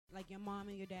like your mom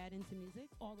and your dad into music?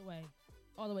 All the way.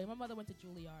 All the way. My mother went to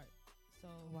Juilliard. So,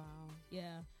 Wow.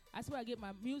 yeah. That's where I get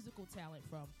my musical talent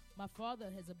from. My father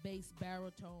has a bass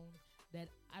baritone that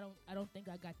I don't think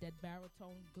I got that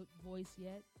baritone good voice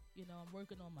yet. You know, I'm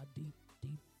working on my deep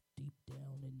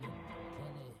down in the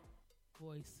belly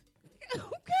voice.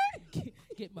 Okay.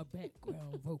 Get my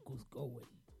background vocals going.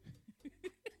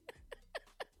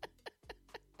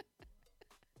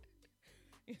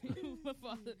 my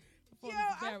father Yo,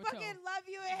 I fucking love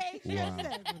you and hate you. Wow.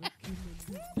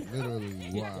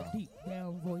 Literally, Get wow. the deep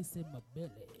down voice in my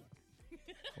belly.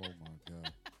 Oh my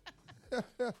God.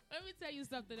 Let me tell you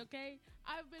something, okay?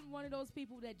 I've been one of those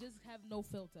people that just have no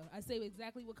filter. I say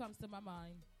exactly what comes to my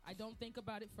mind. I don't think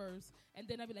about it first, and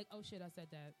then I be like, oh shit, I said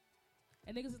that.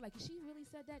 And niggas is like, she really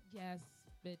said that? Yes,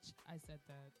 bitch, I said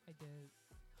that. I did.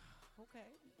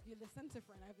 Okay. You're the center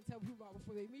friend I have to tell people about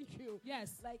before they meet you.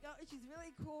 Yes. Like, oh, she's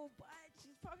really cool, but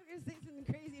she's probably going to say something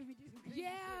crazy if you do some crazy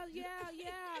Yeah.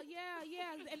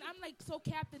 And I'm like so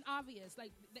Captain Obvious.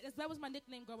 Like, that was my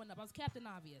nickname growing up. I was Captain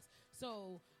Obvious.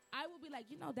 So I would be like,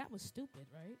 that was stupid,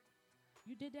 right?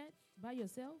 You did that by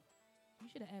yourself? You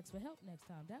should have asked for help next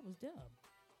time. That was dumb.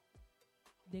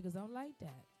 Niggas don't like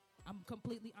that. I'm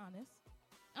completely honest.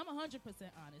 I'm 100%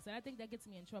 honest, and I think that gets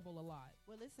me in trouble a lot.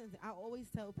 Well, listen, I always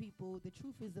tell people the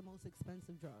truth is the most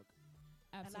expensive drug.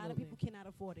 Absolutely. A lot of people cannot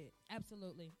afford it.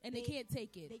 Absolutely. And they can't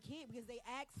take it. They can't because they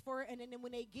ask for it, and then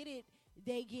when they get it,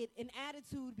 they get an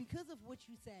attitude because of what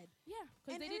you said. Yeah,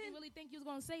 because they didn't really think you was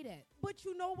going to say that. But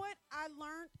you know what? I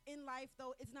learned in life,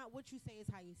 though, it's not what you say,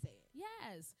 it's how you say it.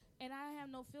 Yes. And I have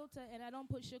no filter, and I don't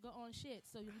put sugar on shit,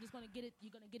 so you're just going to get it.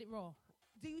 You're going to get it raw.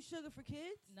 Do you sugar for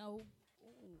kids? No.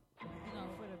 Ooh, No.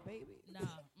 For the baby? Nah.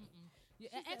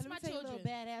 Ask my children. children. Little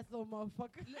badass little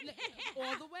motherfucker.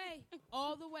 All the way.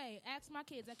 All the way. Ask my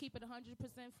kids. I keep it 100%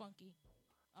 funky.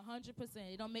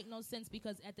 100%. It don't make no sense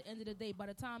because at the end of the day, by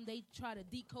the time they try to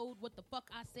decode what the fuck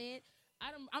I said,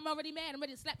 I'm already mad. I'm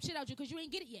ready to slap shit out you because you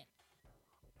ain't get it yet.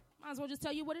 Might as well just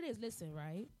tell you what it is. Listen,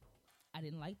 right? I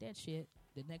didn't like that shit.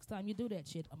 The next time you do that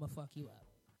shit, I'm going to fuck you up.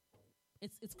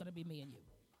 It's going to be me and you.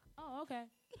 Oh, okay.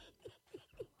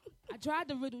 I tried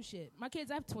the riddle shit. My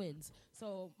kids, I have twins.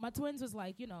 So my twins was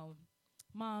like,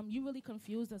 Mom, you really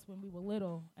confused us when we were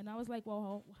little. And I was like,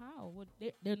 well, how? Well,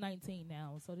 they're 19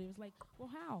 now. So they was like, well,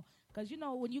 how? Because,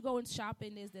 when you go in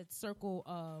shopping, there's that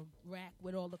circle rack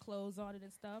with all the clothes on it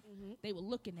and stuff. Mm-hmm. They were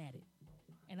looking at it.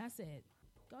 And I said,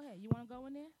 go ahead. You want to go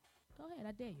in there? Go ahead.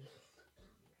 I dare you.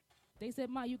 They said,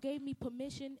 Ma, you gave me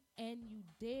permission and you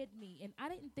dared me. And I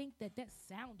didn't think that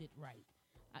sounded right.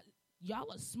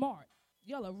 Y'all are smart.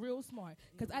 Y'all are real smart.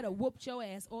 Because I'd have whooped your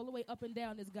ass all the way up and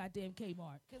down this goddamn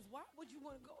Kmart. Because why would you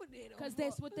want to go in there? Because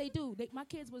that's what they do. My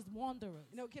kids was wanderers.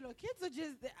 Kids are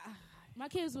just... My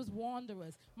kids was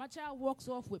wanderers. My child walks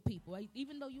off with people.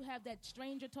 Even though you have that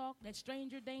stranger talk, that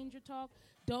stranger danger talk,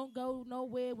 don't go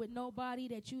nowhere with nobody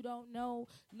that you don't know,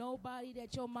 nobody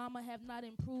that your mama have not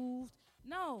improved.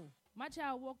 No. My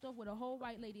child walked off with a whole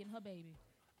white lady and her baby.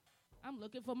 I'm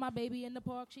looking for my baby in the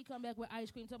park. She come back with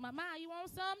ice cream. Tell my Ma, you want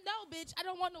some? No, bitch. I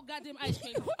don't want no goddamn ice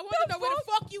cream. I want to know where the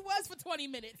fuck you was for 20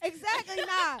 minutes. Exactly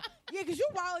not. Yeah, because you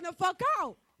wilding the fuck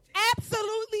out.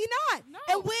 Absolutely not. No.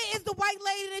 And where is the white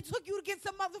lady that took you to get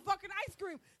some motherfucking ice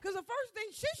cream? Because the first thing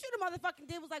she should have motherfucking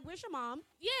did was like, where's your mom?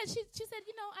 Yeah, she said,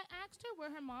 I asked her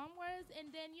where her mom was,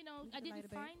 and then, I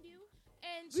didn't find you.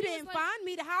 And you didn't find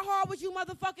me. How hard was you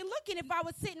motherfucking looking if I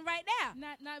was sitting right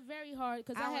there? Not very hard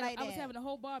because I was having a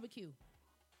whole barbecue.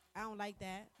 I don't like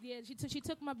that. Yeah, she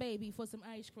took my baby for some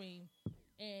ice cream,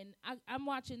 and I'm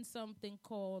watching something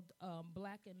called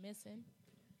Black and Missing.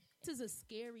 This is a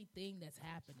scary thing that's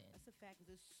happening. That's a fact.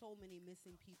 There's so many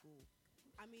missing people.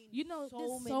 I mean, there's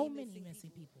so many missing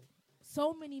people.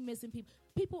 So many missing people.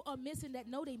 People are missing that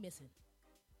know they missing.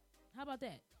 How about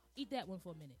that? Eat that one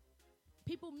for a minute.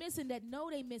 People missing that know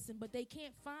they missing, but they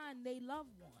can't find their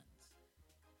loved ones.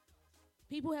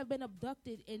 People have been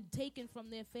abducted and taken from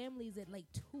their families at like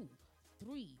 2,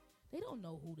 3. They don't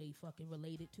know who they fucking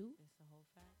related to. It's a whole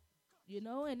fact.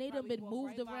 And they done been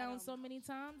moved right around so many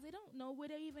times. They don't know where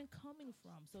they're even coming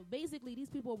from. So basically, these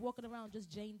people are walking around just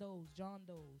Jane Does, John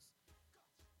Does.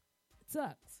 It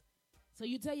sucks. So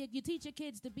you teach your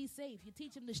kids to be safe. You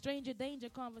teach them the stranger danger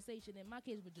conversation, and my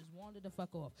kids would just wander the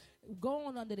fuck off. Go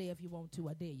on under there if you want to.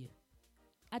 I dare you.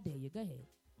 I dare you. Go ahead.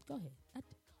 Go ahead.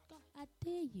 I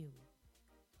dare you.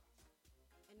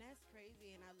 And that's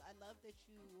crazy, and I love that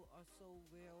you are so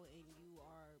real and you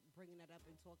are bringing that up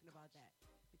and talking about that.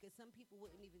 Because some people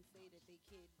wouldn't even say that they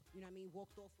kid,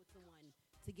 walked off with someone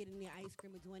to get in their ice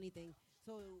cream or do anything.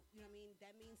 So,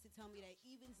 that means to tell me that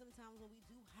even sometimes when we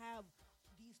do have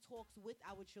these talks with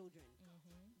our children,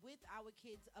 with our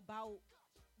kids about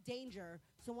danger.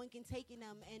 Someone can take in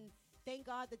them, and thank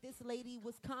God that this lady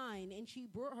was kind and she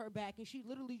brought her back, and she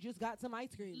literally just got some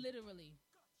ice cream. Literally.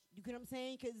 You get what I'm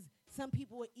saying? Because some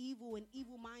people are evil and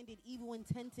evil-minded,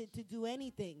 evil-intended to do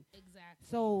anything. Exactly.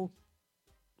 So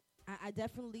I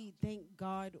definitely thank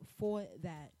God for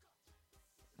that.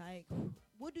 Like,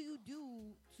 what do you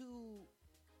do to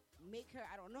make her,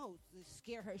 I don't know, to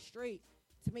scare her straight,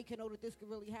 to make her know that this could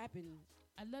really happen?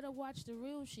 I let her watch the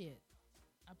real shit.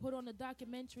 I put on the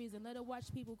documentaries and let her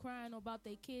watch people crying about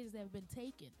their kids that have been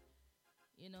taken.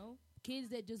 You know? Kids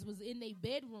that just was in their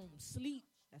bedroom, sleep.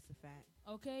 That's a fact.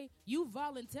 Okay? You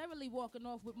voluntarily walking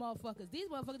off with motherfuckers. These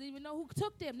motherfuckers didn't even know who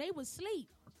took them. They was asleep.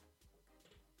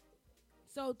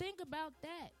 So think about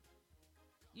that.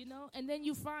 You know? And then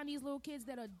you find these little kids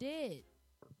that are dead.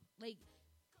 Like,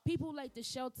 people like to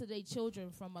shelter their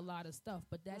children from a lot of stuff,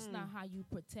 but that's not how you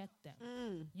protect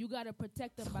them. You got to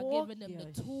protect them by giving them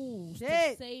the tools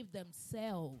to save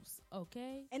themselves,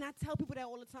 okay? And I tell people that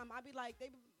all the time. I be like,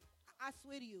 I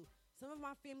swear to you, some of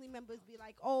my family members be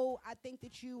like, oh, I think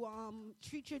that you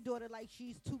treat your daughter like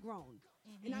she's too grown.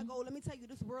 And I go, let me tell you,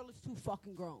 this world is too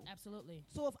fucking grown. Absolutely.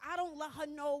 So if I don't let her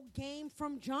know game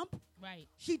from jump, right,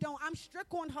 she don't. I'm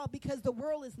strict on her because the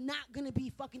world is not going to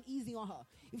be fucking easy on her.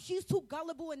 If she's too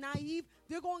gullible and naive,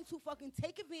 they're going to fucking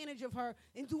take advantage of her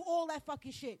and do all that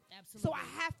fucking shit. Absolutely. So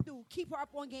I have to keep her up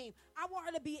on game. I want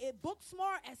her to be book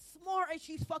smart as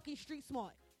she's fucking street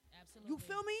smart. Absolutely. You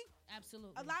feel me?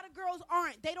 Absolutely. A lot of girls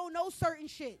aren't. They don't know certain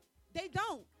shit. They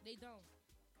don't. They don't.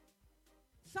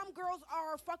 Some girls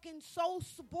are fucking so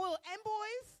spoiled. And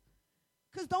boys.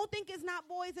 Because don't think it's not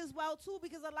boys as well, too.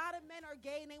 Because a lot of men are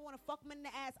gay and they want to fuck men in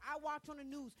the ass. I watch on the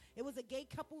news. It was a gay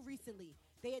couple recently.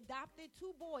 They adopted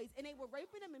 2 boys. And they were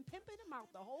raping them and pimping them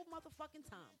out the whole motherfucking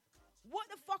time. What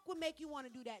the fuck would make you want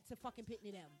to do that to fucking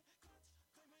Pitney them?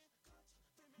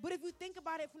 But if you think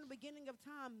about it from the beginning of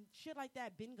time, shit like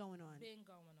that been going on.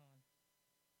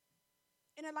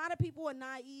 And a lot of people are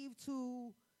naive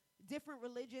to different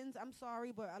religions. I'm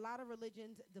sorry, but a lot of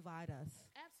religions divide us.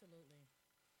 Absolutely.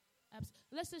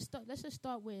 Let's just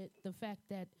start with the fact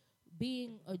that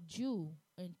being a Jew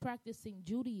and practicing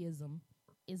Judaism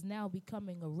is now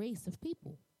becoming a race of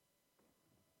people.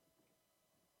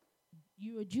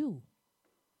 You're a Jew.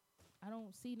 I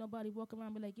don't see nobody walking around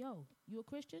and be like, yo, you a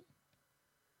Christian?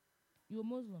 You a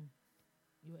Muslim?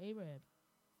 You an Arab?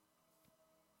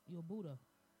 You a Buddha?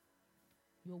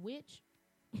 You a witch?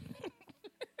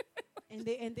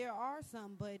 And there are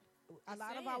some, but a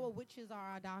lot of our witches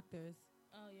are our doctors.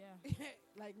 Oh, yeah.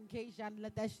 Like, in case y'all don't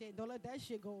let that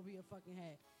shit go over your fucking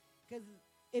head. Because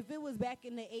if it was back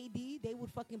in the AD, they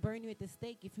would fucking burn you at the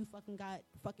stake if you fucking got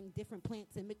fucking different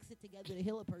plants and mix it together to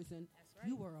heal a person. That's right.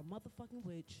 You were a motherfucking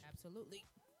witch. Absolutely.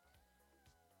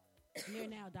 And they're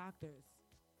now doctors.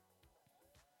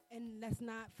 And let's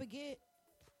not forget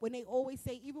when they always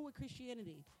say, even with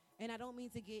Christianity, and I don't mean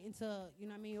to get into, you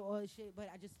know what I mean, all this shit, but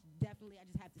I just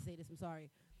have to say this, I'm sorry.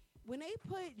 When they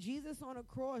put Jesus on a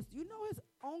cross, you know his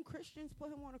own Christians put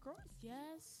him on a cross?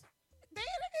 Yes.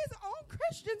 His own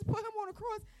Christians put him on a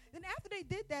cross. Then after they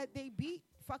did that, they beat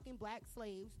fucking black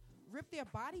slaves, ripped their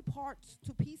body parts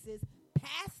to pieces,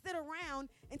 passed it around,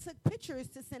 and took pictures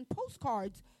to send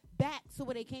postcards back to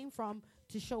where they came from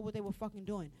to show what they were fucking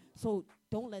doing. So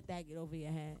don't let that get over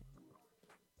your head.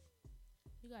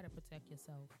 You got to protect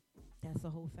yourself. That's the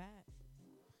whole fact.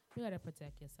 You got to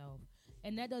protect yourself.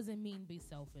 And that doesn't mean be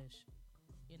selfish.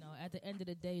 You know, at the end of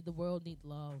the day, the world needs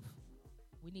love.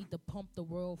 We need to pump the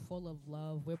world full of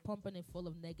love. We're pumping it full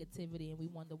of negativity, and we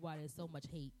wonder why there's so much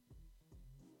hate.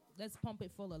 Let's pump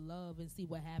it full of love and see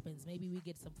what happens. Maybe we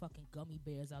get some fucking gummy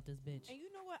bears out this bitch. And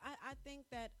you know what? I think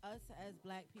that us as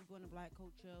black people in the black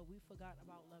culture, we forgot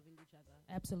about loving each other.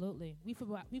 Absolutely. We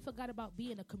forgot about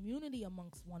being a community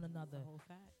amongst one another. That's the whole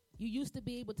fact. You used to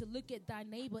be able to look at thy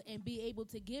neighbor and be able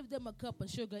to give them a cup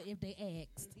of sugar if they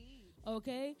asked. Indeed.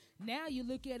 Okay? Now you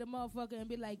look at a motherfucker and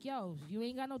be like, yo, you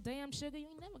ain't got no damn sugar? You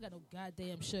ain't never got no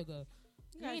goddamn sugar.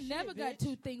 You ain't never got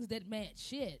 2 things that match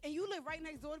shit. And you live right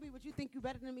next door to me, but you think you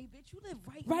better than me, bitch. You live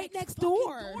right next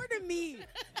door to me.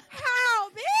 How,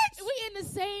 bitch? We in the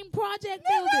same project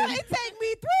Nigga, building. it take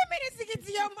me 3 minutes to get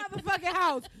to your motherfucking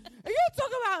house. And you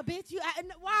talking about, bitch, you,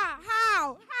 why?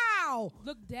 How?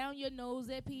 Look down your nose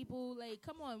at people. Like,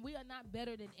 come on. We are not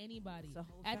better than anybody.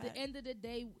 At the end of the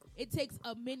day, it takes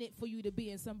a minute for you to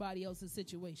be in somebody else's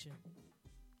situation.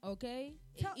 Okay?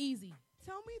 Easy.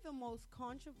 Tell me the most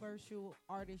controversial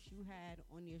artist you had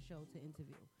on your show to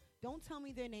interview. Don't tell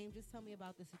me their name. Just tell me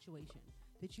about the situation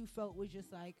that you felt was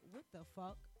just like, what the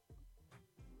fuck?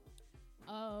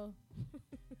 I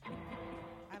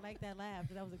like that laugh.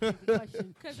 'Cause that was a crazy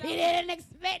question. 'Cause He didn't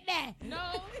expect that.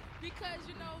 No, because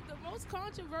the most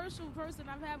controversial person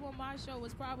I've had on my show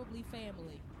was probably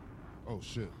family. Oh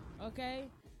shit. Okay,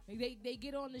 they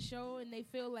get on the show and they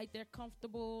feel like they're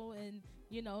comfortable, and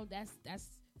that's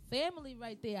family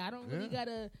right there. I don't really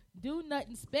gotta do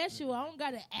nothing special. I don't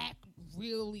gotta act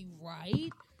really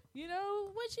right.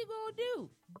 What you gonna do?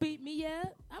 Beat me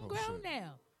up? I'm grown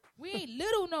now. We ain't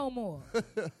little no more.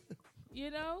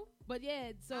 But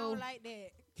yeah, so I don't like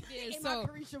that. Yeah, In my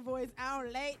Carisha voice, I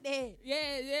don't like that.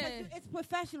 yeah. It's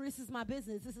professional. This is my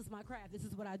business. This is my craft. This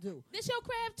is what I do. This your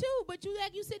craft too, but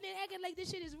you sitting there acting like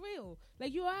this shit is real.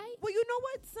 Like, you alright? Well, you know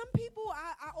what? Some people,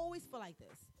 I always feel like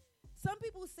this. Some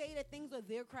people say that things are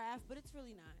their craft, but it's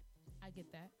really not. I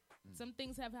get that. Some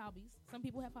things have hobbies. Some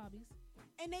people have hobbies.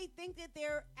 And they think that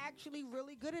they're actually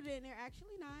really good at it, and they're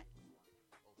actually not.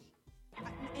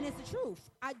 And it's the truth.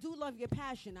 I do love your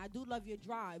passion. I do love your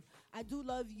drive. I do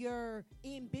love your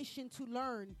ambition to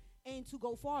learn and to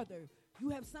go farther. You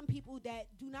have some people that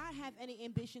do not have any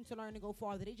ambition to learn and go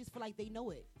farther. They just feel like they know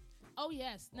it. Oh,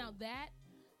 yes. Now, that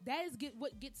is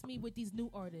what gets me with these new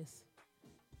artists.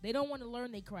 They don't want to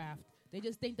learn their craft. They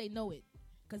just think they know it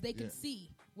because they can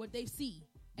see what they see,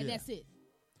 and that's it.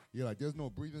 Yeah, like there's no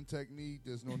breathing technique.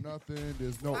 There's no nothing.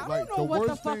 There's no I like don't know the what the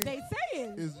worst fuck thing they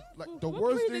saying. is like the What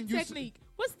worst breathing thing you technique?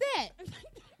 What's that?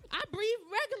 I breathe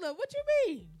regular. What you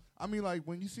mean? I mean, like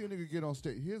when you see a nigga get on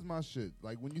stage. Here's my shit.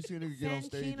 Like when you see a nigga get on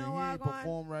stage and he Sanchino ain't Wagon.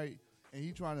 perform right, and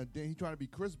he trying to be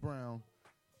Chris Brown,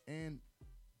 and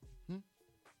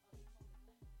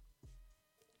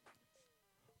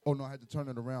oh no, I had to turn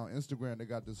it around. Instagram, they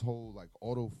got this whole like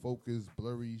autofocus,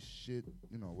 blurry shit,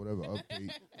 whatever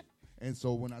update. And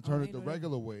so when I turn it the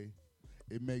regular way,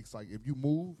 it makes like if you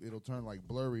move, it'll turn like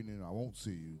blurry, and then I won't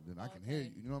see you. Then I can hear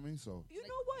you. You know what I mean? So You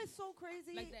know what's so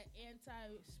crazy? Like that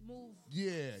anti-smooth.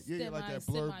 yeah, like that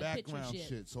blurred semi-picture background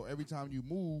shit. So every time you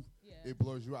move, Yeah. it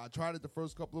blurs you out. I tried it the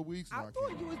first couple of weeks. I now thought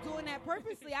can't. you was doing that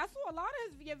purposely. I saw a lot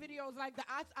of your videos like that.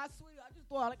 I swear, I just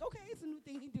thought like, okay, it's a new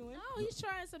thing he's doing. No, he's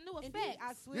trying some new Indeed, effects.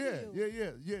 I swear to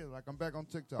you. Yeah. Like I'm back on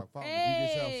TikTok. Follow me, Hey.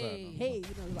 DJ Southside. Hey,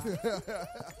 you know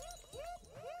about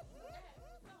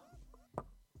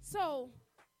So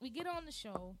we get on the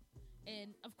show,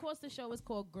 and of course the show is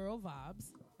called Girl Vibes,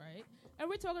 right? And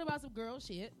we're talking about some girl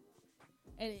shit.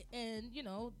 And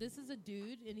this is a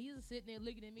dude, and he's sitting there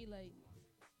looking at me like,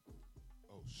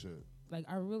 Oh shit. like,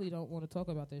 I really don't want to talk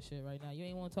about this shit right now. You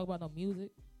ain't want to talk about no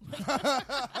music.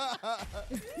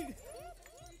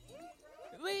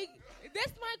 Like,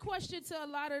 that's my question to a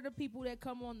lot of the people that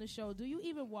come on the show. Do you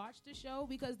even watch the show?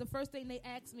 Because the first thing they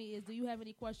ask me is, do you have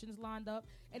any questions lined up?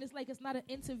 And it's like, it's not an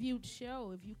interviewed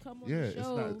show. If you come on the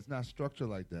show. It's not structured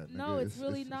like that. No, nigga. it's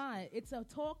really not. It's a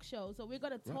talk show. So we're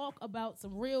going to talk about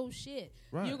some real shit.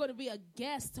 Right. You're going to be a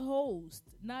guest host,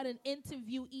 not an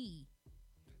interviewee.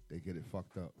 They get it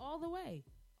fucked up. All the way.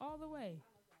 All the way.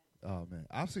 Oh man,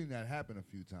 I've seen that happen a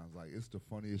few times. Like it's the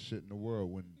funniest shit in the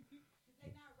world when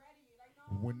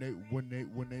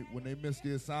they miss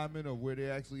the assignment or where they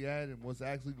actually at and what's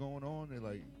actually going on. They're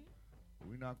like,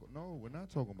 we're not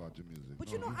talking about your music.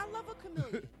 But No, I love a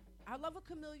chameleon. I love a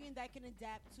chameleon that can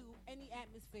adapt to any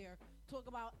atmosphere, talk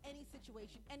about any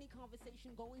situation, any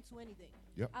conversation, go into anything.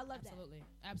 Yep. I love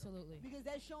Absolutely. that. Because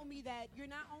that showed me that you're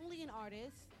not only an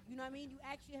artist, you know what I mean? You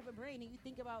actually have a brain and you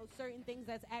think about certain things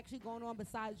that's actually going on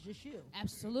besides just you.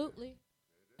 Absolutely.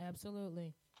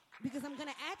 Because I'm going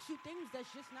to ask you things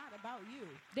that's just not about you.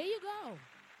 There you go.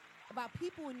 About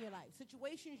people in your life,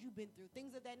 situations you've been through,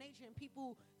 things of that nature, and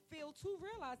people fail to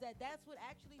realize that that's what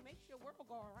actually makes your world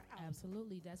go around.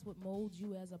 Absolutely. That's what molds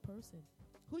you as a person.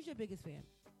 Who's your biggest fan?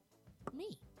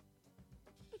 Me.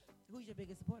 Who's your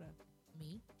biggest supporter?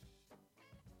 Me.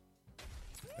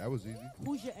 that was easy.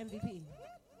 Who's your MVP?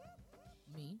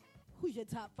 Me. Who's your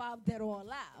top 5 dead or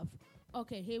alive?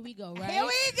 Okay, here we go, right? Here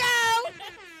we go!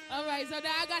 All right, so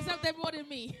now I got something more than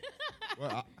me.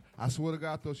 Well, I swear to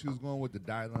God, I thought she was going with the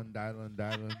Dylan.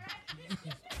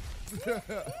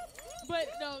 But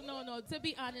no. To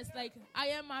be honest, like, I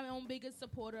am my own biggest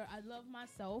supporter. I love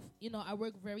myself. I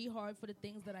work very hard for the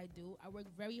things that I do. I work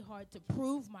very hard to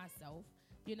prove myself.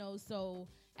 So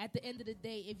at the end of the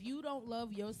day, if you don't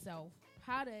love yourself,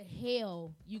 how the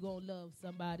hell you gonna love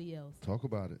somebody else? Talk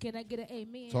about it. Can I get an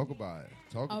amen? Talk about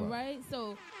it. All right,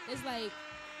 so it's like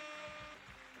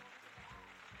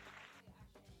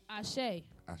Ashe.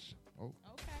 Oh,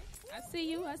 Okay, I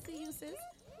see you, sis.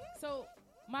 So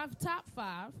my top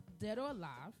 5, dead or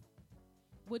alive,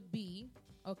 would be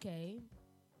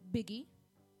Biggie.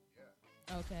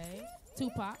 Yeah. Okay,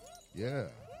 Tupac. yeah.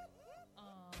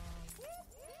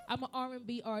 I'm an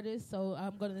R&B artist, so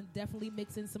I'm gonna definitely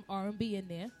mix in some R&B in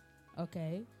there.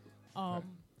 Okay.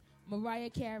 Mariah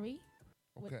Carey,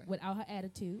 without her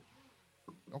attitude.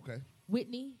 Okay.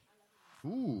 Whitney.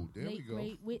 Ooh, there we go.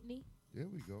 Great Whitney. There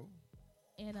we go.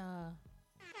 And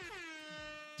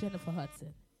Jennifer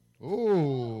Hudson.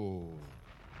 Ooh.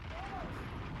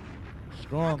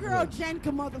 Strong. My girl Jen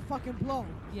can motherfucking blow.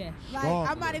 Yeah. Like, Strong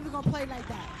I'm not even gonna play like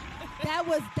that.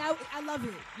 I love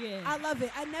it. Yeah. I love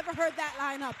it. I never heard that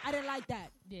line up. I didn't like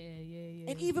that. Yeah.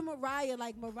 And even Mariah,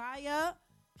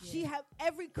 she have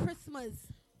every Christmas,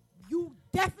 you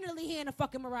definitely hearing a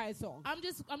fucking Mariah song. I'm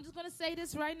just gonna say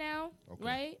this right now, okay.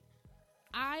 right?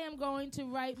 I am going to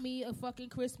write me a fucking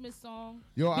Christmas song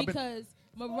because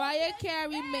Mariah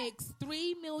Carey makes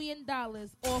 $3 million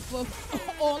off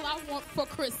of All I Want for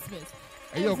Christmas.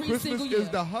 Hey, Christmas is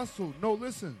the hustle. No,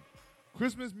 listen.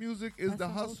 Christmas music is the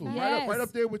hustle. Yes. Right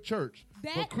up there with church.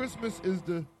 That but Christmas is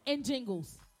the... And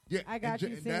jingles. Yeah, I got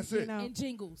you. That's it. And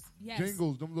jingles. Yes.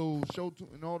 Jingles, them little show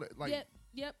and all that. Like,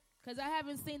 Yep. Because I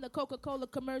haven't seen the Coca-Cola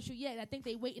commercial yet. I think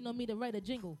they waiting on me to write a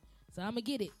jingle. So I'm going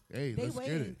to get it. Hey, let's get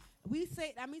it. We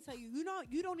say, let me tell you,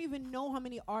 you don't even know how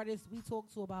many artists we talk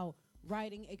to about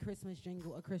writing a Christmas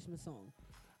jingle, a Christmas song.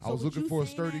 I was looking for a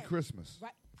sturdy Christmas.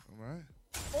 Right. All right.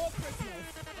 All Christmas.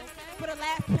 Okay. For the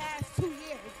past 2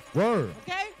 years. Word.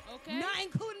 Okay? Not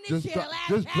including this year,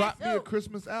 Just drop me a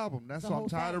Christmas album. That's all. I'm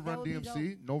tired of Run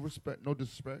DMC. No respect, no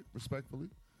disrespect, respectfully.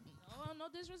 No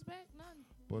disrespect, none.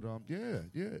 But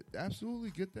yeah, absolutely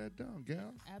get that done,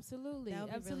 gal. Absolutely.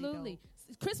 Really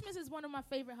Christmas is one of my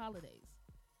favorite holidays.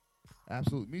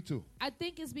 Absolutely, me too. I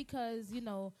think it's because,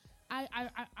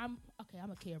 I'm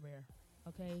a Care Bear,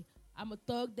 okay? I'm a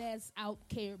thug that's out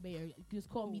Care Bear. Just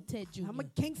call me Ted Jr. I'm a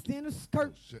gangster in a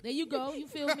skirt. There you go. You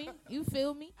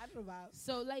feel me? I know about.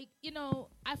 So,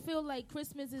 I feel like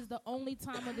Christmas is the only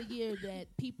time of the year that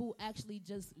people actually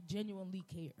just genuinely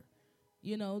care.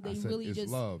 They really it's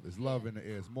just love. It's love in the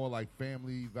air. It's more like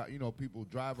family. People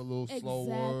drive a little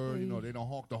slower. They don't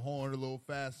honk the horn a little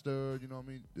faster. You know what I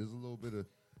mean? There's a little bit of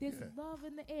love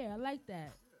in the air. I like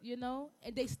that.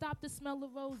 And they stop the smell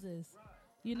of roses.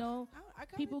 I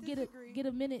people get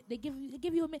a minute. They give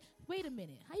you a minute. Wait a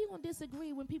minute. How you gonna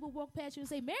disagree when people walk past you and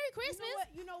say Merry Christmas?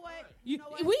 You know what?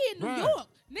 We in New York.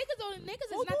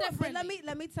 Niggas is not that friendly.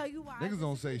 Let me tell you why. Niggas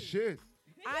don't say shit.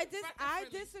 I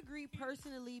disagree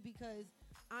personally because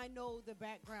I know the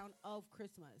background of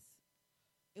Christmas.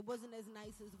 It wasn't as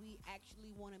nice as we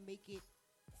actually want to make it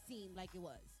seem like it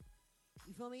was.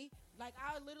 You feel me? Like,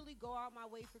 I literally go out my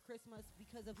way for Christmas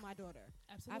because of my daughter.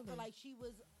 Absolutely. I feel like she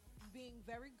was being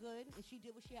very good and she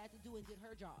did what she had to do and did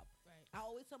her job. Right. I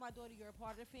always tell my daughter, you're a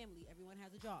part of the family. Everyone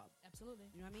has a job. Absolutely.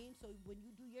 You know what I mean? So when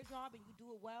you do your job and you do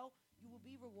it well, you will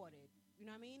be rewarded. You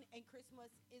know what I mean? And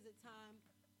Christmas is a time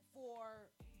for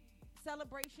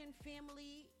celebration,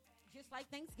 family, just like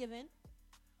Thanksgiving,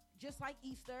 just like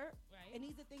Easter. Right. And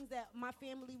these are things that my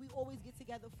family, we always get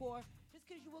together for just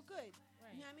because you were good.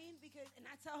 Right. You know what I mean? And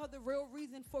I tell her the real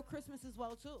reason for Christmas as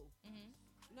well, too. Mm-hmm.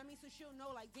 You know what I mean? So she'll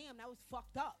know, like, damn, that was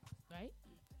fucked up. Right.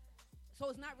 So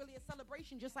it's not really a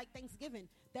celebration, just like Thanksgiving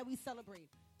that we celebrate.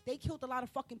 They killed a lot of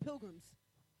fucking pilgrims.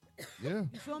 Yeah.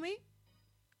 You feel me?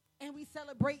 And we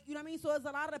celebrate, you know what I mean? So there's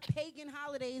a lot of pagan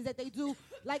holidays that they do,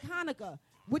 like Hanukkah,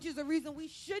 which is the reason we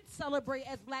should celebrate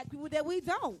as black people that we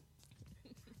don't.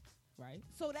 Right.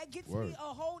 So that gets me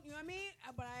a whole, you know what I mean?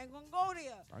 But I ain't going to go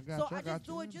there. I just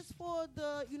do it just for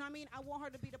the, you know what I mean? I want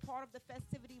her to be the part of the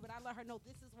festivity, but I let her know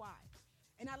this is why.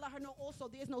 And I let her know also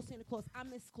there's no Santa Claus. I'm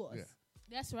Miss Claus. Yeah.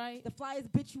 That's right. The flyest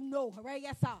bitch you know, all right?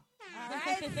 Yes, sir. All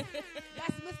right?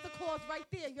 That's Mr. Claus right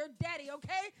there. Your daddy,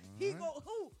 okay? He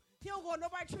don't go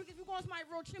nobody trick. If you go on somebody's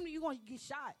real chimney, you're going to get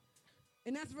shot.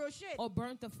 And that's real shit. Or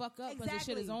burnt the fuck up because the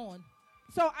shit is on.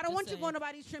 So I don't want you going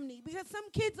nobody's chimney because some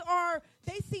kids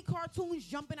they see cartoons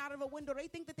jumping out of a window. They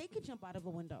think that they can jump out of a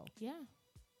window. Yeah.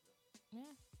 Yeah.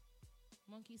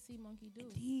 Monkey see, monkey do.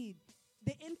 Indeed.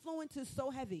 The influence is so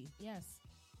heavy. Yes.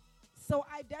 So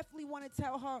I definitely want to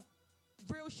tell her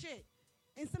real shit.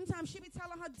 And sometimes she be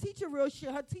telling her teacher real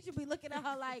shit. Her teacher be looking at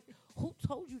her like, who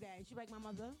told you that? And she be like, my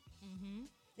mother. Mm-hmm.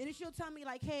 And then she'll tell me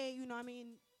like, hey, you know what I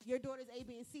mean, your daughter's A,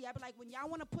 B, and C. I be like, when y'all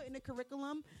want to put in the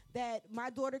curriculum that my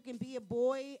daughter can be a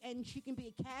boy and she can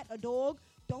be a cat, a dog,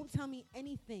 don't tell me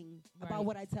anything about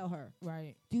what I tell her.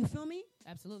 Right. Do you feel me?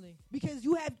 Absolutely. Because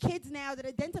you have kids now that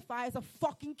identify as a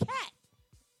fucking cat.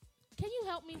 Can you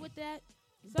help me with that?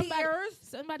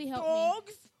 Somebody help dogs,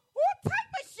 me. What type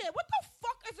of shit? What the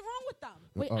fuck is wrong with them?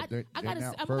 Wait, I got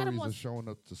a furries are showing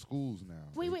up to schools now.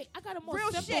 Wait, I got a more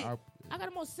real simple. Shit. I got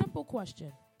a more simple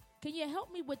question. Can you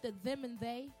help me with the them and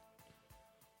they?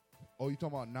 Oh, you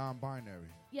talking about non-binary?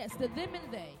 Yes, the them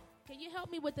and they. Can you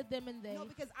help me with the them and they? No,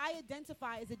 because I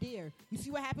identify as a deer. You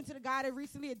see what happened to the guy that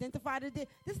recently identified as a deer?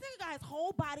 This nigga got his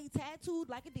whole body tattooed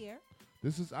like a deer.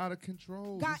 This is out of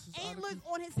control. Got This is out of antlers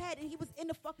con- on his head, and he was in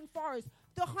the fucking forest.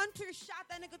 The hunters shot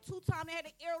that nigga 2 times. They had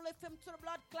to airlift him to the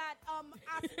blood clot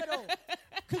hospital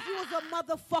because he was a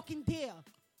motherfucking deer.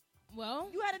 Well,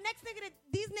 You had a next nigga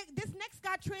that this next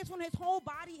guy transformed his whole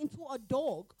body into a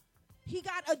dog. He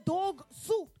got a dog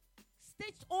suit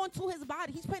stitched onto his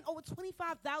body. He spent over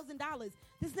 $25,000.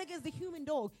 This nigga is the human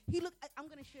dog. He look. I'm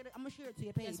gonna share it to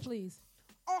your page. yes, please.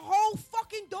 A whole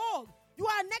fucking dog. You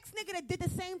are a next nigga that did the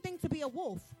same thing to be a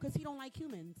wolf because he don't like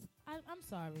humans. I'm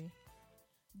sorry.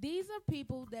 These are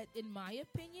people that, in my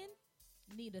opinion,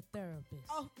 need a therapist.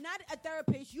 Oh, not a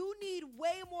therapist. You need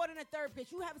way more than a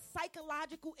therapist. You have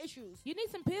psychological issues. You need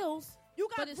some pills. You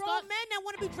got But it grown start- men that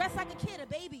want to be dressed like a kid, a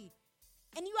baby.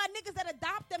 And you got niggas that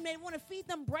adopt them. They want to feed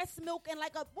them breast milk and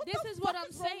like a. This is what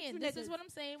I'm saying. This is what I'm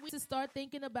saying. We should start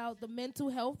thinking about the mental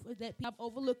health that people have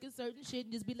overlooking certain shit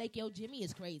and just be like, yo, Jimmy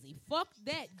is crazy. Fuck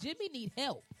that. Jimmy need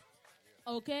help.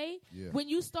 Okay? Yeah. When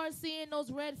you start seeing those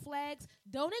red flags,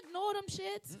 don't ignore them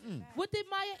shits. What did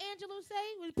Maya Angelou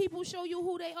say? When people show you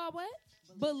who they are, what?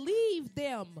 Believe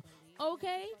them.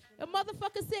 Okay? A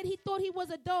motherfucker said he thought he was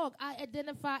a dog. I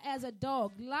identify as a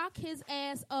dog. Lock his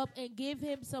ass up and give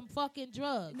him some fucking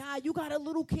drugs. Nah, you got a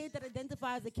little kid that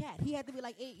identifies as a cat. He had to be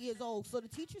like 8 years old. So the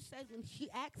teacher said when she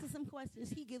asks him questions,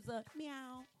 he gives a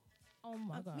meow, Oh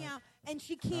my God. meow, and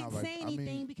she can't Nah, like, say I mean-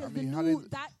 anything because I mean, the how new.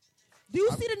 they- Do you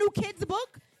see the new kids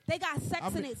book? They got sex I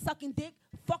in mean- it, sucking dick,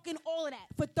 fucking all of that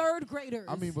for 3rd graders.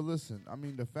 I mean, but listen. I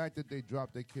mean, the fact that they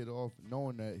dropped their kid off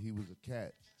knowing that he was a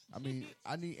cat. I mean,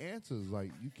 I need answers.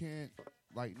 Like, you can't.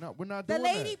 Like, no, we're not the doing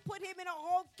lady that. put him in a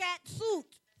whole cat suit.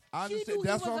 I she understand. knew he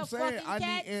That's what was I'm a saying. fucking I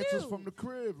cat need answers too. from the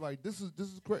crib. Like, this is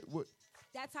crazy. What?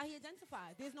 That's how he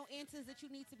identifies. There's no answers that you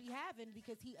need to be having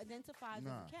because he identifies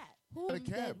Nah. as a cat. Got a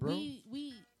cat, that bro. We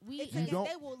It's You like don't-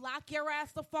 they will lock your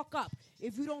ass the fuck up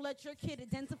if you don't let your kid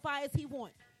identify as he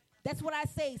want. That's what I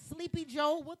say. Sleepy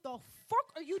Joe, what the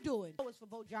fuck are you doing? It's for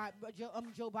both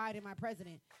Joe Biden, my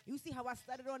president. You see how I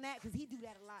stuttered on that? Because he do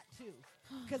that a lot, too.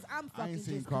 Because I'm I fucking ain't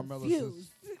seen just Carmella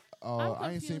confused. since. I'm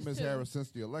I ain't seen confused Miss too. Harris since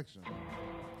the election.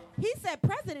 He said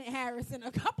President Harris in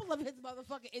a couple of his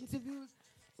motherfucking interviews.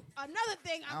 Another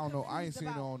thing I don't know. I ain't confused seen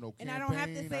her about. on no And I don't have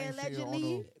to campaign. say I ain't seen her on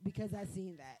allegedly no- because I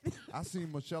seen that. I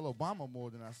seen Michelle Obama more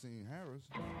than I seen Harris.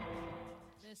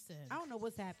 listen. I don't know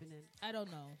what's happening. I don't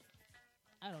know.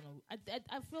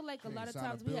 I feel like a She lot ain't of signed a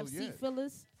times we have bill seat yet.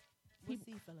 fillers. We'll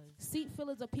see, fellas. Seat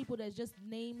fillers are people that just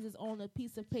names is on a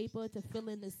piece of paper to fill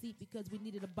in the seat because we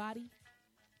needed a body.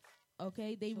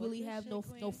 Okay, they Talk really your have shit, no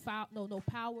queen.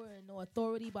 power and no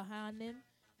authority behind them.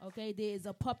 Okay, there's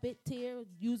a puppeteer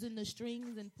using the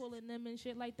strings and pulling them and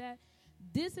shit like that.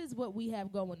 This is what we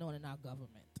have going on in our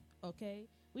government. Okay,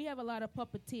 we have a lot of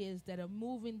puppeteers that are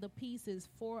moving the pieces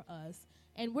for us,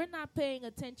 and we're not paying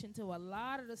attention to a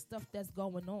lot of the stuff that's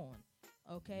going on.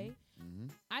 Okay,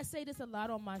 I say this a lot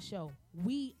on my show.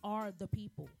 We are the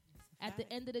people. At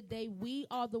the end of the day, we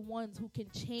are the ones who can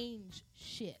change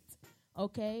shit.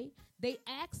 Okay? They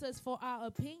ask us for our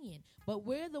opinion, but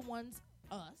we're the ones,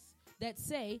 us, that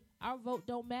say our vote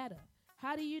don't matter.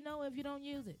 How do you know if you don't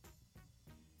use it?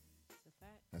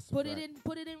 That's a Put fact.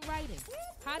 it in writing.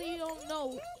 How do you don't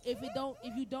know if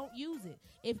you don't use it?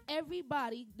 If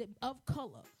everybody of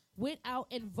color went out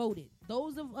and voted,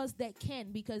 those of us that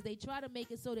can, because they try to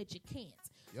make it so that you can't.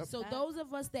 Yep. So those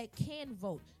of us that can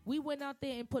vote, we went out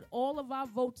there and put all of our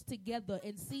votes together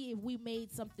and see if we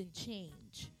made something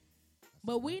change.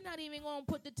 But we're not even going to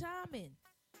put the time in.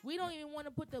 We don't even want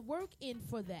to put the work in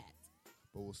for that.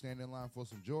 But we'll stand in line for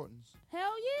some Jordans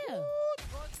Hell yeah.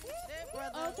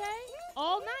 Okay?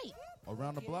 All night.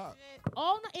 around the block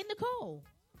All night in the cold.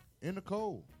 in the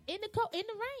cold. In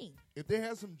the rain. If they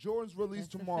had some Jordans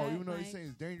released That's a tomorrow, fact, even though they're Mike. saying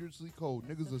it's dangerously cold,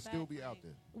 niggas will still fact, be out Mike.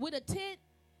 there. With a tent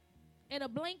and a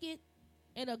blanket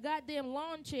and a goddamn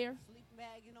lawn chair, Sleeping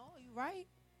bag, you know, you right.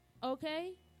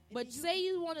 okay? But then you- say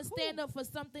you want to stand up for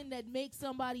something that makes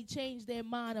somebody change their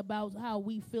mind about how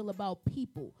we feel about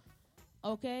people,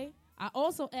 okay? I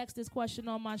also asked this question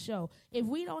on my show. If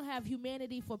we don't have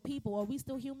humanity for people, are we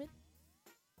still human?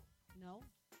 No.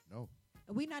 No.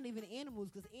 We're not even animals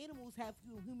because animals have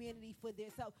humanity for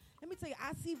themselves. Let me tell you,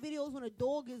 I see videos when a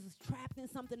dog is trapped in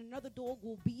something, another dog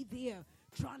will be there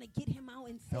trying to get him out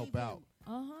and save Help him. out.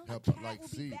 Uh-huh. Help A out, cat like will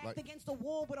see, be backed like against the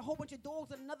wall with a whole bunch of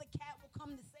dogs, and another cat will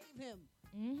come to save him.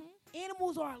 Mm-hmm.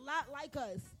 Animals are a lot like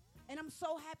us. And I'm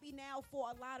so happy now for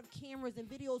a lot of cameras and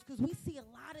videos because we see a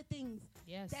lot of things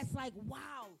Yes. that's like,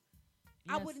 wow.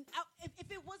 Yes. If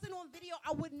it wasn't on video,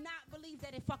 I would not believe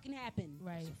that it fucking happened.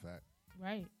 Right. it's a fact.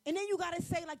 Right. And then you got to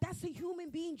say, like, that's a human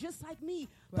being just like me.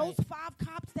 Right. Those 5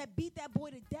 cops that beat that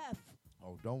boy to death.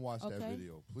 Oh, don't watch that Okay.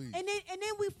 video, please. And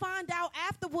then we find out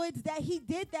afterwards that he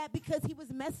did that because he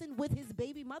was messing with his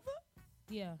baby mother.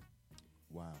 Yeah.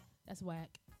 Wow. That's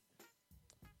whack.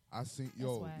 I seen That's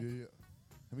yo. whack. Yeah.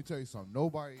 Let me tell you something.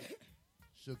 Nobody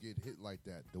should get hit like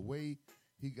that. The way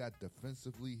he got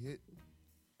defensively hit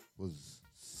was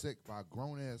sick by a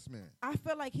grown ass man. I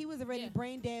feel like he was already Yeah.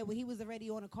 brain dead when he was already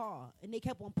on a car, and they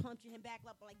kept on punching him back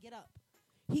up like, get up.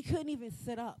 He couldn't even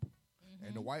sit up.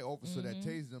 And the white officer that Mhm.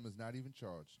 tased him is not even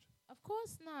charged. Of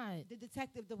course not. The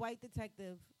detective, the white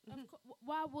detective.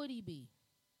 Why would he be?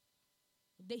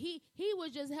 He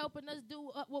was just helping us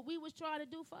do what we was trying to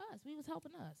do for us. We was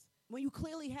helping us. When you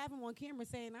clearly have him on camera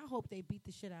saying, I hope they beat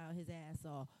the shit out of his ass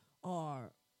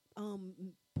or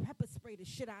pepper spray the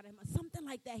shit out of him or something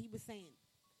like that he was saying.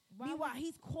 Meanwhile,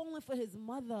 he's calling for his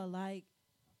mother like.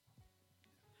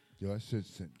 Yo, that shit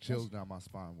sent chills down my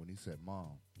spine when he said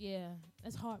mom. Yeah,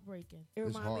 that's heartbreaking. It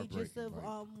It's reminded me just of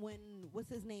heartbreaking, when, what's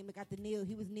his name? It got the nail.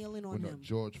 He was kneeling on When him.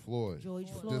 George Floyd. George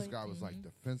This Floyd. guy was like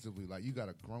defensively, like you got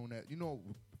a grown ass. You know,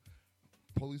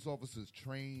 police officers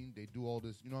train. They do all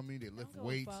this. You know what I mean? They lift give a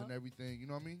weights fuck. and everything. You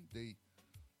know what I mean?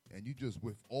 And you just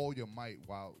with all your might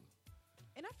while.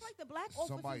 And I feel like the black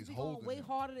Somebody's officers be going holding way them.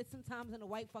 harder than sometimes than the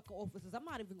white fucking officers. I'm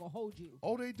not even gonna hold you.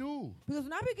 Oh, they do. Because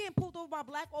when I be getting pulled over by a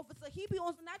black officer, he be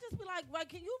on, and I just be like, right,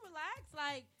 can you relax?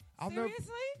 Like, I'll never-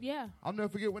 seriously? Yeah. I'll never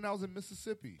forget when I was in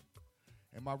Mississippi,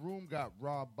 and my room got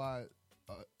robbed by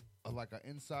like an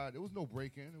inside. It was no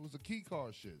break-in. It was a key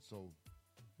card shit. So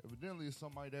evidently, it's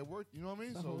somebody that worked. You know what I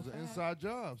mean? So it was an inside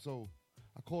job. So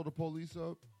I called the police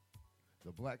up,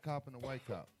 the black cop and the white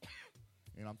cop,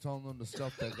 and I'm telling them the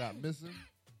stuff that got missing.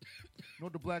 You know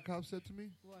what the black cop said to me?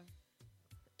 What?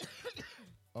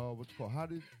 What's it called? How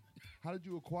did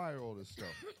you acquire all this stuff?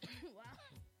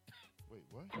 Wait,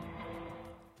 what?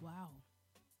 Wow.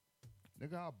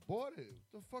 Nigga, I bought it.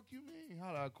 What the fuck you mean?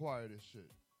 How did I acquire this shit?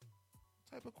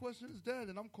 What type of question is that?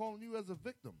 And I'm calling you as a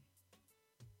victim.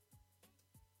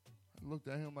 I looked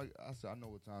at him like I said, I know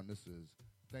what time this is.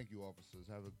 Thank you, officers.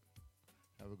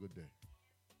 Have a good day.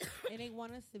 And they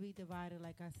want us to be divided,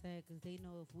 like I said, because they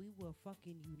know if we were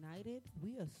fucking united,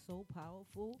 we are so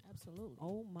powerful. Absolutely.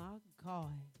 Oh, my God.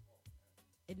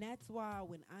 And that's why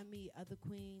when I meet other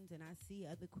queens and I see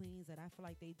other queens that I feel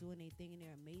like they doing their thing and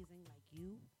they're amazing like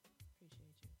you,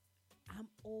 Appreciate you. I'm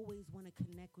always want to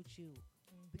connect with you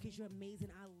because you're amazing.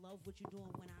 I love what you're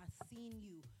doing. When I seen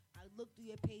you, I looked through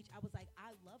your page. I was like,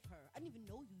 I love her. I didn't even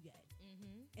know you yet.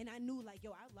 And I knew, like,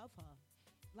 yo, I love her.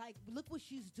 Like, look what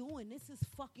she's doing. This is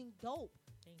fucking dope.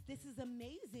 This is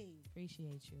amazing.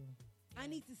 Appreciate you. I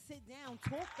need to sit down,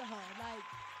 talk to her. Like,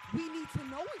 we need to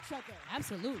know each other.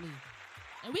 Absolutely.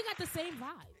 And we got the same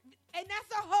vibe. And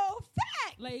that's a whole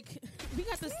fact. Like, we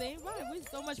got the same vibe. We're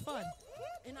so much fun.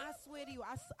 And I swear to you,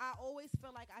 I always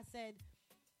feel like I said,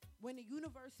 when the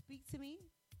universe speaks to me,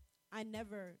 I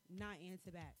never not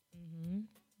answer back.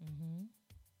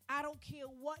 I don't care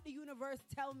what the universe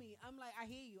tell me. I'm like, I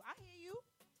hear you. I hear you.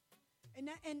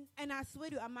 And I swear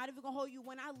to you, I'm not even gonna hold you.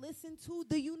 When I listen to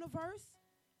the universe,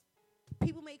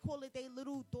 people may call it their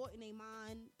little thought in their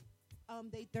mind,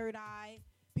 their third eye,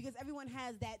 because everyone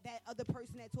has that other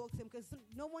person that talks to them. Because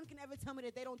no one can ever tell me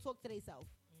that they don't talk to themselves.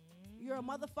 You're a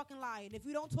motherfucking liar. And if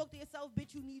you don't talk to yourself,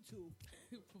 bitch, you need to.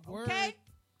 Word. Okay?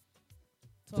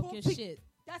 Talk your to- shit.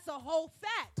 That's a whole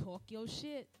fact. Talk your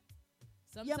shit.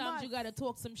 Sometimes must. you gotta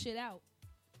talk some shit out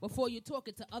before you talk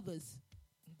it to others.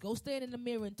 Go stand in the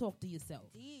mirror and talk to yourself.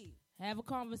 Indeed. Have a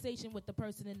conversation with the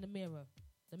person in the mirror.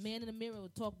 The man in the mirror will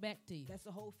talk back to you. That's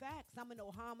a whole fact. Some of know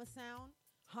harm a sound,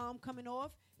 harm coming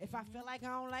off. If I feel like I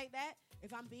don't like that,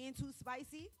 if I'm being too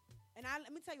spicy. And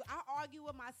let me tell you, I argue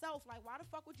with myself, like, why the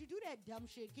fuck would you do that dumb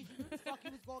shit? Because you knew the fuck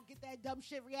you was going to get that dumb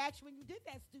shit reaction when you did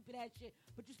that stupid ass shit.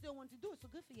 But you still wanted to do it, so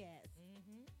good for your ass.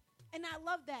 And I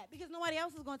love that, because nobody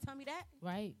else is going to tell me that.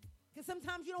 Right. Because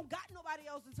sometimes you don't got nobody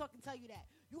else to fucking tell you that.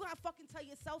 You got to fucking tell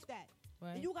yourself that.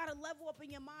 Right. And you got to level up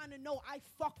in your mind and know I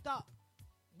fucked up.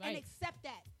 Right. And accept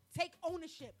that. Take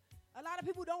ownership. A lot of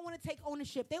people don't want to take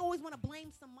ownership. They always want to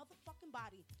blame some motherfucking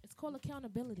body. It's called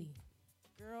accountability.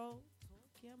 Girl,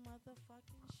 talk your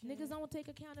motherfucking shit. Niggas don't take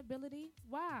accountability.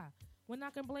 Why? When I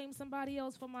can blame somebody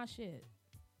else for my shit.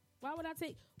 Why would I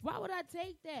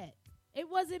take that? It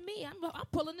wasn't me. I'm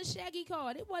pulling the Shaggy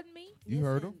card. It wasn't me. You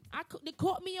heard him? They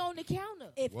caught me on the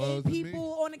counter. If Wasn't eight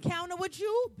people on the counter with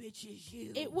you, bitch, is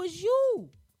you. It was you.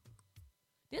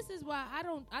 This is why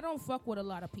I don't fuck with a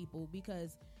lot of people,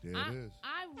 because There I it is.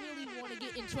 really want to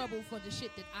get in trouble for the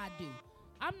shit that I do.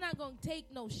 I'm not gonna take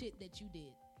no shit that you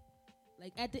did.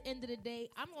 Like at the end of the day,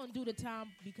 I'm gonna do the time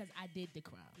because I did the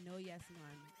crime. No, yes,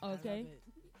 none. Okay. I love it.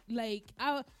 Like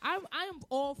I am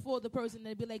all for the person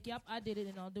that be like, yep, I did it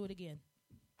and I'll do it again.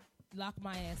 Lock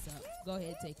my ass up. Go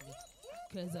ahead, take me.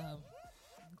 Cause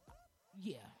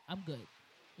yeah, I'm good.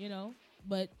 You know?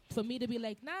 But for me to be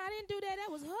like, nah, I didn't do that,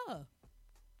 that was her.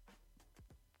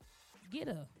 Get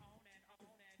her.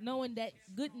 Knowing that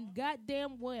good and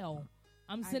goddamn well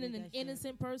I'm sending an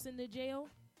innocent person to jail.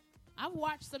 I've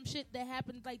watched some shit that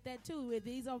happened like that too. Where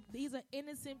these are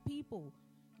innocent people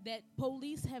that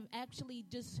police have actually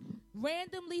just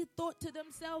randomly thought to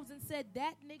themselves and said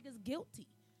that nigga's guilty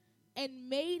and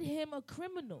made him a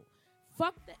criminal.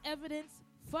 Fuck the evidence.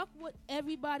 Fuck what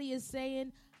everybody is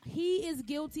saying. He is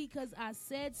guilty because I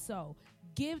said so.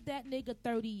 Give that nigga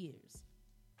 30 years.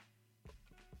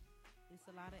 It's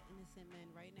a lot of innocent men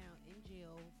right now in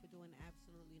jail for doing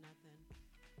absolutely nothing.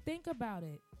 Think about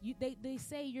it. They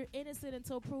say you're innocent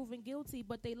until proven guilty,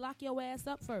 but they lock your ass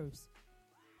up first.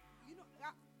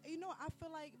 I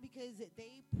feel like because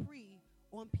they prey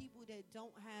on people that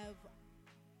don't have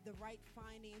the right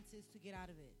finances to get out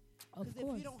of it. Because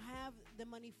if you don't have the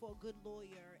money for a good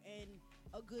lawyer and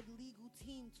a good legal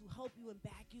team to help you and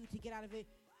back you to get out of it,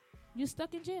 you're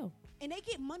stuck in jail. And they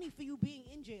get money for you being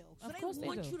in jail. So they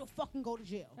want you to fucking go to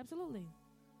jail. Absolutely.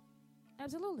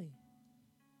 Absolutely.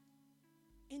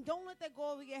 And don't let that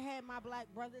go over your head, my black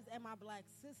brothers and my black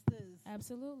sisters.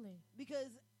 Absolutely.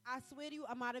 Because I swear to you,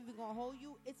 I'm not even going to hold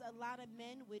you. It's a lot of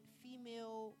men with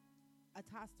female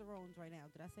testosterones right now.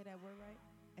 Did I say that word right?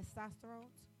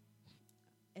 Testosterones?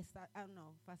 I don't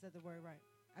know if I said the word right.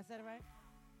 I said it right?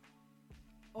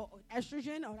 Oh,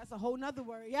 estrogen? Oh, that's a whole nother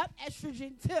word. Yep,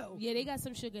 estrogen too. Yeah, they got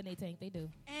some sugar in their tank. They do.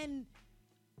 And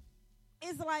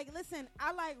it's like, listen,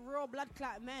 I like real blood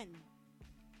clot men.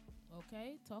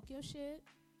 Okay, talk your shit.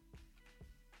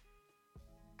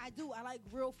 I do. I like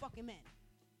real fucking men.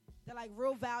 They're like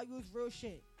real values, real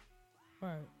shit.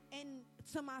 Right. And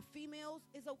to my females,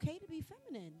 it's okay to be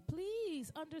feminine.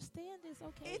 Please understand it's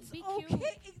okay. It's be okay. Cute.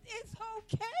 It's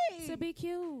okay to be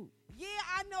cute. Yeah,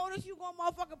 I know that you gonna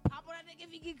motherfucking pop on that nigga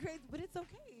if you get crazy, but it's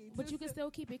okay. But you can still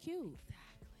keep it cute.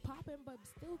 Exactly. Popping, but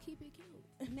still keep it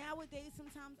cute. Nowadays,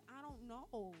 sometimes I don't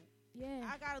know. Yeah.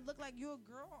 I gotta look like you're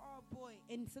a girl or a boy,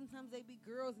 and sometimes they be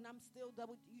girls, and I'm still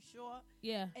double. You sure?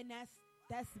 Yeah. And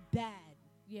that's bad.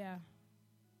 Yeah.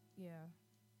 Yeah.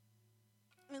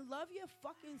 And love your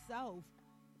fucking self.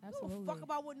 Absolutely. You don't fuck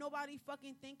about what nobody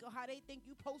fucking think or how they think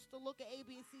you supposed to look at A,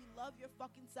 B, and C. Love your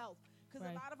fucking self. Because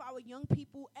a lot of our young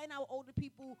people and our older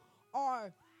people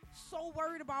are so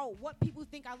worried about what people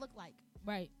think I look like.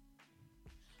 Right.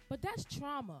 But that's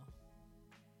trauma.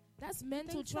 That's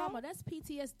mental trauma. So? That's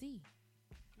PTSD.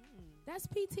 That's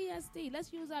PTSD.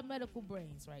 Let's use our medical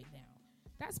brains right now.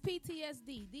 That's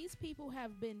PTSD. These people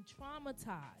have been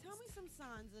traumatized. Tell me some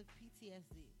signs of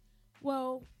PTSD.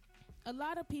 Well, a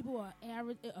lot of people are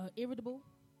irritable.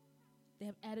 They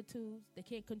have attitudes. They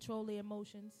can't control their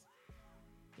emotions.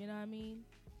 You know what I mean?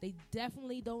 They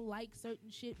definitely don't like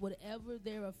certain shit. Whatever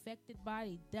they're affected by,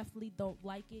 they definitely don't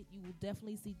like it. You will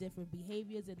definitely see different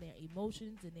behaviors in their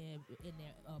emotions and in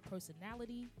their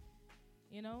personality.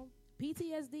 You know?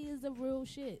 PTSD is the real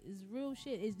shit. It's real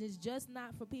shit. It's just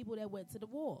not for people that went to the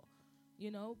war. You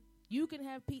know? You can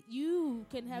have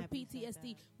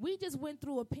PTSD. We just went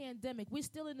through a pandemic. We're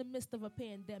still in the midst of a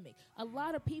pandemic. A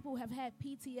lot of people have had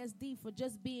PTSD for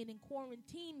just being in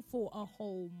quarantine for a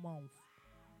whole month.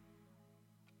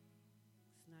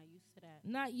 It's not used to that.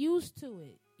 Not used to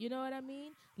it. You know what I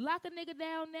mean? Lock a nigga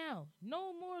down now.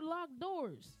 No more locked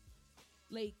doors.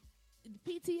 Like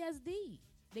PTSD.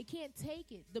 They can't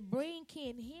take it. The brain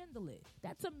can't handle it.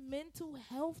 That's a mental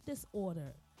health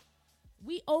disorder.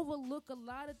 We overlook a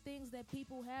lot of things that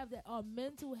people have that are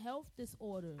mental health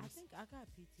disorders. I think I got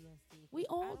PTSD. We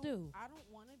all do. I don't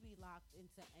want to be locked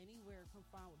into anywhere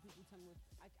confined with people telling me.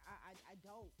 I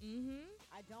don't. Mm-hmm.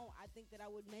 I don't. I think that I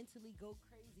would mentally go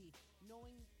crazy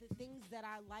knowing the things that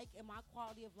I like and my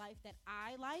quality of life that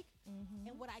I like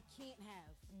and what I can't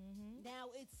have. Mm-hmm.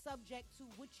 Now it's subject to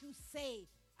what you say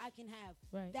I can have.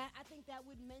 Right. That I think that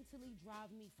would mentally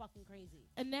drive me fucking crazy.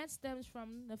 And that stems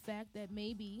from the fact that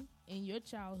maybe in your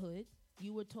childhood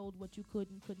you were told what you could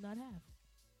and could not have.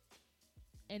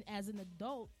 And as an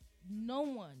adult, no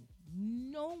one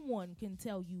can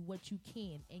tell you what you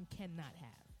can and cannot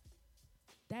have.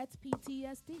 That's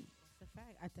PTSD. That's a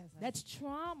fact. That's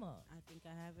trauma. I think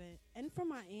I have it. And from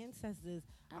my ancestors,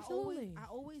 absolutely.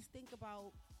 I always think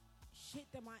about shit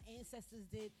that my ancestors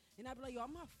did, and I'd be like, yo,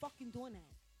 I'm not fucking doing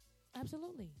that.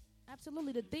 Absolutely.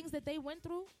 Absolutely. The things that they went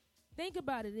through, think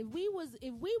about it. If we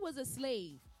was a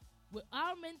slave with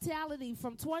our mentality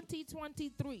from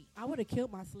 2023. I would have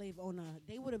killed my slave owner.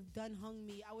 They would have hung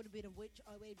me. I would have been a witch.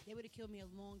 They would have killed me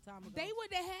a long time ago. They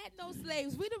would have had no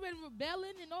slaves. We'd have been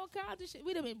rebelling and all kinds of shit.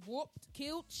 We'd have been whooped,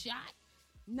 killed, shot.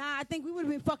 Nah, I think we would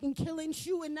have been fucking killing,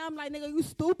 shooting. Now I'm like, nigga, you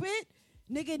stupid?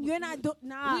 Nigga, you're not,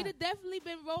 nah. We'd have definitely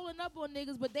been rolling up on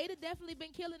niggas, but they'd have definitely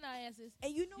been killing our asses.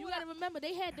 And you know you what? gotta remember,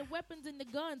 they had the weapons and the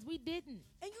guns. We didn't.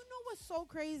 And you know what's so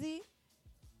crazy?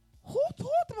 Who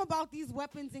taught them about these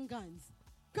weapons and guns?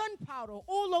 Gunpowder,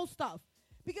 all those stuff.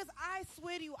 Because I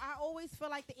swear to you, I always feel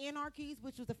like the anarchies,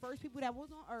 which was the first people that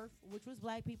was on Earth, which was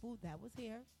black people, that was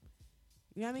here.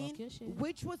 You know what I mean?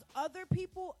 Which was other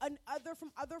people and other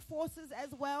from other forces as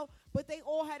well, but they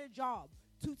all had a job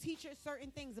to teach us certain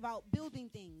things about building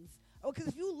things. Because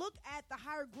if you look at the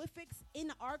hieroglyphics in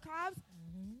the archives,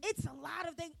 it's a lot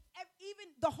of things. Even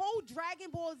the whole Dragon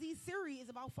Ball Z series is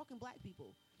about fucking black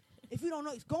people. If you don't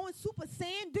know, it's going Super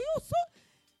Saiyan.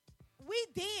 We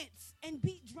dance and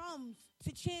beat drums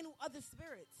to channel other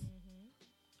spirits.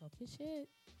 Talk your shit.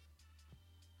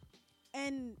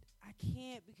 And I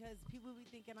can't, because people be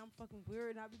thinking I'm fucking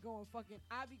weird and I be going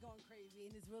crazy,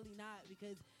 and it's really not,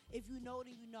 because if you know,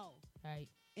 then you know. Right.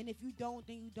 And if you don't,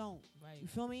 then you don't. Right. You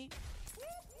feel me?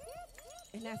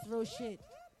 And that's real shit.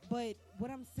 But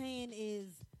what I'm saying is,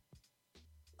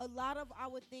 a lot of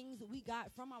our things we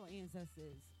got from our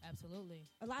ancestors. Absolutely.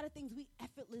 A lot of things we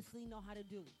effortlessly know how to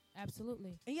do.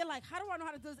 Absolutely. And you're like, how do I know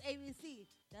how to do this A, B, and C?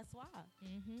 That's why.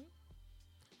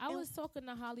 I was talking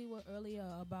to Hollywood earlier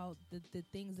about the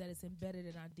things that is embedded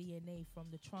in our DNA from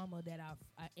the trauma that our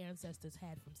ancestors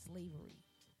had from slavery.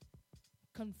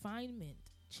 Confinement,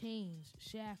 chains,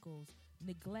 shackles,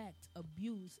 neglect,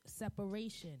 abuse,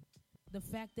 separation. The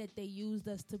fact that they used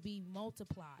us to be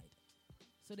multiplied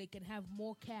so they can have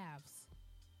more calves.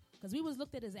 Because we was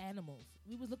looked at as animals.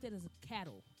 We was looked at as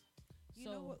cattle. You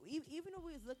know what? Even though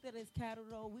we was looked at as cattle,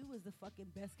 though, we was the fucking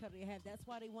best cattle they had. That's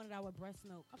why they wanted our breast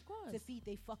milk. Of course. To feed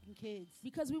their fucking kids.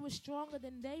 Because we were stronger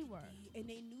than they were. And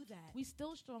they knew that. We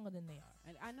still stronger than they are.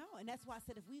 And I know. And that's why I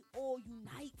said if we all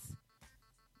unite,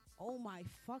 oh my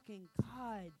fucking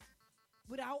God,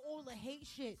 without all the hate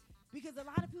shit. Because a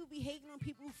lot of people be hating on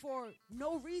people for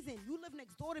no reason. You live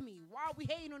next door to me. Why are we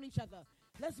hating on each other?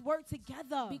 Let's work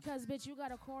together. Because, bitch, you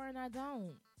got a car and I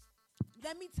don't.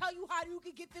 Let me tell you how you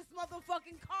can get this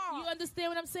motherfucking car. You understand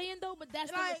what I'm saying, though? But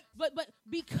that's like, but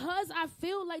because I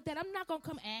feel like that, I'm not gonna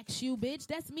come ask you, bitch.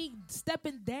 That's me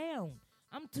stepping down.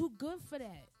 I'm too good for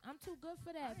that.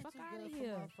 Fuck out of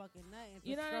here.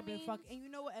 You know what I mean? And you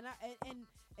know what?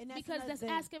 And that's because that's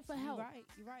asking for help.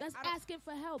 You're right. That's asking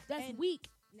for help. That's weak.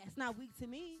 That's not weak to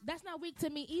me. That's not weak to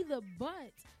me either.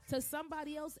 But to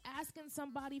somebody else, asking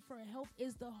somebody for help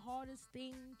is the hardest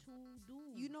thing to do.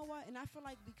 You know what? And I feel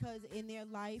like because in their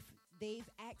life, they've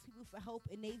asked people for help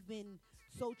and they've been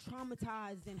so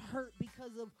traumatized and hurt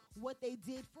because of what they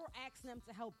did for asking them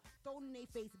to help, thrown in their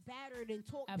face, battered and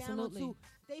talked down onto.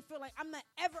 They feel like I'm not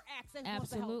ever asking for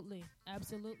help.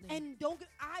 Absolutely. And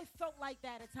I felt like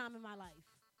that at a time in my life.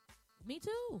 Me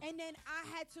too. And then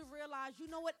I had to realize, you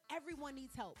know what? Everyone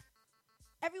needs help.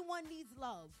 Everyone needs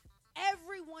love.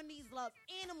 Everyone needs love.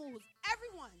 Animals,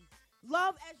 everyone.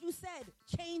 Love, as you said,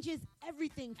 changes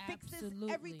everything, fixes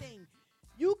everything.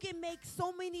 You can make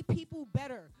so many people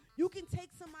better. You can take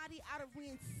somebody out of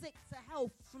being sick to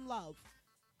health from love.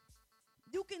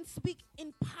 You can speak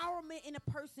empowerment in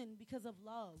a person because of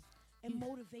love and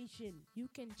motivation. You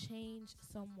can change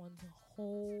someone's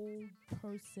whole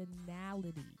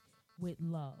personality with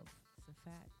love. It's a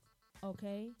fact.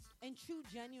 Okay? And true,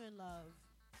 genuine love.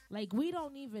 Like, we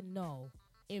don't even know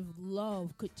if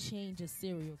love could change a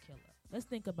serial killer. Let's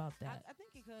think about that. I think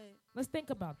it could. Let's think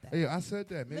about that. Hey, I said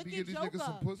that. Maybe Look get these niggas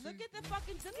some pussy. Look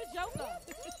at Joker.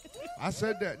 I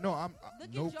said that. No, Look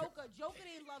at Joker. Joker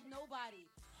didn't love nobody.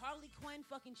 Harley Quinn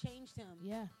fucking changed him.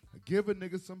 Yeah. Give a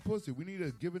nigga some pussy. We need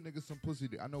to give a nigga some pussy.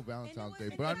 I know Valentine's Day,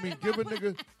 but I mean, give a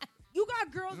nigga. You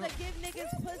got girls that give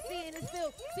niggas pussy and it's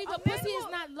still. See, but pussy is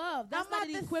not love. That's not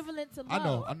the equivalent to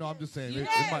love. I know. I'm just saying. You know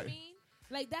what I mean?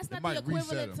 Like, that's not the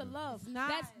equivalent to love.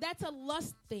 That's a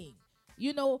lust thing.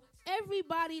 You know,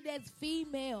 everybody that's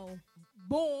female,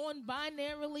 born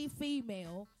binarily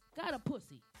female, got a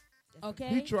pussy. Okay?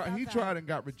 He tried and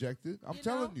got rejected. I'm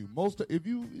telling you.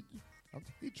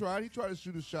 He tried to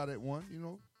shoot a shot at one, you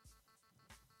know.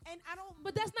 And I don't.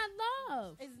 But that's not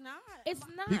love. It's not. It's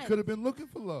not. He could have been looking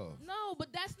for love. No,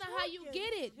 but that's not how you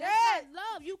get it. That's not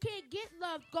love. You can't get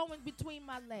love going between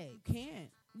my legs. You can't.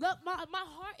 Look, my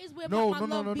heart is where my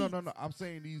love beats. No. I'm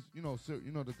saying these,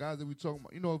 the guys that we talking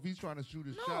about. You know, if he's trying to shoot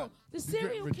his shot, the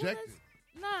serial killers.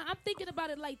 Nah, I'm thinking about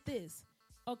it like this,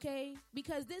 okay?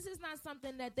 Because this is not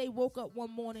something that they woke up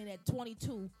one morning at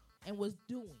 22 and was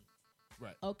doing.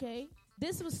 Right. Okay?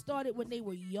 This was started when they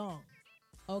were young.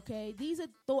 Okay? These are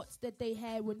thoughts that they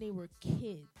had when they were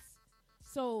kids.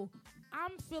 So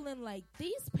I'm feeling like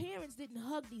these parents didn't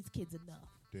hug these kids enough.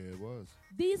 There it was.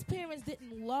 These parents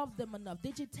didn't love them enough.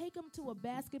 Did you take them to a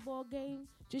basketball game,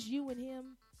 just you and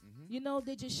him? Mm-hmm. You know,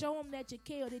 did you show them that you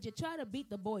care, or did you try to beat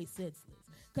the boy senseless?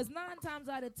 Because 9 times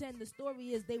out of 10, the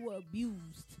story is they were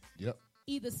abused. Yep.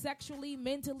 Either sexually,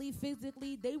 mentally,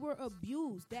 physically, they were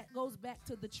abused. That goes back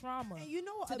to the trauma, and you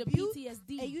know, to abuse, the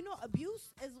PTSD. And you know,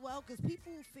 abuse as well, because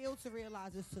people fail to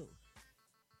realize this too.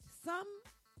 Some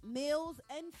males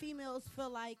and females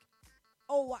feel like,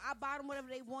 oh, well, I buy them whatever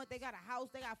they want. They got a house,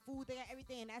 they got food, they got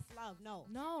everything, and that's love.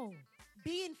 No.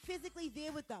 Being physically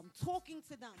there with them, talking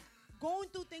to them, going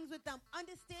through things with them,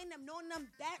 understanding them, knowing them,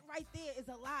 that right there is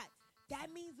a lot. That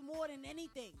means more than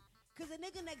anything. Because a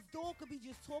nigga next door could be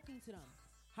just talking to them.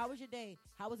 How was your day?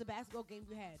 How was the basketball game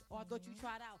you had? Oh, I thought you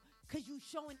tried out. Because you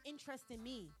showing interest in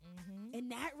me. Mm-hmm.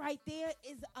 And that right there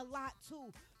is a lot,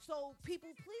 too. So, people,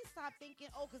 please stop thinking,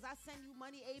 oh, because I send you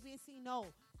money, A, B, and C. No.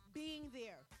 Being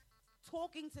there.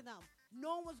 Talking to them.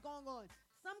 Knowing what's going on.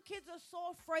 Some kids are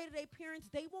so afraid of their parents,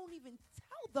 they won't even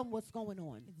tell them what's going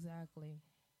on. Exactly.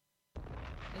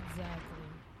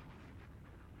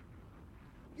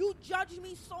 You judge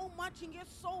me so much and you're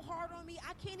so hard on me,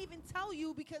 I can't even tell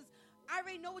you because I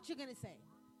already know what you're going to say.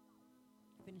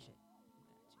 Finish it.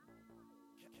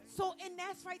 So, and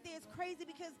that's right there. It's crazy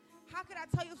because how could I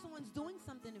tell you if someone's doing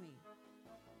something to me?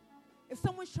 If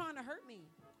someone's trying to hurt me.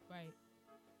 Right.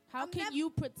 How can you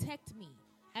protect me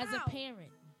as a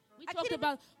parent? We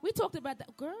talked about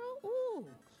that. Girl, ooh.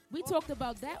 We talked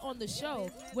about that on the show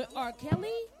with R. Kelly.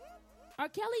 R.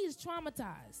 Kelly is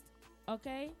traumatized,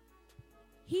 okay?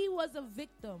 He was a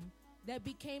victim that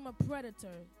became a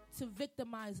predator to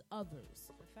victimize others,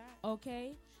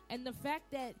 okay? And the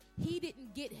fact that he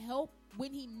didn't get help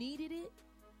when he needed it,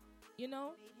 you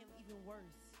know? It made him even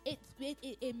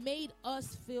worse. It made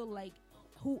us feel like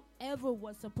whoever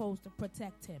was supposed to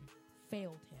protect him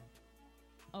failed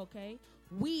him, okay?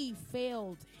 We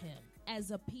failed him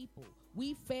as a people.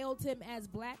 We failed him as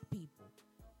black people,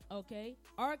 okay?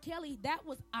 R. Kelly, that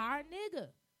was our nigga.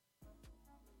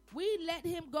 We let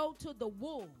him go to the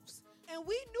wolves. And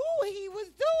we knew what he was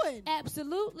doing.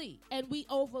 Absolutely. And we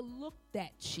overlooked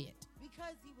that shit.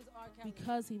 Because he was R. Kelly.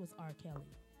 Because he was R.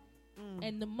 Kelly.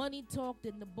 And the money talked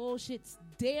and the bullshit's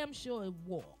damn sure it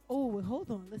walked. Oh, well, hold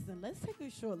on. Listen, let's take a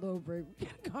short little break. We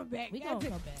gotta come back. We gonna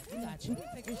come back. We got you.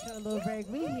 Take a short little break.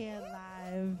 We here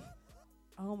live.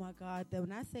 Oh, my God.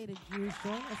 When I say the Jews,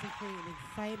 join us and create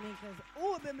excitement because,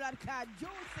 oh, it's been like a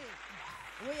juicy.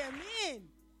 Wait a minute.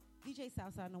 DJ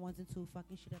Southside on the 1s and 2,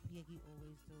 fucking shit up here. He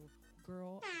always do.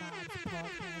 Girl Vibes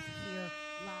podcast here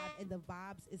live, and the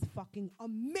vibes is fucking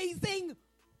amazing.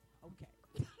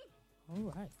 Okay.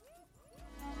 All right.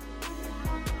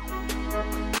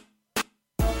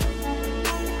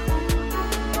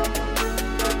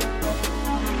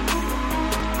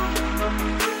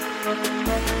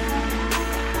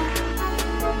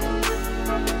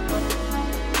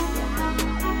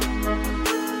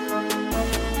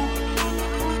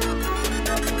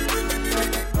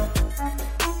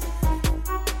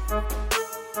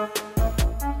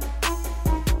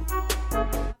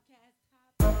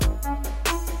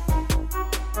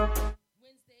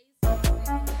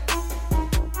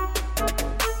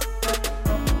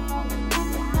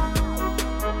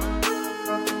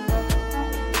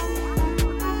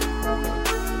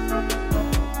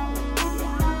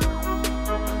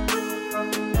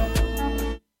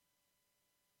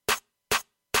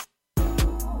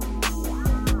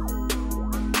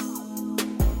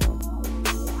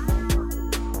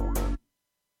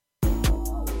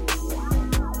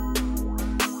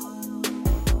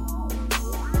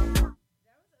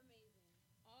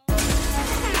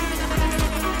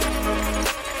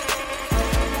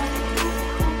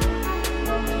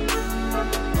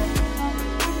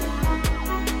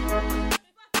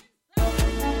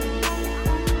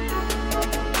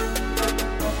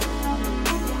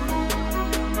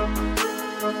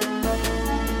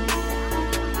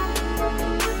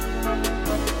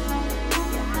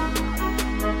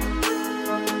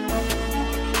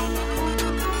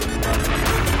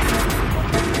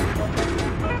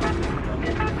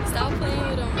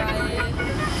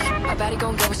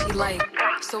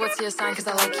 So what's your sign, cause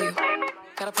I like you.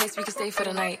 Got a place we can stay for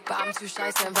the night, but I'm too shy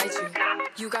to invite you.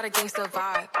 You got a gangster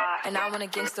vibe, and I want a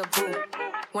gangster boo.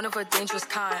 One of a dangerous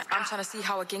kind, I'm tryna see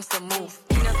how a gangster move.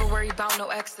 You never worry about no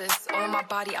exes, on my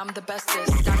body I'm the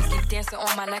bestest. Diamonds keep dancing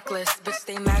on my necklace, bitch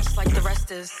stay mad just like the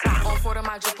rest is. On four of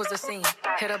my drip was the same,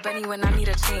 hit a Benny when I need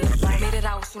a chain. Made it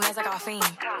out soon as I got fame,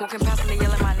 walking past when they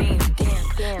yelling my name.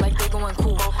 like they going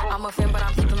cool. I'm a fan, but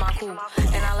I'm keeping my cool.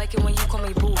 And I like it when you call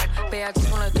me boo. Babe, I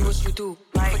just wanna do what you do.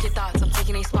 Fuck your thoughts, I'm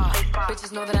taking a spot.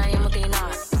 Bitches know that I am what they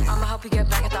not. I'ma help you get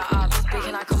back at the ops. Big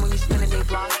can I come when you spinning they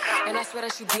block? And I swear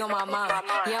that you be on my mind.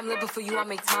 Yeah, I'm living for you, I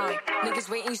make time. Niggas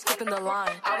waiting, you skipping the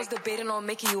line. I was debating on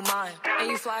making you mine. And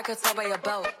you fly, I could tell by your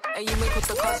belt. And you make with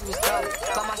the cause you was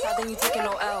dope. By my side, then you taking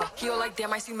no L. He all like,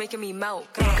 damn, I see you making me melt.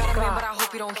 Got a man, but I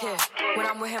hope you don't care. When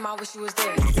I'm with him, I wish you was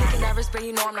there. Taking nervous, but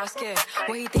you know I'm not scared.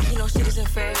 When he think he know shit isn't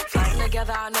fair. Flexing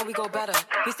together, I know we go better.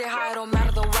 We stay high, it don't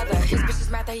matter the weather. His bitch is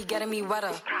mad that he getting me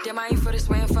wetter. Damn, I ain't for this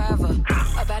way and forever.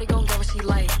 A baddie gon' get what she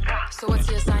like. So what's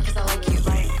your sign, cause I like you.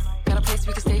 Got a place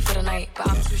we can stay for the night, but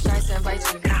I'm too shy to invite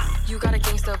you. You got a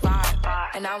gangster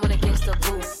vibe, and I want a gangster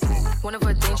boo. One of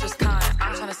a dangerous kind,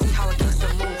 I'm tryna see how a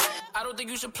gangster move. I don't think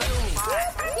you should play with me,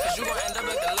 cause you gon' end up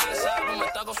like the last album. A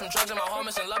thug off some drugs in my home,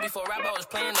 missing love before rap, I was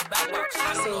playing the back box.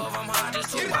 I don't know if I'm hard, just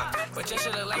too much. But just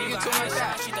shit look like you got high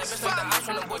side. She that bitch like the ops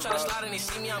when the boy try to slide and he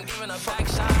see me, I'm giving a back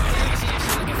shot. I see that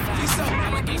shit looking fast.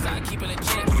 I'm a gangster, I keep it legit.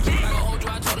 I gon' hold you,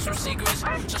 I told her some secrets,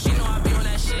 so she know I be on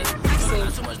that shit.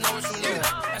 Not too much know what you knew.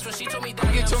 That's when she told me that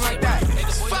I'm sick. Like that.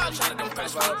 Niggas boy, you try to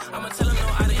impress me. I'ma tell them no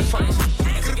out of English.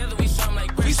 And together we something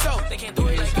like bricks. They can't do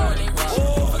it like you and they rich.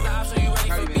 Fuck the ops, so you ready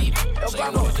for beat. So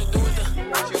you know what to do with the.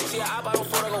 See, I bottle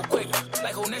for to go quick.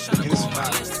 Like who next tryna go on my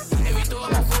list. And we throw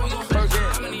it before we go.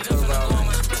 I'ma need them to go on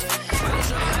my split. I don't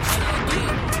show you how to treat her clean.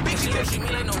 Big shit, treat me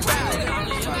like no rap. I'm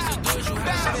the youngest to do it. You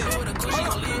have to do it. The cushion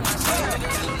gon' leave my side.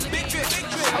 Big drip, big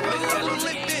drip. I really wanna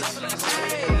lick this.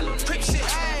 Crip shit.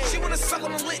 She wanna suck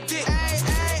on the lit dick.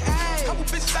 Couple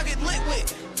bitches I get lit with.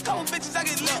 Couple bitches I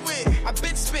get lit with. I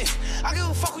been spit. I give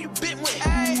a fuck who you been with.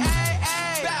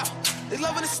 Bow. They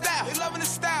loving the style. They loving the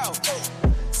style.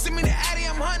 Send me the Addy,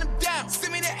 I'm hunting them down.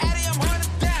 Send me the Addy, I'm hunting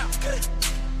them down.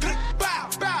 Bow,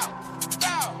 bow,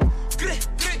 bow.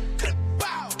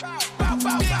 Bow, bow, bow,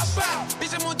 bow, bow.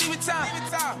 Bitch, I'm on demon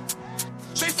time.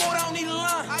 Straightforward, I don't need a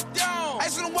line. I don't. I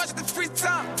just wanna watch it the free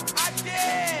time. I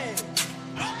did.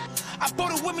 I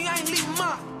brought it with me, I ain't leaving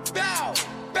mine. Bow,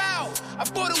 bow. I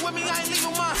brought it with me, I ain't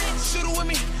leaving mine. Shoot it with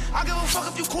me. I give a fuck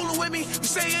if you coolin' with me. You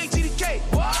say you ain't GDK.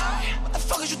 What the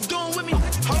fuck is you doing with me?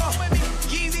 Hold on.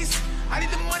 Yeezys. I need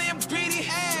the money, I'm greedy.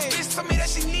 Bitch told me that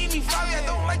she need me. Fabi, I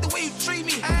don't like the way you treat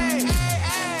me.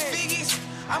 Figgies.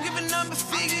 I'm giving number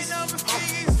figgies.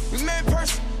 We met in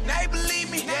person. Now you believe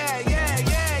me.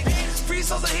 Yeah. Free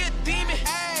souls are here, demon.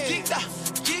 Geeked up.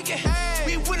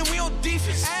 We winning, we on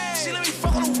defense. She let me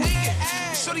fuck on the weekend.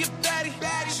 Shorty a baddie.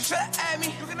 She try to add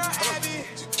me.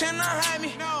 She cannot hide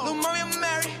me. Little mommy, I'm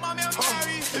married.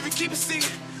 If we keep it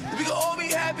secret, we can all be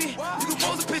happy. We can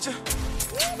post a picture,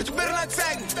 but you better not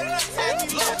tag me.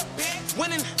 Look,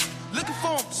 winning, looking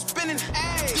for him, spinning.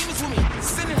 Demons with me,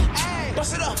 sinning.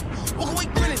 Bust it up, walk away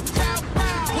grinning.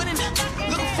 Winning,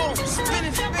 looking for him,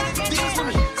 spinning. Demons with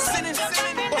me, sinning.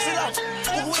 Bust it up,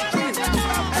 walk away grinning.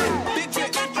 Big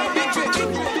drip, big drip, big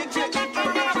drip, big drip.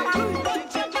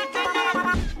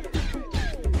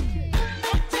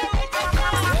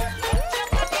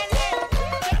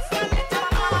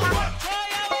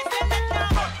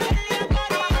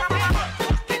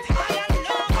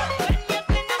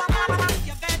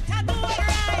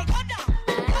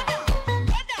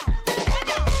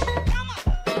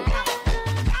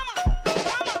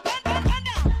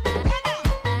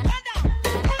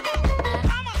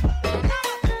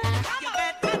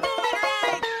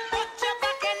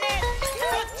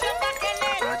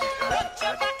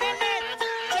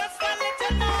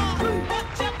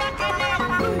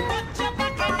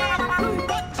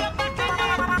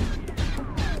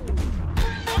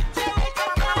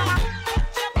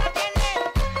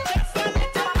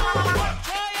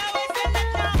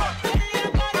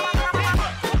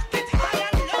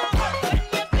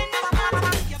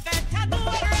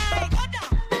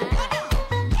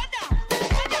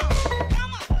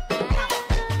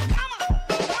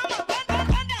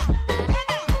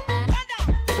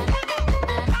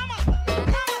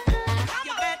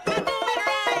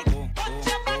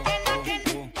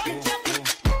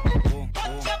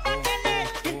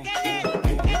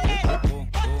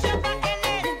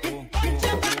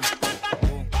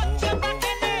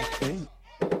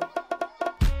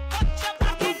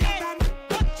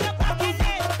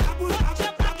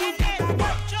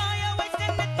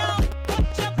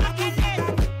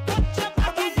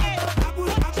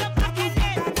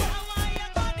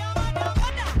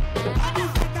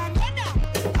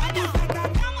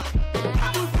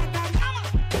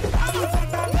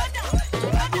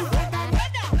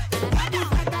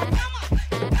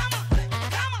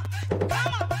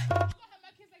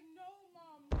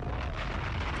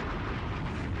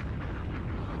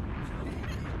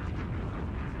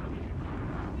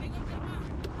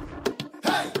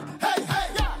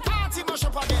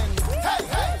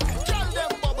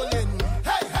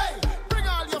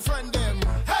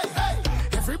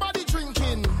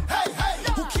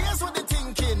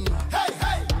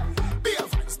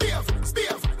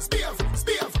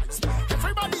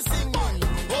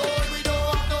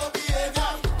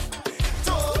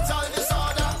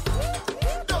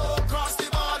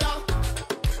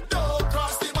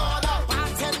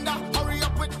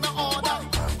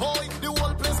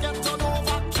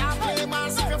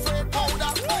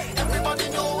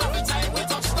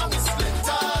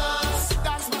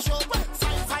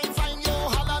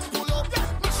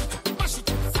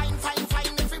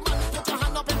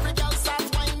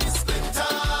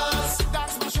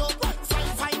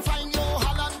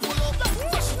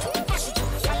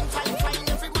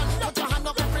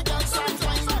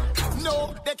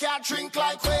 can't drink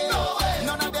like we. No way.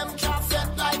 None of them can't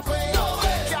set like we. No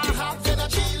way. Can't have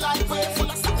energy like we. Full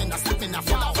of stamina,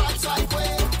 full of vibes like we.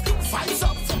 Vibes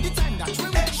up from the time that we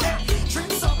reach.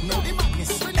 Drinks up, now the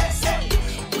madness release.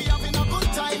 We having a good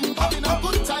time, We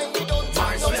don't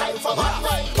take no time for bad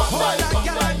vibe.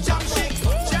 Jam shit,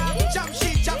 jam shit, jam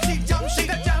shit, jam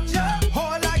shit, jam jam.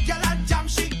 All a gyal and jam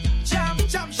shit, jam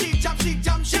shit, jam shit,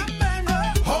 jam shit.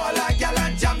 All a gyal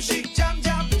and jam shit, jam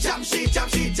shit, jam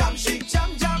shit, jam shit, jam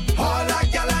jam. All a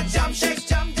gyal and jam shit,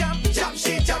 jam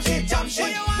shit, jam shit, jam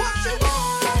shit. What she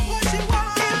want? What she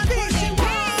want? What she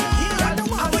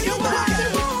want? What you want?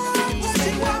 What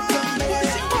she want? What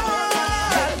she want?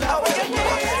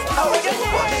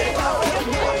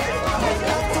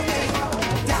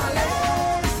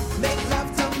 Make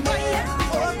love to me,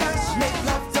 oh gosh, make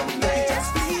love to me, just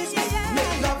please,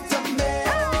 make love to me,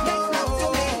 make love to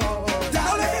me.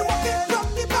 Now let me walk it from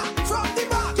the back,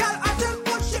 girl. I just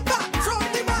push it back from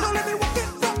the back. Now let me walk it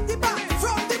from the back,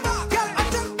 girl. I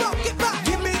just walk it back.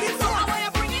 Give me the front. I want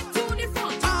you bring it to the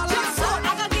front. All I Just so I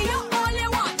can give you all you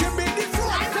want. Give me the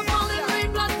front. Like a falling rain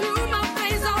blood through my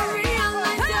face, I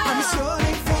realize that I'm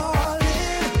slowly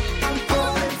falling, I'm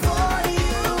falling for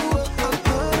you. I'm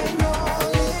putting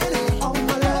all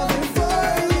my loving for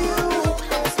you.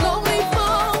 slowly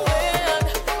falling,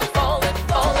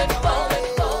 falling.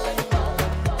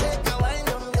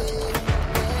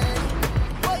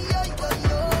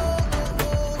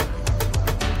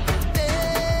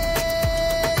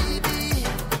 Baby,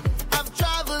 I've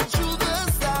traveled through the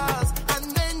stars and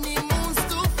many moons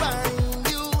to find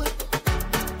you.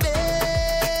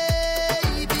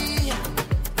 Baby,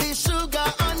 the sugar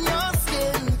on your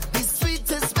skin, the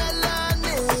sweetest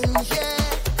melanin, yeah.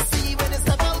 See when you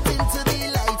step out into the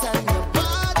light and your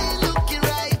body looking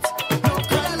right. No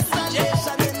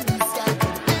constellation in the sky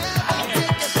could ever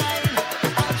take your time.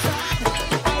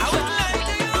 I would lie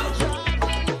to you.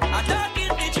 I don't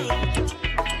give the truth.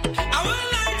 I would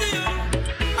lie to you.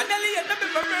 I nearly end up in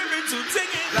my favorite suit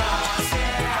singing. Last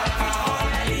year, alcohol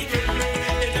nearly killed me.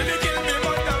 It nearly killed me,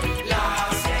 but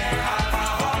last year,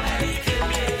 alcohol nearly killed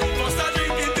me. Must I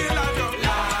drink it till I drunk?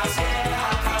 Last year,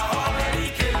 alcohol nearly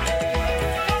killed me.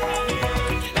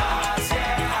 Last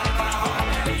year, alcohol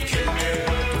nearly killed me.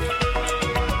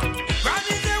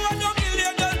 Granny say what don't kill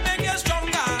you just make you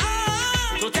stronger.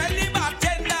 So tell the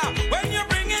bartender when you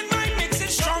bring in my mix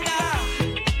it stronger.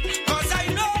 'Cause I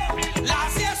know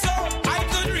last year so I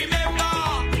could remember.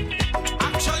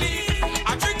 Actually,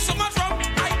 I drink so much rum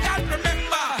I can't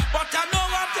remember. But I know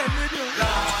what I'm telling you.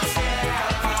 Last year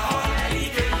alcohol nearly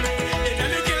killed me. It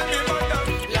nearly killed me, but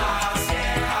last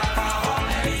year alcohol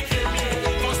nearly killed me.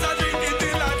 Must I drink it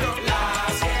till I drunk?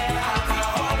 Last year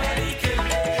alcohol nearly killed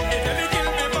me. It nearly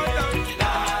killed me, but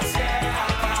last year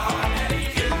alcohol nearly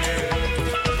killed me.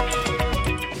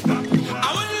 I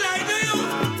wouldn't lie to you.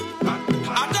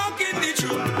 I'm talking the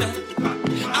truth.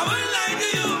 I wouldn't lie to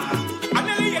you. I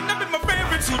nearly end up in my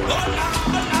favorite suit. Oh, la,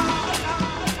 oh, la.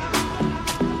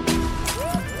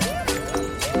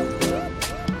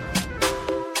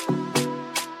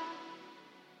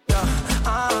 Yeah,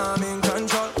 I'm in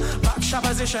control. Back shot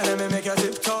position and me make you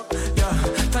tip top. Yeah,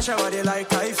 touch your body like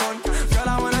iPhone. Girl,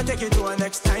 I wanna take it to a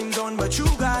next time zone, but you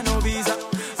got no visa.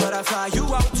 But I fly you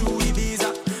out to Ibiza.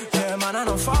 Yeah, man, I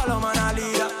don't follow, man, I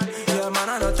lead up. Yeah, man,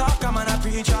 I don't talk, man, I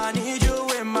preach. I need you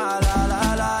in my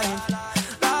life,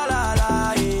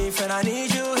 and I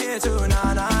need you here too,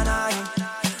 na na na,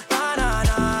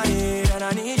 and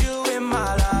I need you in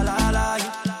my life,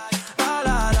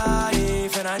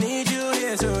 and I need you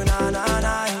here too, na na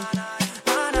na,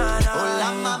 Oh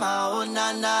la mama, oh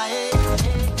na na, eh.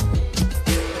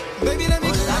 baby, let me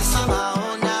Oh la mama,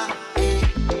 oh na, eh.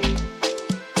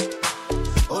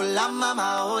 Oh la mama,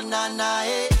 oh na na,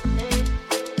 eh.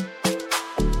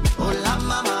 Oh la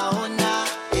mama, oh na,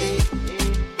 eh.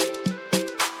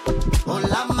 Oh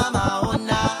la mama, oh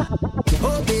na.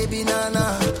 Oh baby nana,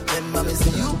 remember me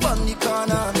see you on the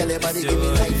corner. Tell your body give me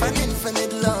life and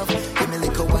infinite love. Give me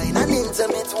little wine and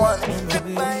intimate one. Grip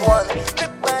by one,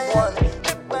 grip by one,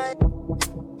 grip by.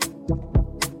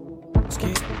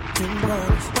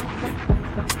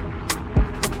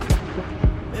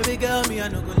 Baby girl, me I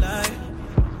no go lie.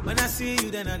 When I see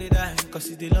you, then I dey die. 'Cause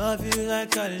if they love you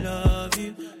like I love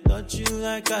you, touch you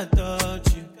like I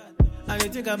touch you, I dey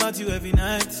think about you every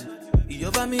night. You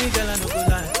over me, girl, I no go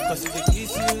lie. 'Cause if they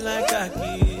kiss you like I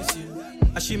kiss you,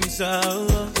 I she me so.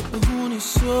 Ni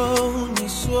so,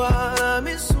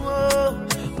 mi so.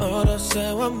 Oro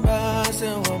se wamba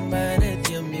ne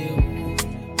tiami.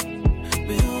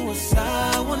 Be was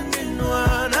I one in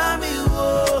one ami wo.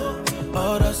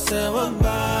 Oro se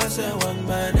wamba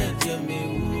ne tiami.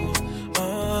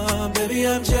 Baby,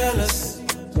 I'm jealous.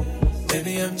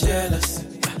 I'm jealous.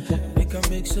 Make a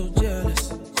make so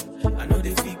jealous. I know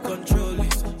they feel control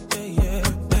it. Yeah, yeah.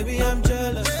 Baby, I'm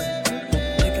jealous.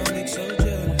 Make a make so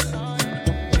jealous.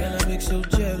 Girl, I make so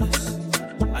jealous.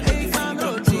 I know they feel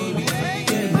control it.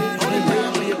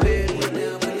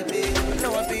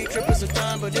 Tripping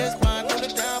time, but that's fine. Hold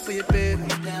it down for your baby.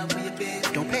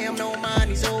 Don't pay him no mind.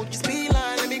 He's old. Just be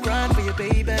lying. Let me grind for your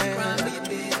baby.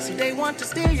 See, they want to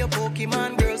steal your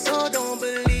Pokemon, girl, so don't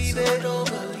believe it.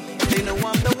 They know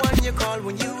I'm the one you call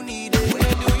when you need it. Where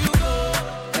do you go?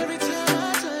 Every time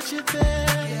I touch your bed.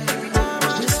 Every time I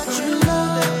touch your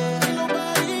love. Ain't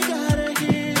nobody gotta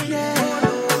hear.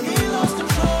 He lost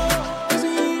control. 'Cause he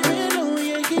even know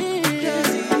you're here.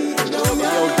 Yo,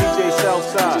 DJ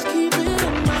Southside.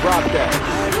 Drop that.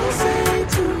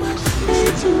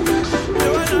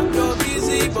 Joanna, your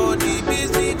busy body,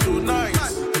 busy tonight.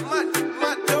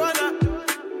 Joanna,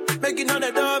 making all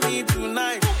the dummy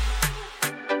tonight.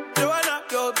 Joanna,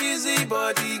 your busy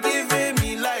body giving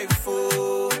me life,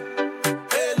 oh,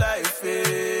 hey life,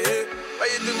 hey. Why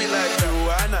you do me like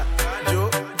Joanna,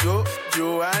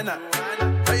 Joanna?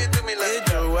 Why you do me like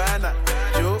Joanna,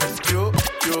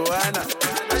 Joanna?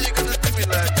 Why you gonna do me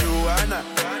like Joanna,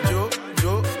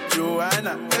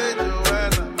 Joanna? Hey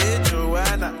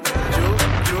Joanna,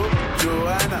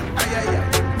 Joanna, ay ay ay.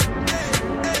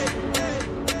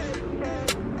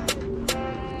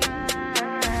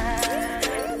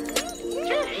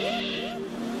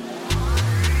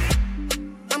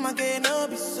 I'ma get no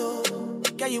be so.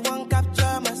 Girl, you won't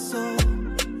capture my soul.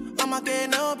 I'ma get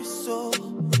no be so.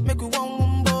 Make you one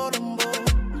wumbo dumbo.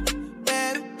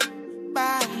 Better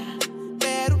bye.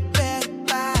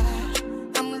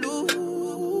 I'm loose.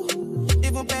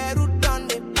 Even better done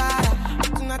the para.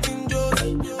 Tonight in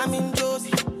Josie, I'm in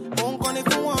Josie. Won't call if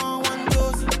you want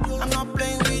Josie. I'm not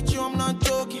playing with you, I'm not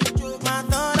joking. My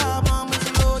thought of mom is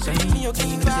loaded. Me, you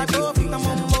keep back up, I'm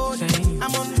on board.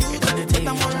 I'm on loop,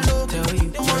 I'm on loop. Tell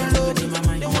you, I'm in my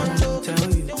mind, I want to tell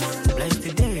you. Bless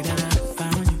the day that I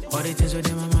found you. All the things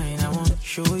within my mind, I want to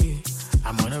show you.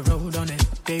 I'm on the road on it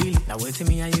daily. Now wait till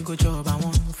me how you go job, I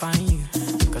want to find you.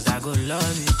 Cause I go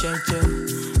love you, check.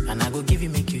 And I go give you,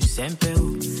 make you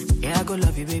simple. Yeah, I go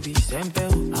love you, baby,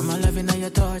 simple. I'm a loving all your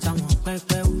thoughts, I want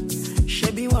pepper.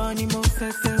 She be one more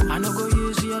fefe. I no go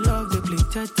use your love, they play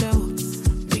tete.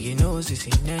 Make you know, this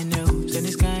ain't no. Send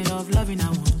this kind of loving, I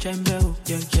want jumbo.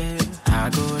 Yeah. I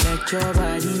go let your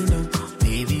body know.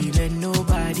 Baby, let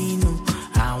nobody know.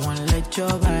 I wanna let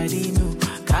your body know.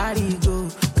 Gotta go.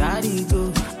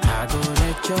 I go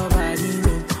let your body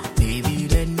know. Baby,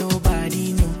 let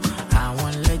nobody know. I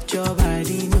wanna let your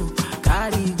body know.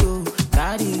 Gotta go.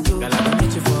 Girl, I can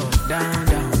meet you for down.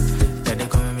 Then they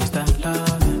call me Mr.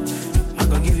 Loving. I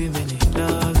go give you many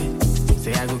loving.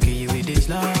 Say I go kill you with this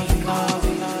loving.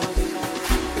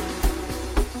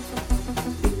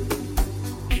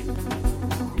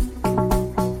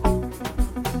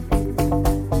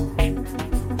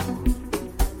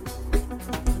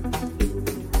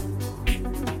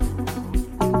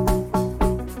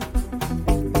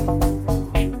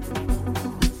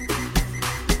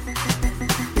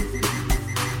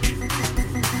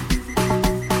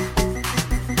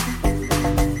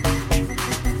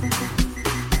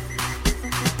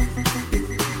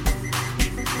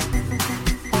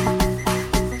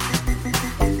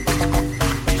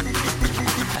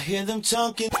 I hear them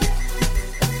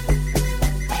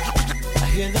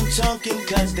talking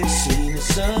cause they seen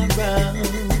us around.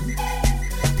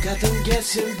 Got them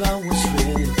guessing about what's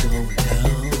really going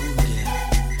down,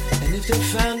 yeah. And if they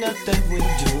found out that we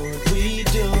do what we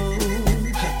do,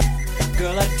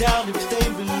 girl, I doubt if they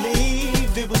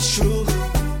believed it was true,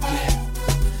 yeah.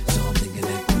 So I'm thinking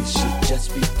that we should just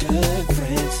be good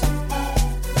friends.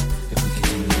 If we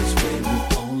continue this way,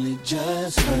 we'll only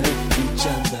just hurt each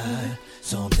other.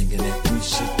 So I'm thinking that we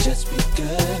should just be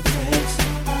good friends.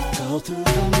 Go through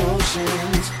the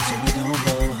motions so we don't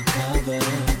blow our cover,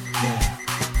 yeah.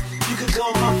 You could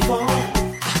call my phone.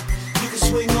 You could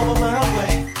swing over my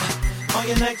way. On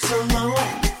your nights alone.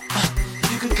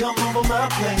 You could come over my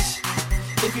place.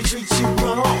 If he treats you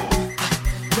wrong,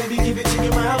 maybe give it to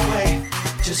you my way.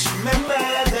 Just remember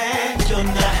that you're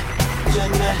not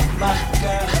my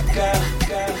girl.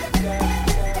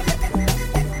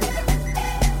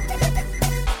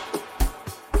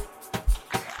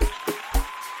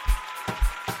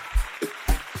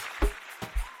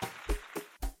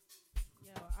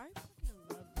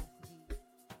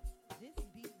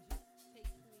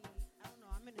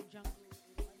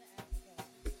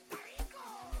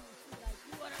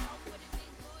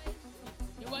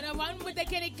 One with the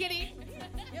kitty.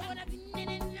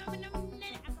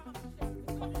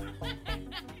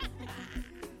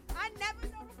 I never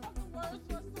know the fucking words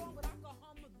for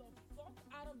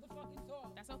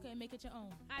make it your own.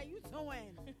 How you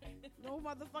doing? No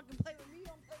motherfucking play with me.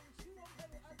 Don't play with you. Don't play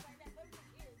with us like that. Play with your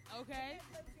kids. Okay.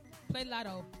 Play with your moves. Play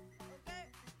lotto. Okay.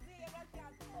 See, I got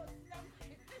y'all toes.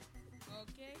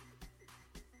 Okay.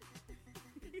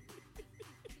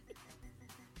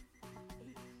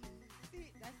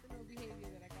 See, that's the no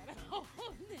behavior that I gotta hold.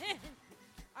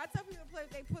 I tell people to play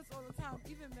with they puss all the time,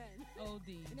 even men.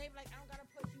 OD. And they be like, I don't gotta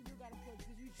push, you do gotta push,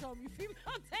 because you show me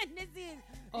female tendencies.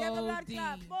 You have a lot of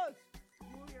time, OD. push.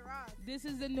 Move your eyes. This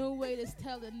is the new way to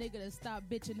tell a nigga to stop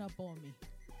bitching up on me.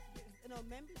 You know,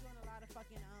 men be doing a lot of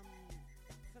fucking,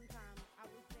 sometimes I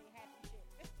would say happy shit.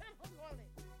 I'm gonna call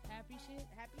it. Happy shit?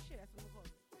 Happy shit, that's what I'm gonna call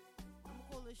it. I'm gonna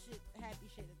call this shit happy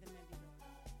shit that the men be doing.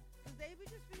 Because they would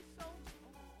just be so,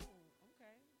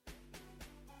 okay.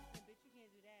 And bitch, you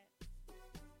can't do that. I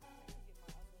can get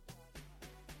my other side.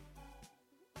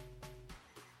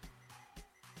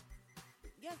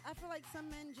 Yes, I feel like some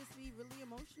men just be really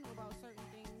emotional about certain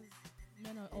things.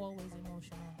 Men are always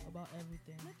emotional about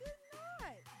everything. But they're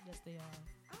not. Yes, they are.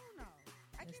 I don't know.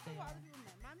 I Yes, can't they go are. other people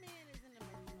men. My man isn't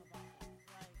emotional about things.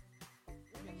 Like,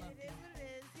 I mean, love it is what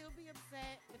it is. He'll be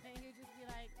upset, but then he'll just be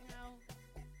like, you know,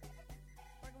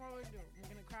 what am I going to do? I'm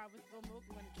going to cry with spill milk.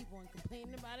 I'm going to keep on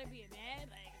complaining about it, being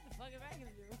mad. Like, what the fuck am I going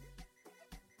to do?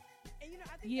 And, you know,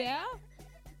 I think Yeah.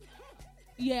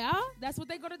 Yeah, that's what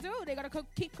they're going to do. They're going to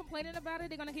keep complaining about it.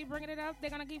 They're going to keep bringing it up.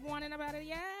 They're going to keep whining about it.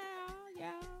 Yeah.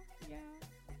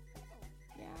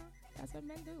 That's what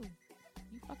men do.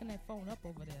 You fucking that phone up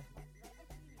over there.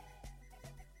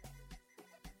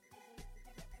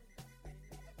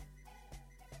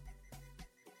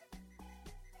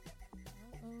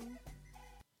 Uh-oh.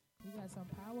 You got some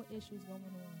power issues going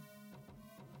on.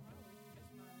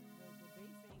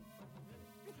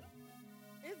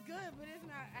 It's good, but it's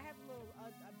not. I have a little a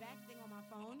back thing on my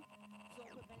phone, so it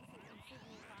prevents it from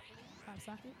signalling properly. Pop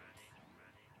socket?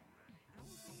 I don't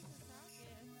think it's a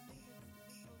socket. I just think it's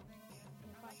this little thing here.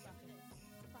 Yeah, I pop like socket. this.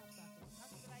 Pop socket.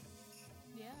 I feel like this.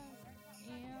 Yeah.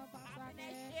 Yeah, pop Popping socket.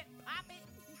 that shit, pop it.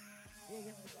 Yeah,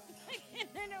 guess what? And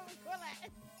then it was cool.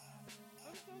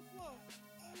 I'm so slow.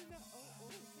 Oh, no.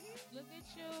 Oh, see? Look at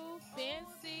you,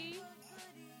 fancy.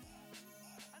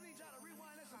 I need y'all to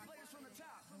rewind this and play this from the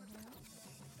top.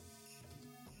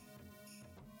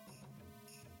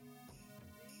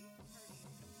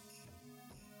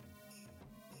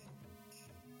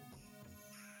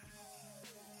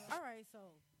 All right, so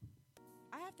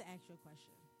I have to ask you a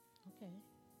question. Okay.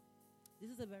 This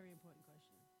is a very important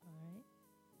question. All right.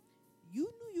 You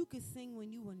knew you could sing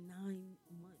when you were 9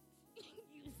 months.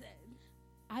 You said.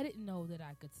 I didn't know that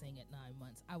I could sing at 9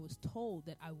 months. I was told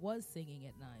that I was singing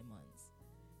at 9 months.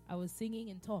 I was singing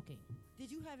and talking. Did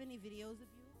you have any videos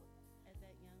of you at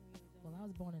that young? Well, I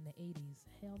was born in the 80s.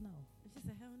 Hell no. It's just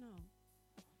a hell no.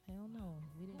 Hell no.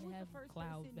 We Who didn't was have the first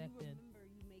cloud person back you then. remember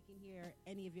you making hear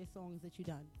any of your songs that you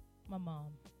done? My mom.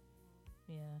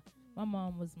 Yeah. My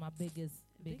mom was my biggest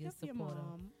Big up your supporter.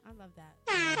 mom. I love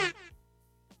that.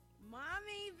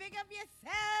 Mommy, big up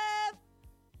yourself.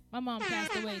 My mom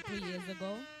passed away 3 years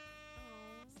ago.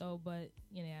 So, but,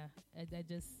 you know, I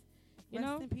just, you Rest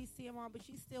know. in peace to your mom, but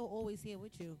she's still always here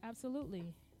with you.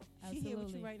 Absolutely. She here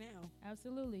with you right now.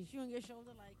 Absolutely. She on your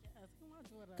shoulder like, yes, come on,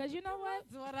 daughter. Because you know what?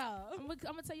 What up? I'm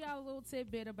gonna tell y'all a little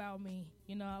tidbit about me.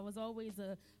 You know, I was always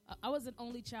I was an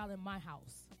only child in my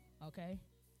house. Okay,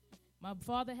 my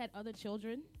father had other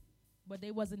children, but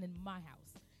they wasn't in my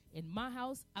house. In my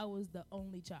house, I was the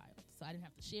only child, so I didn't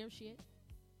have to share shit.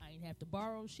 I didn't have to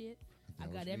borrow shit. I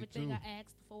That got was me everything too. I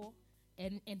asked for,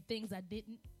 and things I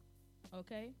didn't.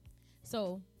 Okay,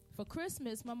 so for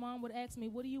Christmas, my mom would ask me,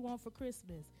 "What do you want for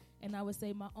Christmas?" And I would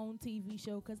say my own TV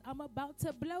show because I'm about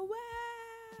to blow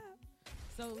up.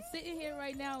 So sitting here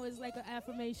right now is like an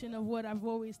affirmation of what I've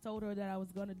always told her that I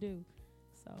was going to do.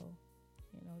 So,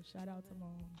 you know, shout out to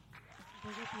mom.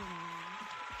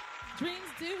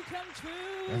 Dreams do come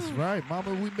true. That's right,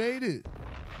 Mama. We made it. Nah,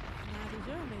 'cause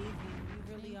you're amazing.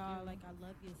 You really are. Like, I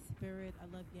love your spirit. I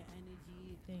love your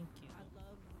energy. Thank you. I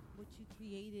love what you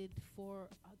created for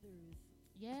others.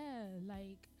 Yeah,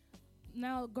 like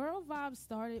now Girl Vibes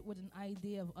started with an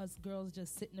idea of us girls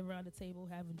just sitting around the table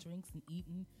having drinks and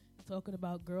eating, talking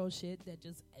about girl shit that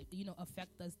just, you know,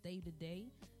 affect us day to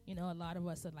day. You know, a lot of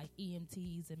us are like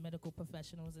EMTs and medical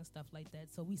professionals and stuff like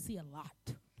that. So we see a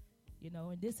lot, you know,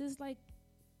 and this is like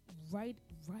right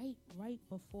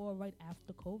before, right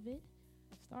after COVID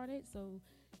started. So,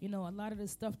 you know, a lot of the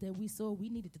stuff that we saw, we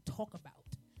needed to talk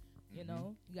about. You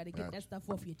know, you got to get that stuff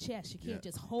off your chest. You can't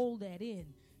just hold that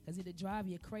in because it'll drive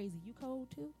you crazy. You cold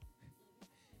too?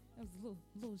 That was a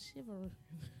little shiver.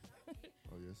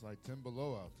 Oh, yeah, it's like 10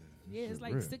 below out there. Yeah, it's Shit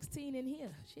like real. 16 in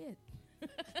here. Shit.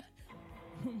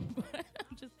 But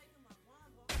I'm just.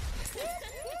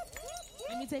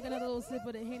 Let me take another little sip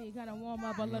of the Henny, kind of warm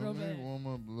up a little bit. Warm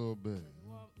up a little bit.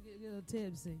 Get a little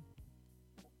tipsy.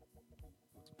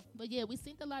 But yeah, we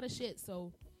seen a lot of shit,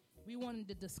 so we wanted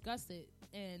to discuss it.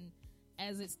 And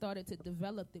as it started to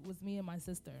develop, it was me and my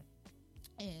sister.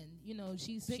 And, you know,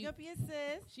 she up your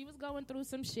sis. She was going through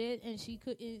some shit, and she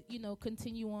couldn't, you know,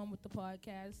 continue on with the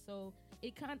podcast. So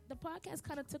the podcast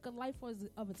kind of took a life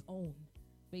of its own,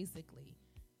 basically.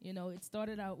 You know, it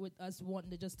started out with us wanting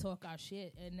to just talk our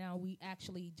shit, and now we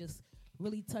actually just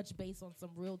really touch base on some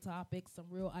real topics, some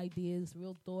real ideas,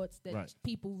 real thoughts that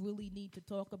people really need to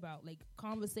talk about. Like,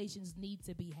 conversations need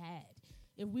to be had.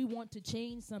 If we want to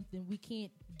change something, we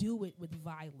can't do it with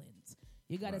violence.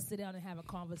 You got to sit down and have a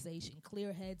conversation.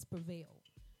 Clear heads prevail,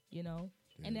 you know?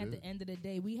 And at the end of the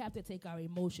day, we have to take our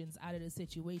emotions out of the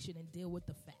situation and deal with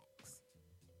the facts.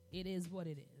 It is what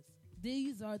it is.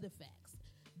 These are the facts.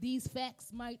 These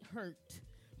facts might hurt,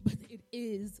 but it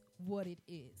is what it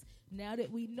is. Now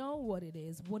that we know what it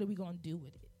is, what are we going to do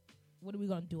with it? What are we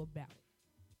going to do about it?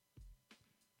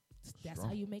 That's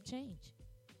how you make change.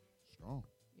 Strong.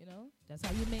 You know, that's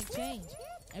how you make change.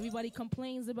 Everybody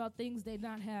complains about things they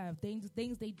not have, things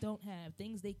they don't have,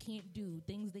 things they can't do,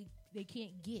 things they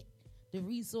can't get, the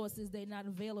resources they're not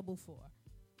available for.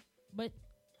 But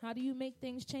how do you make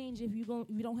things change if you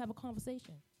don't have a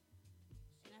conversation?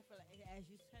 And I feel like, as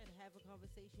you said, have a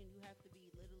conversation. You have to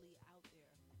be literally out there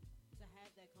to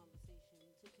have that conversation,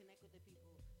 to connect with the people.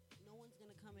 No one's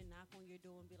gonna come and knock on your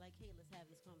door and be like, "Hey, let's have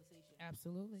this conversation."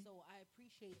 Absolutely. So I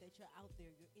appreciate that you're out there.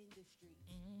 You're in the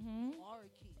streets. Mm-hmm. You are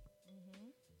a key.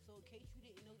 Mm-hmm. So in case you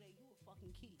didn't know that, you a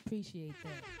fucking key. Appreciate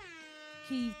that.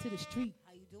 Keys to the street.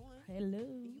 How you doing? Hello.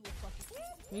 You a fucking key.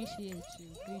 Appreciate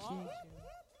you. Appreciate you.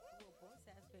 Little boss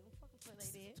ass bitch. Don't fucking play like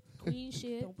that. Queen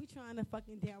shit. Don't be trying to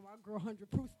fucking down my girl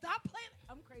 100 proof. Stop playing.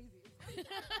 I'm crazy. I'm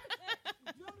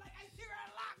like, I see her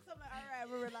unlocks. I'm like, all right,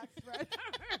 we're relaxed, friend.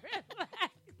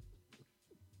 Relax.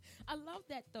 I love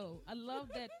that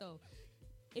though.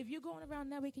 If you're going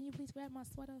around that way, can you please grab my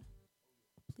sweater?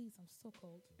 Please, I'm so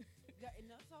cold. Yeah, and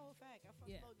that's a whole fact. I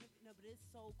fucking no, but it's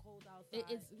so cold outside.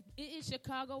 It is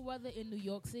Chicago weather in New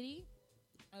York City.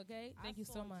 Okay, thank you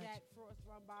so much. Jack Frost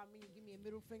run by me and give me a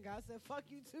middle finger. I said, "Fuck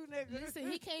you too, nigga."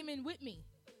 Listen, he came in with me.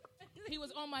 He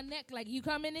was on my neck like, "You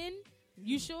coming in?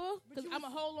 You sure? Because I'm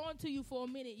going to hold on to you for a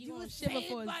minute. You going to shiver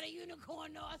for us." By the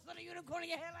unicorn, though. I saw the unicorn in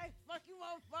your head like, "Fuck you,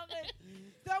 motherfucker."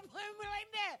 Don't play with me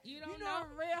like that. You don't know know?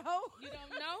 I'm a rare hoe. You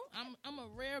don't know? I'm a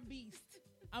rare beast.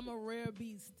 I'm a rare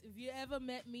beast. If you ever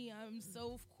met me, I'm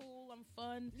so cool. I'm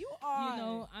fun. You are. You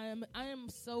know, I am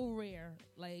so rare.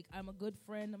 Like, I'm a good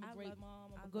friend. I'm a great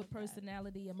mom. I'm a good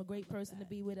personality. I'm a great person to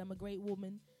be with. I'm a great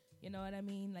woman. You know what I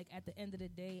mean? Like, at the end of the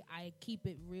day, I keep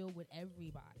it real with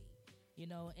everybody. You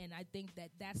know, and I think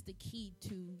that that's the key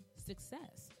to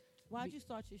success. Why'd you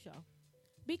start your show?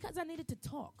 Because I needed to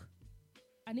talk.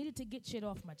 I needed to get shit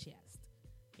off my chest.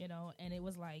 You know, and it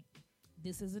was like,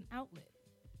 this is an outlet.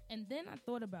 And then I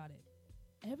thought about it.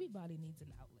 Everybody needs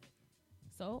an outlet.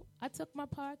 So I took my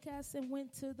podcast and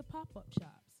went to the pop-up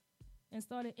shops and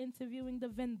started interviewing the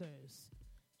vendors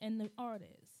and the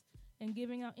artists and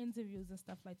giving out interviews and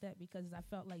stuff like that because I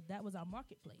felt like that was our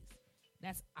marketplace.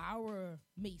 That's our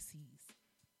Macy's,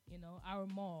 you know, our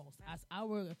malls. That's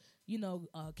our, you know,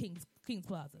 King's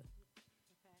Plaza.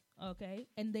 Okay?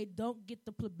 And they don't get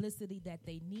the publicity that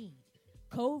they need.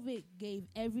 COVID gave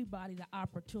everybody the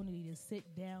opportunity to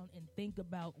sit down and think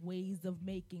about ways of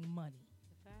making money.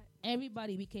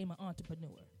 Everybody became an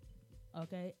entrepreneur.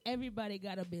 Okay? Everybody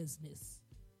got a business.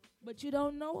 But you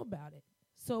don't know about it.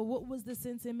 So what was the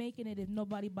sense in making it if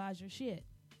nobody buys your shit?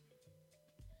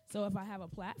 So if I have a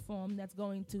platform that's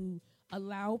going to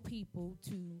allow people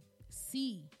to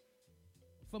see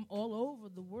from all over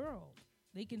the world,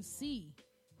 they can see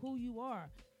who you are.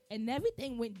 And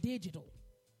everything went digital.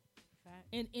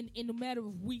 In a matter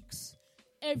of weeks,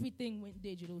 everything went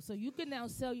digital. So you can now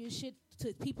sell your shit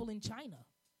to people in China.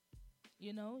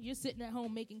 You know, you're sitting at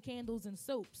home making candles and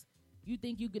soaps. You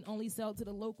think you can only sell to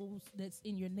the locals that's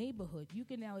in your neighborhood. You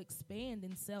can now expand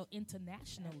and sell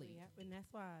internationally. And that's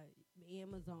why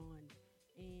Amazon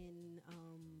and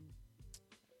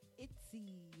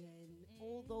Etsy and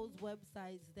all those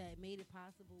websites that made it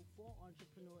possible for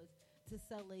entrepreneurs to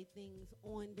sell their things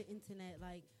on the internet,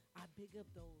 like, I big up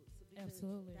those.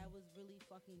 Absolutely. That was really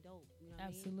fucking dope. You know what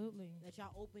Absolutely. I mean? That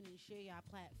y'all open and share your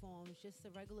platforms just to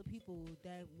regular people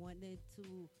that wanted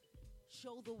to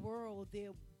show the world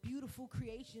their beautiful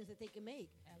creations that they can make.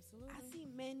 Absolutely. I see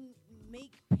men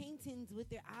make paintings with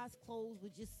their eyes closed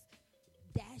with just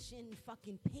dashing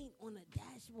fucking paint on a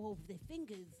dashboard with their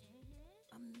fingers.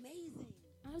 Mm-hmm. Amazing.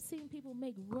 I've seen people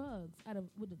make rugs out of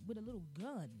with a little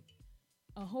gun.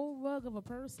 a whole rug of a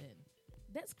person.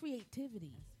 That's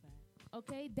creativity.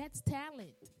 Okay, that's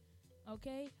talent.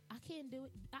 Okay, I can't do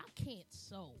it. I can't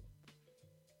sew.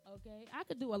 Okay, I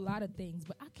could do a lot of things,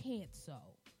 but I can't sew.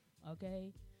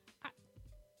 Okay, I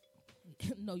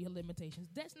know your limitations.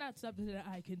 That's not something that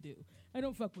I can do. I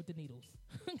don't fuck with the needles.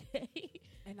 Okay,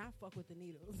 and I fuck with the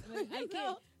needles.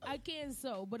 I can't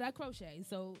sew, but I crochet.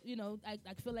 So I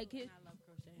feel like it. I love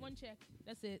crocheting. One check.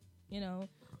 That's it. You know.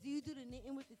 Do you do the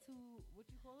knitting with the two? What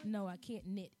you call it? No, I can't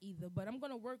knit either. But I'm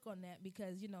gonna work on that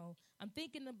because I'm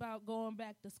thinking about going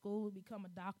back to school and become a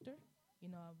doctor.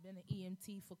 I've been an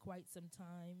EMT for quite some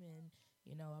time, and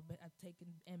I've taken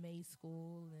MA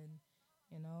school,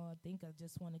 and I think I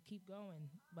just want to keep going.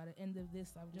 By the end of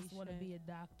this, I just want to be a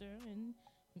doctor and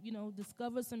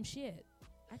discover some shit.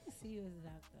 I can see you as a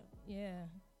doctor. Yeah,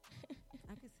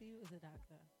 I can see you as a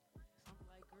doctor. I'm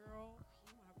like, girl,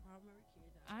 you my primary care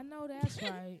doctor. I know that's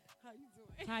right. How you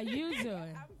doing? How you doing?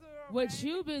 I'm doing all what right.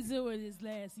 you been doing this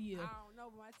last year? I don't know,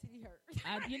 but my titty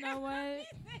hurt. You know what?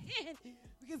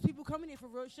 Because people come in here for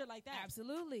real shit like that.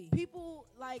 Absolutely. People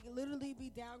literally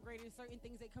be downgrading certain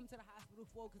things they come to the hospital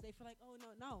for because they feel like, oh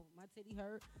no, my titty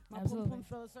hurt, my pum pum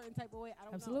feel a certain type of way. I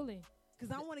don't know. Absolutely.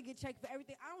 Because I want to get checked for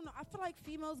everything. I don't know. I feel like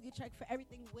females get checked for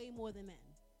everything way more than men.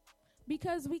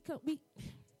 Because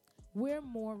we're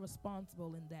more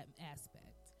responsible in that aspect.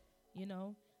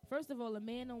 First of all, a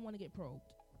man don't want to get probed.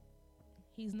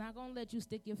 He's not gonna let you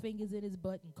stick your fingers in his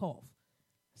butt and cough.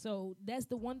 So that's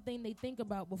the one thing they think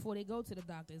about before they go to the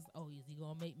doctors. Oh, is he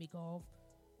gonna make me cough?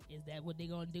 Is that what they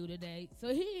gonna do today?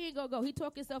 So he ain't gonna go. He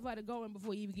talk himself out of going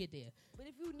before you even get there. But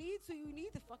if you need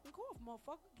to fucking cough,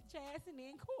 motherfucker. Get your ass in there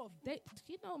and cough.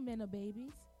 Men are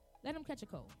babies. Let them catch a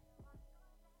cold.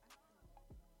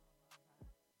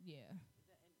 Yeah.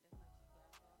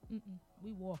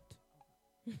 We walked.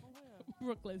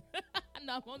 Brooklyn.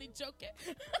 No, I'm only joking.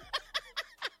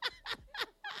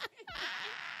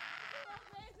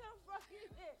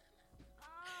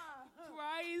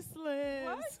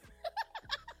 Priceless.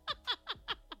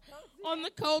 On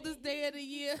the coldest day of the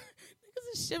year. Niggas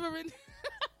are shivering.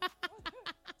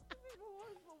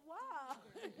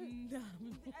 No.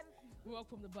 Walk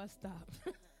from the bus stop.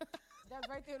 That's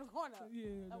right there in the corner.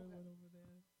 Yeah, that one over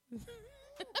there.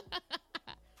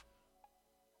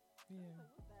 Yeah. What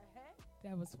the heck?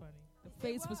 That was funny. The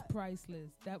face was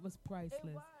priceless. That was priceless. It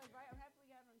was, right? I'm happy we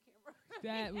got it on camera.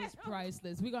 That was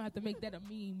priceless. We're going to have to make that a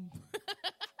meme.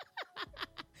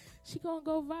 She going to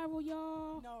go viral,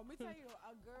 y'all. No, let me tell you,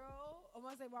 a girl, I'm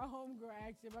going to say my homegirl,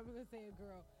 actually. I'm going to say a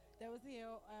girl that was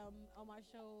here on my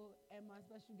show and my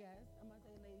special guest. I'm going to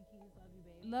say Lady Keys, love you,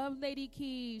 baby. Love Lady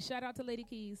Keys. Shout out to Lady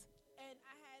Keys. And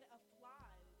I had a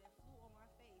fly that flew on my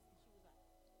face, and she was like...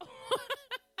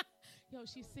 Yo,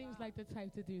 she seems like the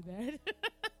type to do that.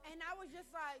 And I was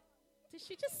just like... Did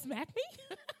she just smack me?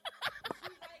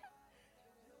 She's like...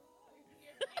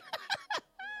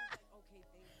 okay,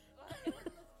 thanks. It was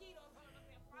a mosquito.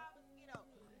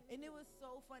 And it was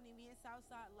so funny. Me and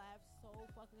Southside laughed so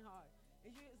fucking hard.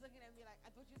 And she was looking at me like, I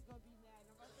thought you was going to be mad.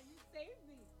 And I was like, you saved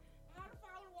me. How the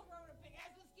fuck I would walk around with a big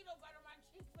ass mosquito bite on my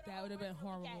cheek? That would have been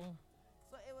horrible.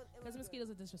 So it was Because mosquitoes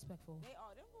are disrespectful. They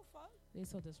are. They don't go fuck. They're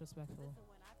so disrespectful. Listen,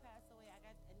 when I pass away, I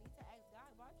need to ask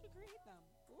God, why did you create them?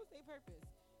 What was their purpose?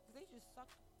 Because they just suck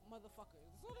motherfuckers.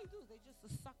 That's all they do. They just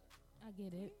a sucker. I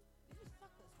get it. They just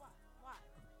suckers. Why?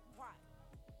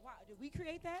 Did we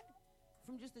create that?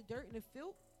 From just the dirt and the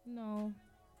filth? No.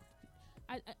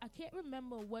 I can't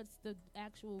remember what's the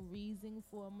actual reason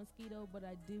for a mosquito, but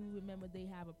I do remember they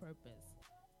have a purpose.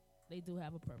 They do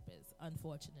have a purpose,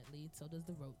 unfortunately. So does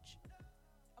the roach.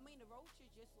 I mean, the roach is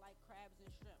just like crabs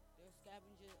and shrimp. They're a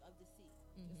scavenger of the sea.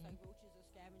 Just like roaches are a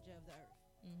scavenger of the earth.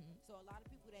 So a lot of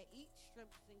people that eat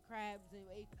shrimps and crabs, and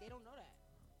they don't know that.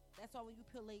 That's why when you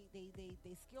peel they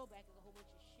scale back, there's a whole bunch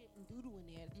of shit and doodle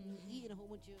in there. You're eating a whole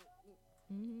bunch of...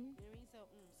 You know what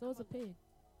I mean? So is a pig.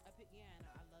 Yeah,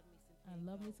 I love me some pig. I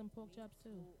love me some pork chops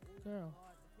too. Girl,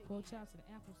 pork chops and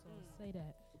applesauce. Say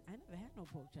that. I never had no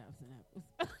pork chops and apples.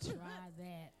 Try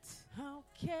that.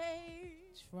 Okay.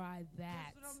 Try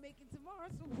that. That's what I'm making tomorrow.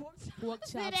 Some pork chops. Pork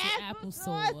chops and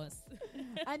applesauce.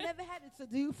 I never had it. So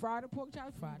do you fry the pork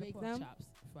chops? Fry the bake pork them? chops.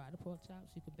 Fry the pork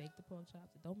chops. You can bake the pork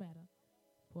chops. It don't matter.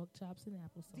 Pork chops and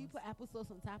applesauce. Do you put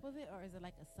applesauce on top of it, or is it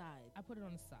like a side? I put it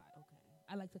on the side. Okay.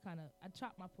 I like to I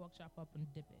chop my pork chop up and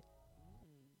dip it.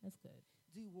 That's good.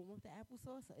 Do you warm up the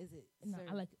applesauce, or is it? No,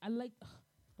 served? I like.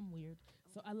 I'm weird.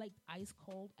 So I like ice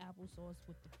cold applesauce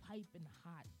with the piping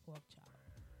hot pork chop,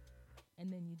 and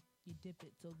then you dip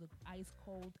it. So the ice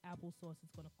cold applesauce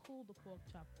is gonna cool the pork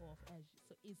chop off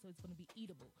so it's gonna be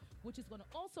eatable, which is gonna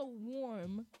also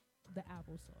warm the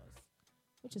applesauce,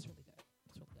 which is really good.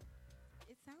 It's really good.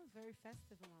 very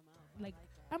festive in my mouth. Like, I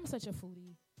like that. I'm such a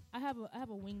foodie. I have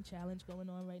a wing challenge going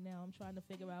on right now. I'm trying to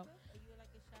figure out. Are you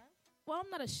like a chef? Well, I'm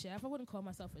not a chef. I wouldn't call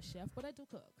myself a chef, but I do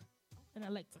cook, and I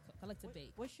like to cook. I like to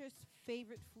bake. What's your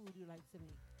favorite food you like to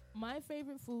make? My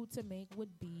favorite food to make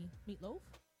would be meatloaf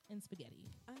and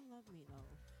spaghetti. I love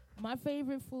meatloaf. My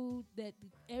favorite food that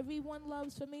everyone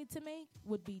loves for me to make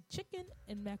would be chicken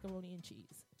and macaroni and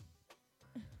cheese.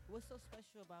 What's so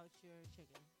special about your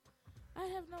chicken? I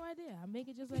have no idea. I make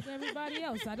it just like everybody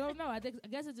else. I don't know. I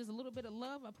guess it's just a little bit of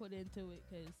love I put into it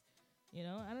because,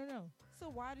 I don't know. So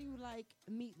why do you like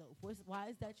meatloaf? Why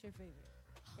is that your favorite?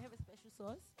 You have a special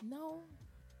sauce?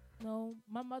 No.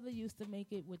 My mother used to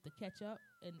make it with the ketchup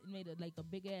and made it like a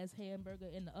big ass hamburger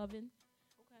in the oven.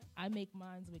 Okay. I make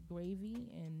mine with gravy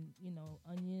and,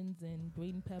 onions and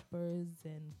green peppers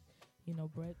and,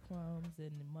 breadcrumbs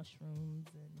and mushrooms,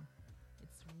 and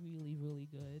it's really, really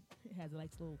good. It has like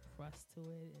a little crust to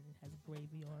it and it has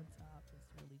gravy on top.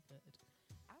 It's really good.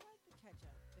 I like the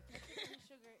ketchup. The ketchup and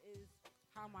sugar is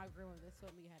how my grandmother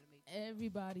taught me how to make it.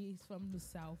 Everybody from the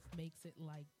South makes it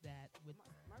like that. With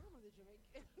my grandmother's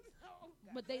Jamaican.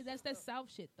 But that's that South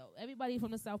shit though. Everybody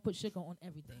from the South put sugar on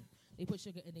everything. They put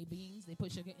sugar in their beans. They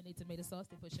put sugar in their tomato sauce.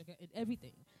 They put sugar in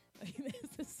everything. Like,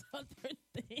 that's the Southern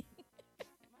thing.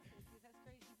 That's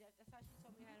crazy. That's how she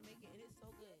taught me how to make it, and it's so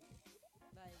good.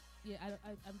 Like, yeah,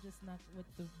 I'm just not with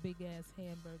the big ass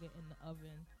hamburger in the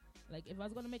oven. Like, if I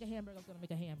was gonna make a hamburger, I was gonna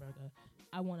make a hamburger.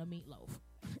 I want a meatloaf.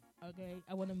 Okay,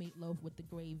 I want a meatloaf with the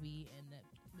gravy and that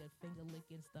finger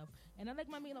licking stuff. And I like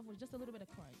my meatloaf with just a little bit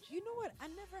of crunch. You know what? I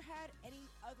never had any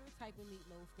other type of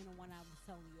meatloaf than the one I was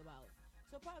telling you about.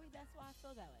 So probably that's why I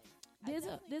feel that way.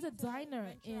 There's a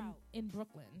diner in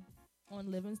Brooklyn on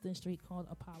Livingston Street called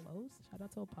Apollo's. Shout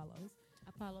out to Apollo's.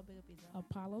 Apollo Bigger Pizza.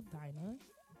 Apollo Diner.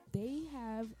 They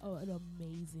have an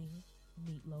amazing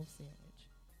meatloaf sandwich.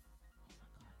 Oh my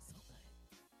god, it's so good.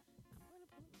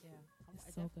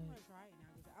 I so definitely good. want to try it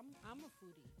now because I'm a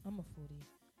foodie. I'm a foodie.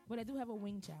 But I do have a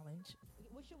wing challenge.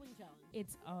 What's your wing challenge?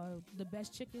 It's the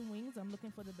best chicken wings. I'm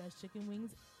looking for the best chicken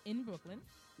wings in Brooklyn.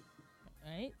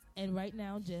 Right? And right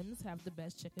now, Jim's have the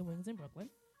best chicken wings in Brooklyn.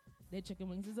 Their chicken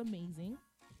wings is amazing.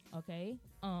 Okay?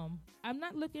 I'm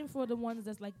not looking for the ones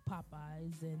that's like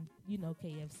Popeyes and,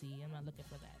 KFC. I'm not looking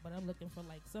for that. But I'm looking for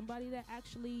like somebody that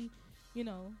actually,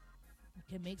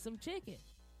 can make some chicken.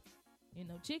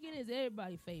 Chicken is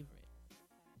everybody's favorite.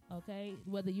 Okay,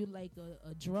 whether you like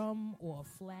a drum or a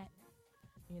flat,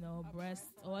 breast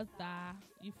or thigh.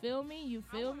 You feel me? You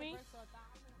feel me?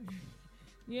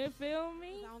 You feel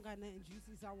me? I don't got nothing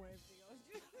juicy, so I want everything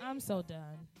else. I'm so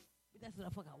done. That's what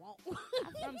the fuck I want.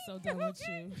 I'm so done with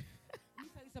you. Let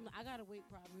me tell you something. I got a weight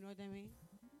problem. You know what I mean?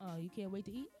 Oh, you can't wait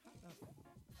to eat?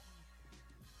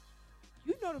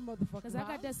 You know the motherfucker. Because I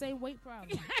got that same weight problem.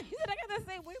 You said I got that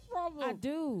same weight problem. I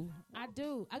do.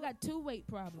 I got 2 weight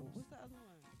problems. What's the other one?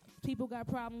 People got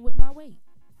a problem with my weight.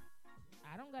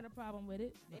 I don't got a problem with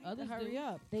it. They But need others to hurry do.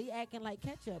 up. They acting like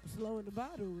ketchup, slow in the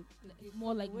bottle.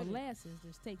 More like with it. molasses.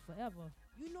 Just take forever.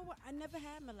 You know what? I never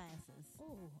had molasses.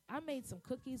 Oh, I made some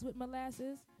cookies with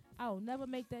molasses. I'll never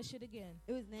make that shit again.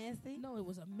 It was nasty? No, it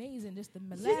was amazing. Just the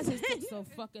molasses took so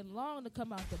fucking long to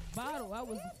come out the bottle. I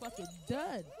was fucking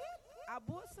done. I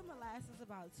bought some molasses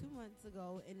about 2 months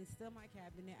ago, and it's still in my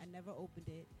cabinet. I never opened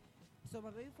it. So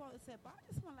my baby father said, buy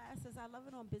this molasses. I love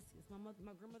it on biscuits. My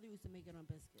grandmother used to make it on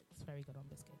biscuits. It's very good on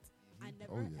biscuits. I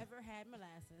never ever had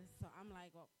molasses, so I'm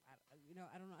like, well, I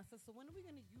don't know. I said, so when are we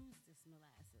gonna use this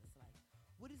molasses? Like,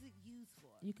 what is it used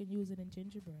for? You can use it in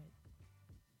gingerbread.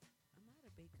 I'm not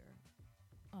a baker.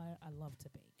 I love to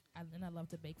bake, and I love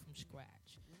to bake from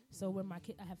scratch. So when I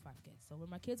have 5 kids. So when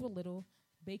my kids were little,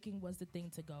 baking was the thing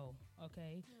to go.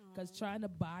 Okay, because trying to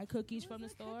buy cookies from the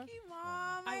store. Cookie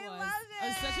mom, I love I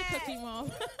was it. such a cookie mom.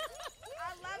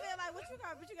 I love it. Like, what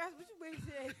you bring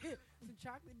today? Some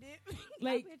chocolate dip.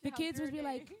 Like, I'll the bet kids you would be how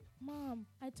like, dirty. Mom,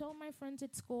 I told my friends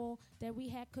at school that we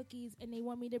had cookies and they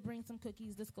want me to bring some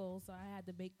cookies to school. So I had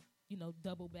to bake,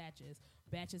 double batches.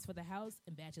 Batches for the house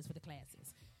and batches for the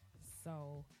classes.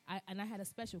 So I had a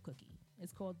special cookie.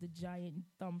 It's called the Giant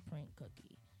Thumbprint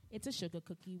cookie. It's a sugar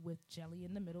cookie with jelly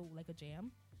in the middle, like a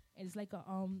jam. And it's like a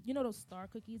those star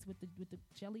cookies with the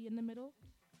jelly in the middle.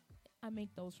 I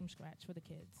make those from scratch for the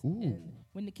kids. Ooh. And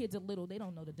when the kids are little, they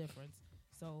don't know the difference.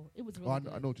 So it was really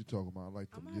good. I know what you're talking about. I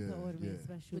like them.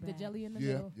 With the jelly in the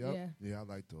Yeah, middle. yep. Yeah, I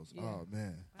like those. Yeah. Oh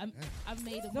man. I've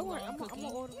made a Don't worry, Milan I'm cookie.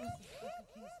 gonna order us some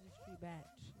cookies to the street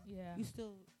batch. Yeah. You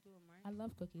still do them, right? I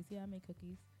love cookies. Yeah, I make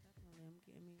cookies. Definitely. I'm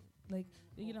getting me. Like,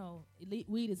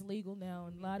 weed is legal now,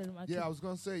 and a lot of them. I was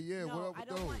gonna say, what No, up I with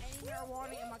don't those? want any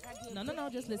marijuana in my goddamn No.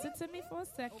 cookie. Just listen to me for a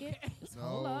second. Just No,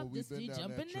 hold up. we've Just been you down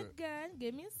jumping that the trip. gun.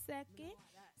 Give me a second.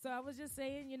 So I was just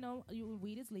saying,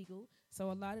 weed is legal.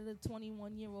 So a lot of the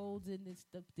 21-year-olds and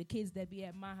the kids that be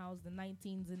at my house, the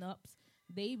 19s and ups,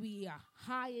 they be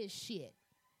high as shit,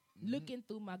 looking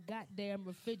through my goddamn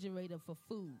refrigerator for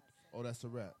food. Oh, that's a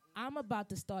wrap. I'm about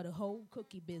to start a whole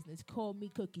cookie business. Call me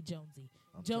Cookie Jonesy.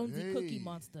 Jonesy Cookie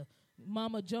Monster.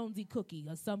 Mama Jonesy Cookie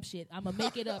or some shit. I'm going to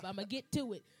make it up. I'm going to get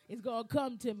to it. It's going to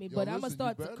come to me. But I'm going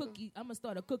to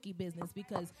start a cookie business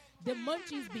because the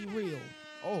munchies be real.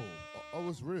 Oh,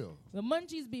 it's real. The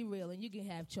munchies be real. And you can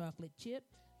have chocolate chip.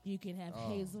 You can have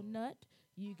hazelnut.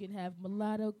 You can have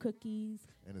mulatto cookies.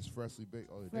 And it's freshly baked.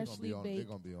 Oh, they're going to be on it. They're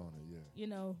going to be on it,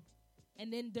 yeah.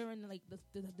 And then during like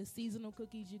the seasonal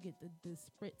cookies, you get the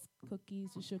spritz cookies,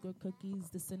 the sugar cookies,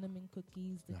 the cinnamon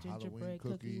cookies, the gingerbread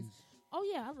cookies. Oh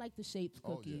yeah, I like the shaped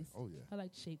cookies. Oh yeah. I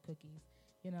like shaped cookies.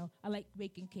 I like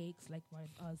baking cakes. Like my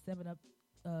 7-Up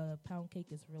pound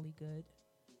cake is really good.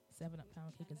 7-Up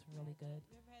pound cake is really good.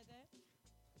 You ever had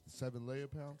that? 7-layer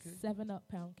pound cake? 7-Up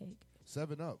pound cake.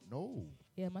 7-Up? No.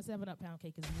 Yeah, my 7-Up pound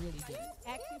cake is really good.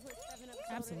 Actually put 7-Up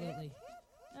soda Absolutely.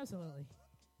 Absolutely.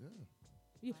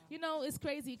 Yeah. It's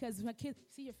crazy because my kids,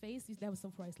 see your face? That was so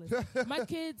priceless. My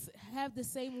kids have the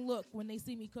same look when they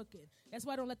see me cooking. That's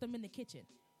why I don't let them in the kitchen.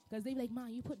 Because they be like, Mom,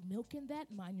 you put milk in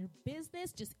that? Mind your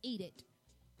business. Just eat it.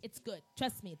 It's good.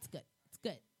 Trust me, it's good. It's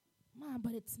good. Mom,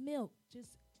 but it's milk.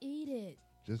 Just eat it.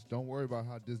 Just don't worry about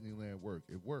how Disneyland works.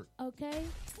 It worked. Okay?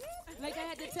 Like I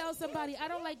had to tell somebody, I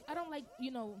don't like, I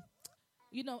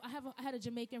had a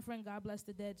Jamaican friend, God bless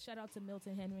the dead. Shout out to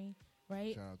Milton Henry.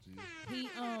 Right? Shout out to you.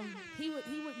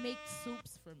 He would make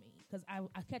soups for me because I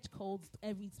catch colds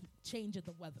every change of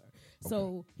the weather. Okay.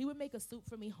 So he would make a soup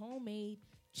for me, homemade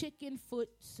chicken foot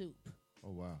soup.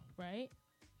 Oh wow! Right?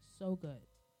 So good.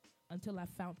 Until I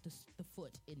found the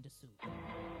foot in the soup.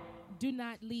 Do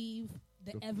not leave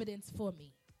the evidence for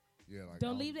me. Yeah, like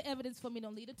don't leave the evidence for me.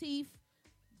 Don't leave the teeth.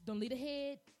 Don't leave the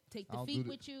head. Take the feet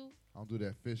with you. I don't do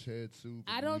that fish head soup.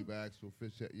 I don't leave actual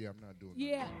fish head. Yeah, I'm not doing that.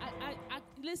 Yeah, I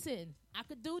listen. I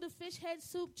could do the fish head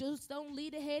soup. Just don't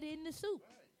leave the head in the soup.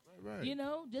 Right.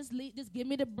 Just give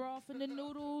me the broth and the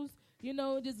noodles.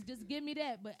 Just give me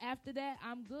that. But after that,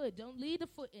 I'm good. Don't leave the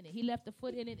foot in it. He left the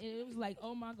foot in it, and it was like,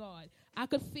 oh my God, I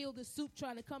could feel the soup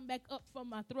trying to come back up from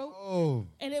my throat. Oh.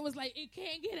 And it was like it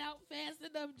can't get out fast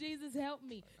enough. Jesus help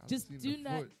me. Just do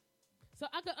not. Foot. So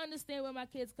I could understand where my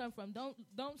kids come from.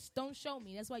 Don't show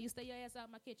me. That's why you stay your ass out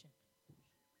of my kitchen.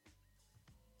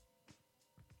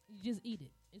 You just eat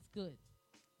it. It's good.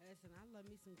 Listen, I love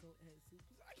me some goat head soup.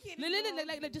 I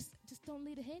can't just don't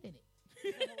leave the head in it.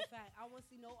 The whole fat. I want to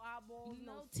see no eyeballs,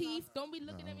 no teeth. Don't be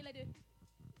looking at me like that.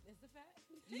 Is the fat?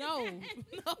 No.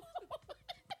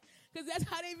 Because that's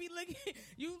how they be looking.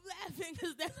 You laughing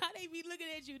because that's how they be looking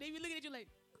at you. They be looking at you like.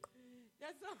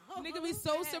 That's all. Nigga be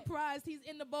so surprised he's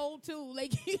in the bowl too.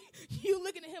 Like you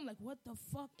looking at him like, what the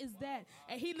fuck is that?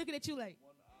 And he looking at you like,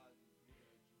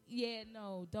 yeah,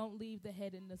 no, don't leave the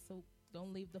head in the soup.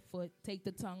 Don't leave the foot. Take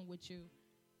the tongue with you.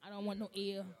 I don't want no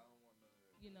ear.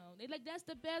 They like that's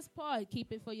the best part.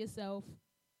 Keep it for yourself.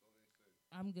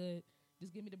 I'm good.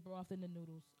 Just give me the broth and the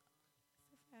noodles.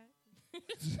 So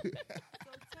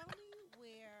tell me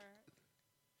where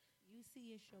you see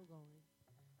your show going.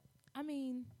 I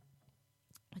mean,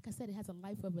 like I said, it has a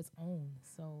life of its own.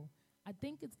 So I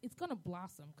think it's gonna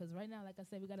blossom because right now, like I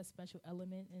said, we got a special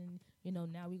element, and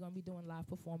now we're gonna be doing live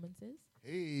performances.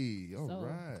 Hey, all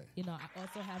right. I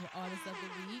also have an artist of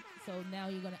the week. So now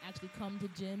you're gonna actually come to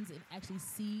gyms and actually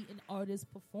see an artist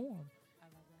perform. I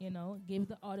love that. Give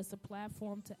the artist a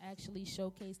platform to actually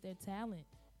showcase their talent.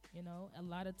 A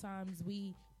lot of times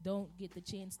we don't get the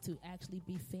chance to actually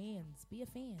be fans. Be a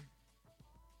fan.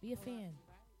 Be a fan.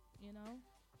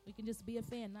 We can just be a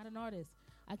fan, not an artist.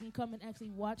 I can come and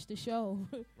actually watch the show.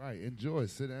 Right. Enjoy.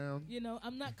 Sit down.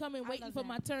 I'm not coming waiting for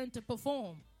my turn to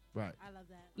perform. Right. I love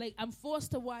that. Like, I'm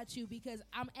forced to watch you because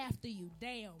I'm after you.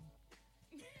 Damn.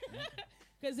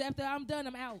 Because after I'm done,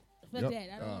 I'm out. Fuck that.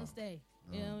 I don't want to stay.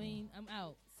 You know what I mean? I'm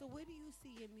out. So where do you see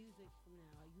your music from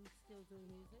now? Are you still doing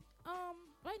music?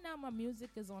 Right now, my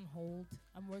music is on hold.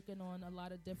 I'm working on a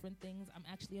lot of different things. I'm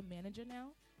actually a manager now.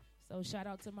 So shout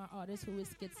out to my artist who is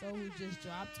Schizo, who just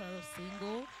dropped her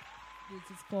single.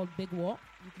 This is called Big Walk.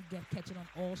 You can catch it on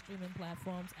all streaming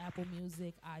platforms, Apple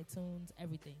Music, iTunes,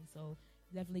 everything. So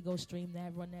definitely go stream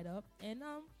that, run that up. And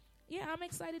I'm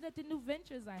excited at the new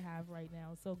ventures I have right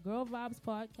now. So Girl Vibes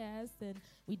Podcast, and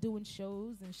we doing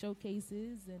shows and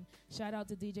showcases. And shout out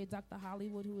to DJ Dr.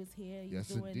 Hollywood, who is here. He's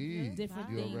doing different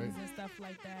things and stuff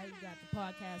like that. You got the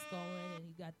podcast going, and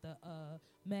you got the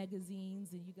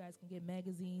magazines, and you guys can get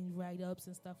magazine write-ups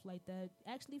and stuff like that.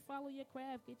 Actually follow your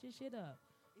craft, get your shit up.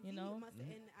 And I'm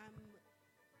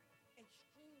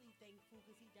extremely thankful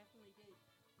because he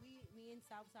me and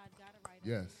Southside got a write-up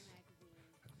Yes. in the magazine.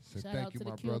 So Shout thank out you, to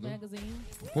my the Q brother. magazine.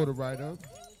 For the write-up.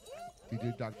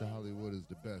 DJ Dr. Hollywood is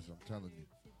the best, I'm telling you.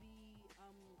 To be,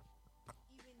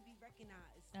 even be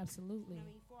recognized. Absolutely. You know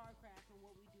what I mean, for our craft and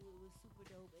what we do, it was super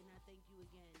dope, and I thank you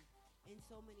again. And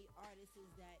so many artists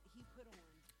that he put on.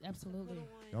 Absolutely.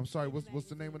 Put on I'm sorry, in the what's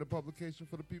the name of the magazine. publication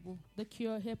for the people? The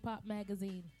Cure Hip Hop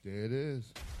magazine. There it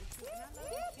is. And I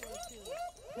love the Cure too.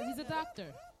 Because he's a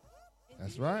doctor.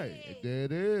 That's right. There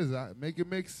it is. Make it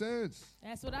make sense.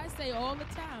 That's what I say all the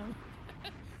time.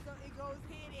 So it goes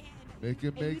hand in hand. Make it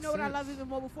And make you know what I love sense. even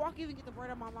more? Before I can even get the word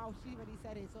out of my mouth, she already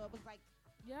said it. So it was like,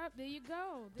 Yep, there you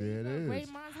go. There you it go. is.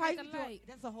 Great minds how think you doing? alike.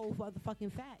 That's a whole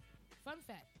motherfucking fact. Fun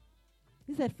fact.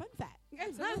 He said fun fact.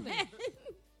 Absolutely.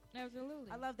 Absolutely.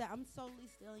 I love that. I'm solely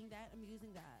stealing that. I'm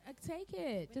using that. I take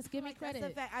it. Just give me Like, that's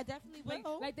credit. a fact. I definitely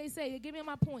will. Like they say, give me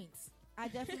my points. I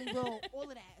definitely will. All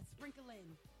of that. Sprinkle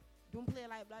in. Don't play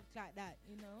like blah, like that.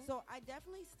 You know? So I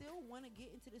definitely still want to get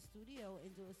into the studio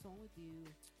and do a song with you.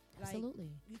 Like,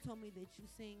 Absolutely. You told me that you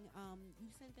sing.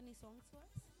 You sent any songs to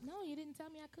us? No, you didn't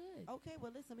tell me I could. Okay,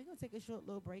 well, listen, we're going to take a short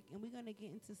little break, and we're going to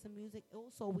get into some music.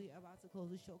 Also, we're about to close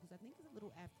the show because I think it's a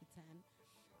little after 10.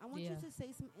 I want you Yeah. to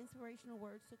say some inspirational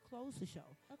words to close the show.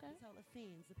 Okay. To tell the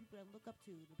fans, the people that look up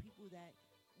to, the people that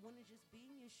want to just be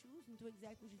in your shoes and do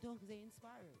exactly what you're doing because they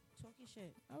inspired. Talk your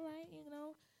shit. All right,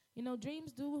 you know,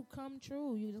 dreams do come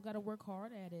true. You just got to work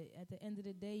hard at it. At the end of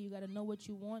the day, you got to know what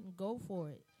you want and go for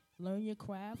it. Learn your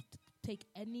craft. Take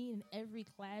any and every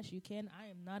class you can. I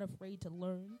am not afraid to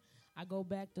learn. I go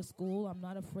back to school. I'm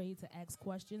not afraid to ask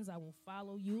questions. I will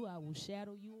follow you. I will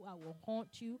shadow you. I will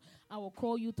haunt you. I will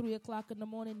call you 3 o'clock in the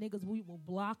morning. Niggas, we will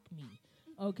block me.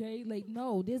 Okay? Like,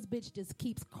 no, this bitch just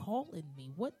keeps calling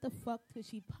me. What the fuck could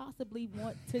she possibly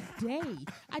want today?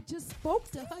 I just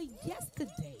spoke to her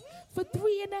yesterday for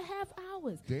 3.5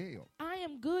 hours. Damn. I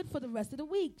am good for the rest of the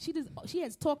week. She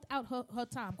has talked out her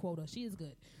time quota. She is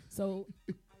good. So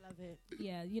I love it.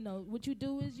 yeah, you know, what you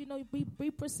do is,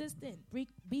 be persistent,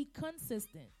 be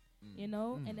consistent,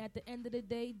 and at the end of the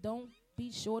day, don't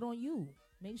be short on you.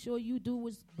 Make sure you do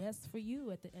what's best for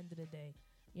you at the end of the day,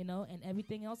 and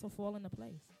everything else will fall into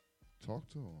place. Talk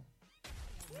to him.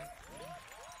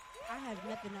 I have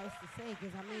nothing else to say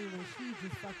because, I mean, when she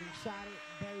just fucking shot it,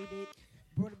 buried it,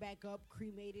 brought it back up,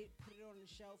 cremated, put it on the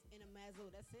shelf in a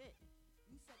mazzo, that's it.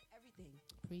 You said everything.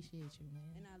 Appreciate you,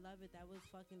 man. And I love it. That was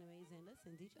fucking amazing.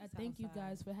 Listen, DJ I thank you Southside.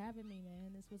 guys for having me,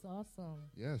 man. This was awesome.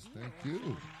 Yes, thank you.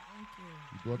 Thank you.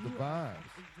 You brought the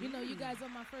vibes. You guys are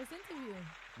my first interview.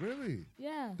 Really?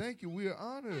 Yeah. Thank you. We are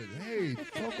honored. Hey,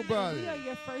 talk about We are it.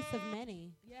 your first of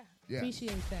many. Yeah. Yes.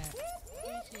 Appreciate that.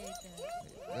 Appreciate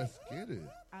that. Let's get it.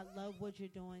 I love what you're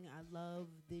doing. I love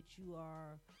that you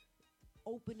are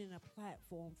opening a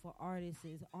platform for artists,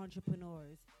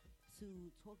 entrepreneurs, to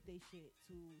talk their shit,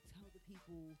 to tell the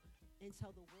people and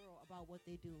tell the world about what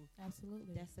they do.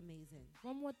 Absolutely. That's amazing.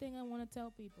 One more thing I want to tell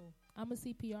people. I'm a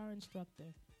CPR instructor.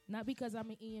 Not because I'm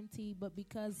an EMT, but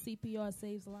because CPR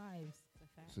saves lives.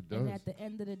 Yes, it And does. at the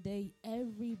end of the day,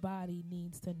 everybody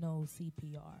needs to know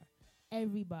CPR.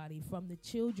 Everybody, from the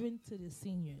children to the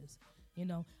seniors.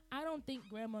 I don't think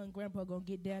grandma and grandpa are going to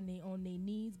get down there on their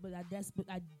knees, but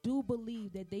I do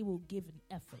believe that they will give an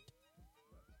effort.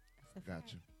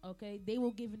 Gotcha. Okay? They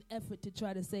will give an effort to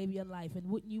try to save your life. And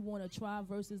wouldn't you want to try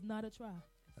versus not a try?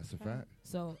 That's a fact.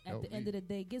 So at Help the end me. of the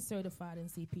day, get certified in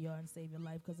CPR and save your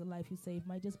life, because the life you save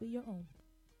might just be your own.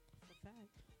 That's a fact.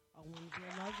 I want to be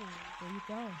a loved one. There you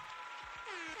go.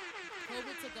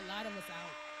 COVID took a lot of us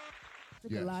out.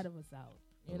 Took Yes. a lot of us out.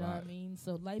 You A know what I lot. mean?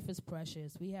 So life is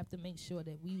precious. We have to make sure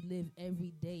that we live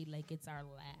every day like it's our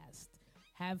last.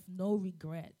 Have no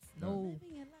regrets. No.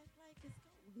 Living your life like it's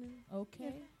golden.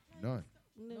 Okay. None.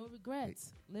 No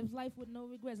regrets. Live life with no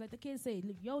regrets. Like the kids say,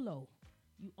 live YOLO.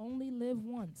 You only live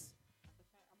once.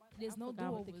 There's no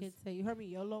Forgot what the do-overs. kids say. You heard me,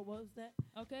 YOLO? What was that?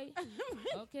 Okay?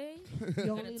 Okay? You Gotta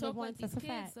only talk live like once. these That's a kids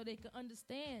fact. so they can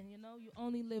understand, you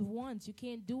only live once. You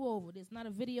can't do over. It's not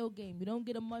a video game. You don't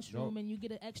get a mushroom Nope. and you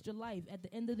get an extra life. At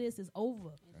the end of this, it's over.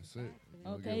 That's it. You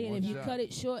only Okay? get And one if you shot. cut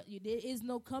it short, there is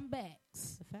no comebacks.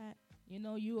 That's a fact.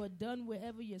 You are done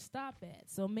wherever you stop at.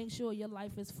 So make sure your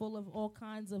life is full of all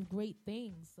kinds of great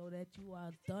things so that you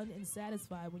are done and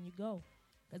satisfied when you go.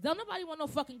 Because don't nobody want no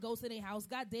fucking ghost in their house.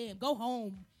 Goddamn, go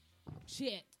home.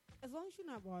 Shit. As long as you're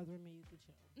not bothering me, you can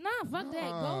chill. Nah, fuck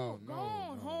that. Go No,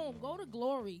 on no, home. no. Go to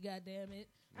glory, goddamn it.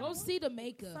 I Go don't- see the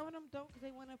maker. Some of them don't because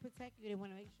they want to protect you. They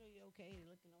want to make sure you're okay. They're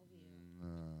looking over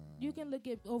you. You can look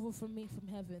it over from me from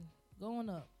heaven. Go on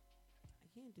up.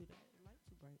 I can't do that. The light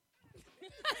too bright.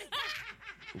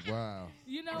 Wow.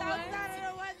 You know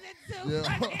That what? wasn't too Yeah.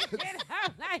 funny.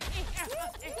 I'm like,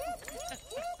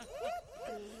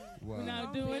 Wow. We're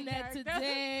not doing that character.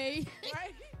 today.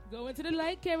 Right? Go into the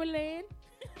light, Caroline.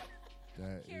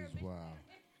 That is wow.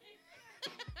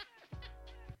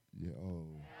 Yeah, oh.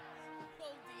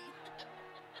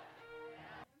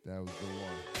 That was the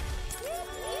one.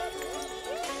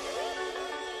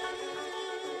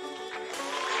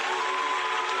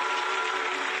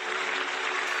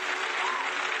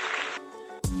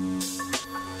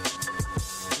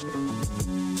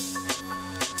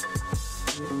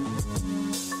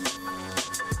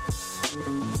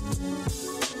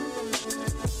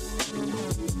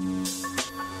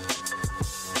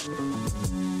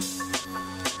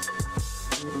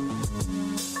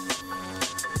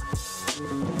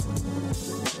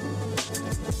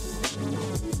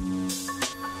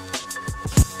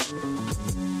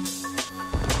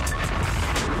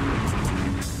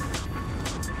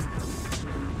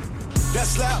 That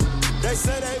slap, they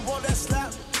say they want that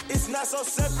slap. It's not so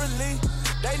separately.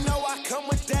 They know I come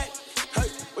with that. Hey,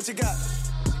 what you got?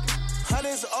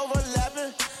 Hundreds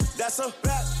overlapping. That's a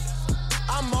fact.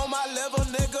 I'm on my level,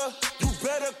 nigga. You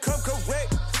better come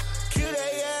correct. Kill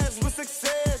they ass with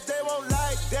success. They won't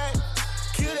like that.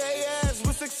 Kill they ass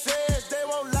with success. They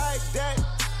won't like that.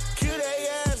 Kill they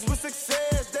ass with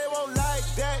success. They won't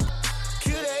like that.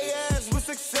 Kill they ass with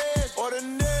success.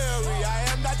 Ordinary, I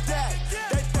am not that.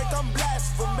 They think I'm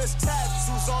blasphemous.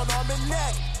 Tattoos on arm and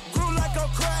neck. Grew like a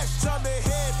crash. Jumping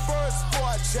head first for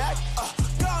a jack.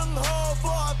 Gung ho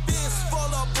for a fist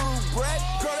full of blue bread.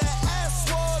 Girl, that ass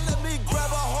swole. Let me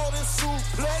grab a hold and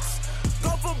suplex.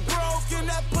 Go for broke in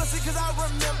that pussy, cause I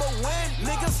remember when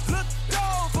niggas looked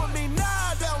over me.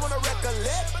 Now they wanna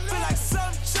recollect. Feel like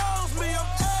some chose me. I'm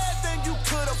everything you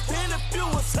could have been if you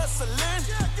was hustling.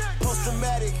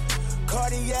 Post-traumatic,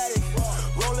 cardiac,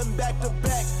 rolling back to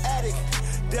back, addict.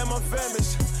 Damn, I'm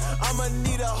famished. I'ma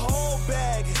need a whole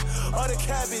bag of the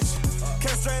cabbage.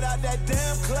 Came straight out that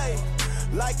damn clay.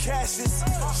 Like Cassius,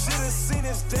 should've seen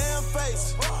his damn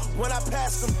face when I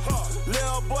passed him.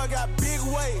 Little boy got big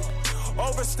weight,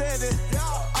 overstanding.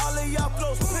 All of y'all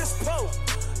flows piss po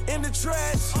in the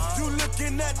trash. You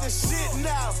looking at the shit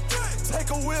now. Take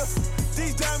a whiff.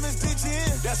 These diamonds did you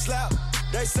in? That slap.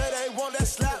 They say they want that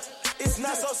slap. It's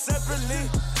not so separately.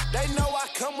 They know I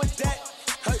come with that.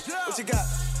 Hey, what you got?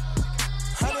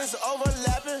 Hundreds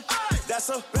overlapping. That's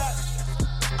a fact.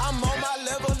 I'm on my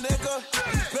level, nigga.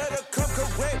 You better come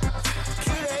correct.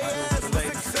 Kill they ass with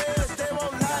success. They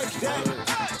won't like that.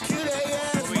 Kill they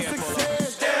ass with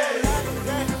success. They won't like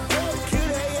that. Kill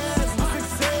they ass with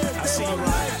success. They won't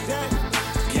like that.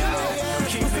 Kill they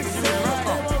ass with success. They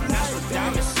won't like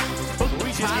that. We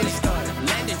just getting started.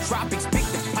 Landing tropics, big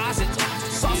deposits.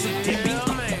 Saucy dipping.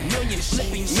 Million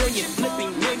flipping, million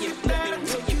flipping, million flipping.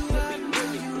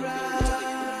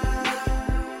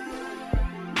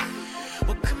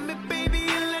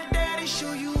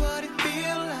 Show you what it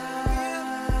feel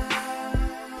like.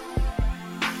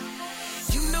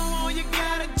 You know all you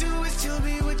gotta do is tell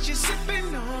me what you're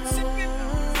sipping on.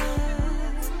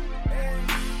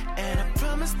 And I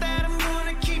promise that I'm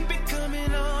gonna keep it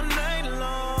coming all night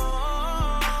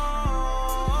long.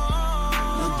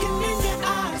 Looking in your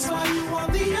eyes while you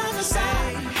on the other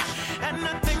side. And I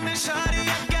think that shawty,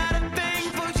 I got a thing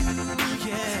for you,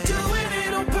 yeah. Doing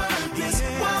it on purpose,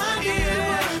 why you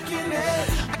working it?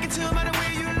 I can tell by the way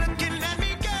you're looking at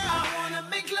me, girl. I wanna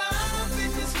make love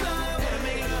in this club.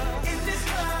 In this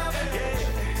club.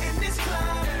 In this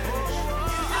club.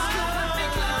 I wanna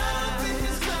make love in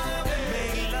this club.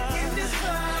 In this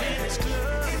club. In this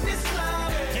club. In this club.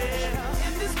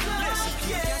 In this club.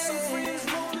 Yeah. Got some friends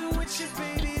rolling with you,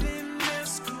 baby, then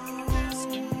that's cool.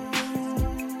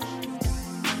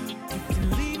 You can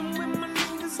leave 'em with my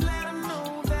niggas, let 'em know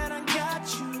that I got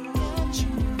you.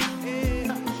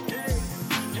 Yeah.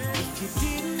 If you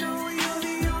didn't know, you're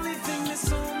the only thing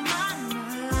that's on my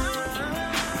mind.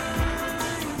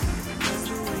 'Cause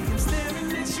the way I'm staring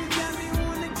at you got me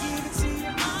wanna give it to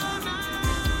you all night.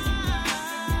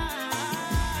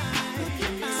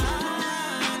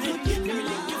 Look at me,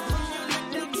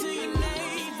 look to your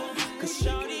navel. 'Cause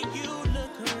shawty, you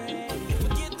look great.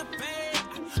 Forget the bed,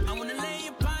 I wanna lay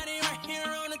your body right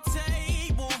here on the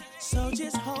table. So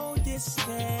just hold this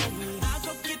steady. I'll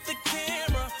go get the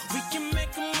camera, we can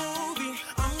make a movie.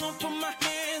 I'm gonna put my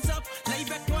hands up, lay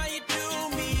back while you do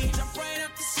me. Jump right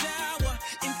out the shower,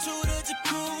 into the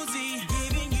jacuzzi.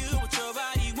 Giving you what your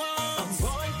body wants. A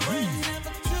boyfriend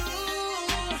number 2.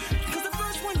 'Cause the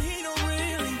first one, he don't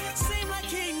really seem like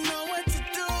he know what to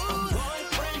do. A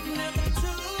boyfriend number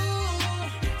 2.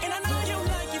 And I know you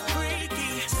like it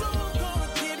freaky, so I'm gonna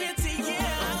give it to you.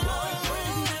 A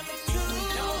boyfriend number 2.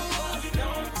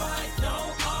 Don't fight,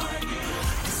 don't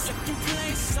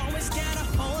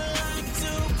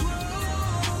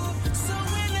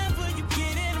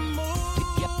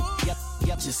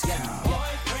just come.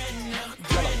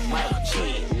 Yellow bottle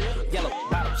chin, yellow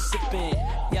bottle sipping,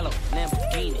 yellow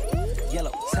Lamborghini,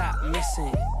 yellow top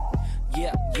missing.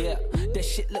 Yeah, that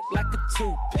shit look like a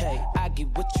toupee. I get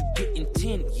what you get in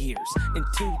 10 years, in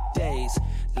 2 days.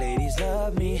 Ladies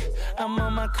love me, I'm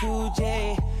on my cool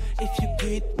J. If you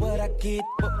get what I get,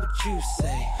 what would you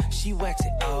say? She wax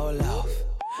it all off,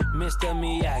 Mr.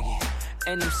 Miyagi.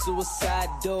 And them suicide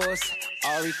doors,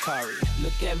 Ari Kari.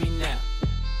 Look at me now,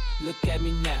 look at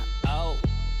me now, oh.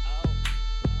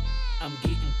 I'm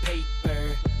getting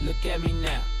paper, look at me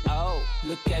now, oh.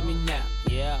 Look at me now,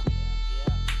 yeah.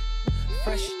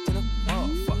 Fresh to the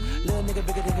motherfucker. Little nigga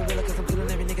bigger than gorilla, cause I'm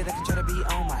killing every nigga that can try to be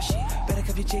on my shit. Better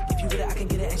cuff your chick, if you with it, I can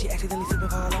get it. And she accidentally slip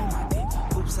and fall on my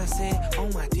dick. Oops, I said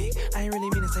on my dick. I ain't really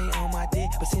mean to say on my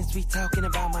dick, but since we talking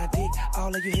about my dick,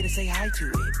 all of you here to say hi to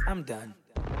it. I'm done.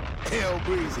 Hell,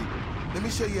 Breezy. Let me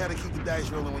show you how to keep the dice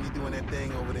rolling when you're doing that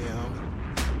thing over there, homie.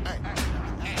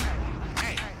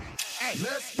 Hey,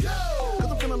 let's go!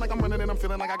 Cause I'm feeling like I'm running and I'm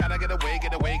feeling like I gotta get away.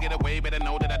 Better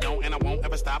know that I don't and I won't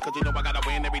ever stop. Cause you know I gotta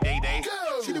win every day.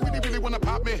 Go! She really wanna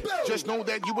pop me. Go! Just know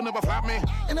that you will never flop me.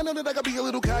 And I know that I gotta be a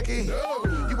little cocky. No!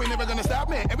 You ain't never gonna stop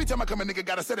me. Every time I come a nigga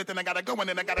gotta set it, then I gotta go and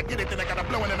then I gotta get it, then I gotta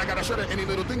blow and then I gotta shut it. Any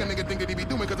little thing a nigga think that he be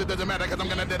doing, cause it doesn't matter, cause I'm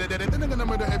gonna dead it. Then I'm gonna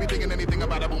murder everything and anything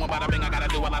about it. Boom, about a bing. I gotta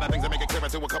do a lot of things to make it clearer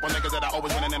to a couple niggas that I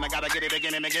always win and then I gotta get it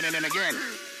again and again and again.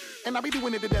 And I be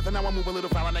doing it to death, and now I move a little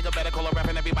foul. A nigga better call a rap,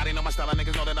 and everybody know my style.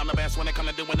 Niggas know that I'm the best when it come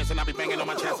to doing this. And I be banging on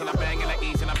my chest, and I bang in the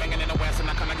east, and I banging in the west. And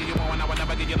I come to give you more, and I will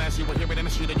never give you less. You will hear it in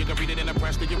the street, and you can read it in the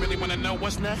press. Do you really want to know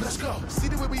what's next? Let's go. See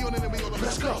the way we on it, and we all the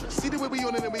best. Let's go. See the way we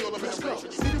on it, and we all the best. Let's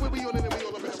go. See the way we on it, and we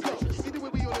all the best. Let's go. See the way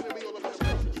we on it, and we all the best.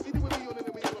 Let's go. See the way we on it,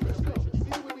 and we all the best. Let's go.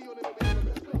 See the way we on it, and we all the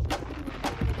best.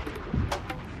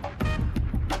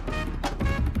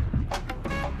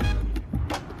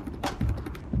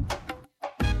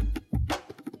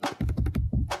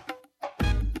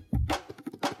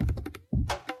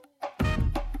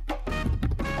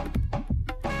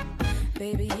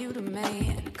 Baby, you the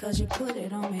man, cause you put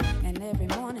it on me. And every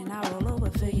morning I roll over,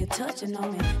 feel you touching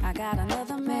on me. I got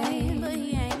another man, but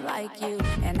he ain't like you.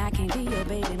 And I can't be your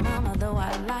baby mama, though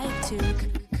I like to.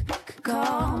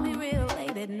 Call me real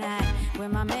late at night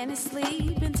when my man is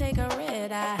sleeping. Take a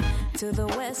red eye to the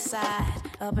west side,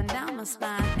 up and down my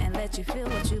spine, and let you feel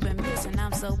what you've been missing.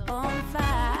 I'm so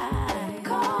bonafide.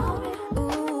 Call me,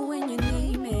 ooh, when you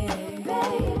need me,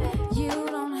 baby. You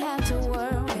don't have to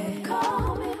worry.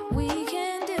 Call me, we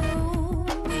can do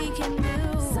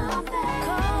something.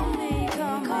 Call me,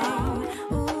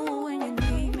 ooh, when you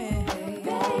need me,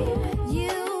 baby.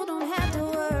 You don't have to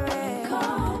worry.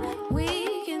 Call me,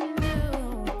 we can do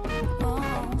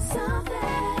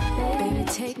something. Baby,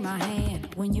 take my hand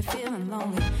when you're feeling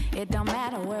lonely. It don't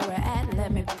matter where we're at,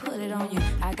 let me put it on you.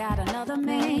 I got another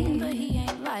man, but he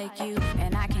ain't like you.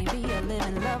 And I can't be a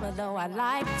living lover, though I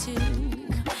like to.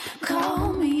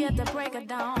 Call me at the break of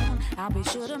dawn. I'll be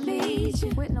sure to meet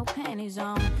you with no panties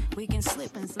on. We can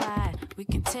slip and slide, we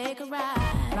can take a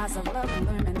ride. Lots of love and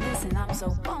reminiscing, I'm so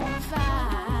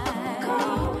bonafide.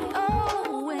 Call me,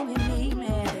 oh, when you need me,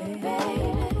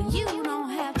 baby. You don't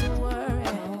have to worry.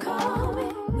 Call me,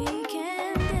 we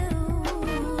can do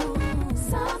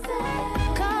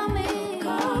something. Call me,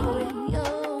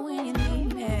 oh, when you need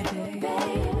me,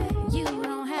 baby. You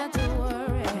don't have to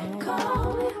worry.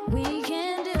 Call me, we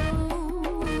can do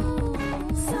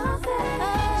something.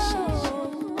 Oh,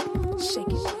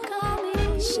 shake it, call me,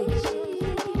 shake it,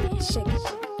 shake it,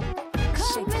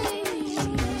 shake it, shake it,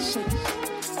 shake it,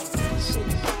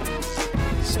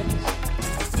 shake it,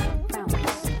 bounce, bounce,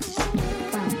 bounce,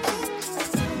 bounce, bounce,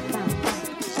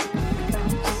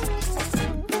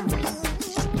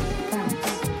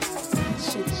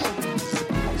 shake it, shake it,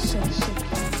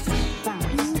 bounce.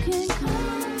 You can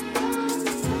call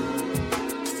me.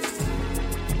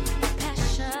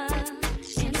 Passion,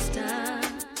 instant,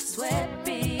 sweat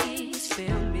beats,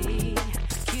 feel me,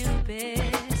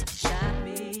 Cupid, shot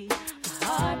me,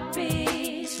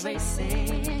 heartbeats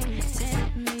racing,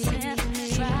 tempt me,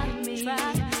 try me,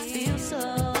 feel so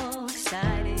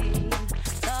exciting,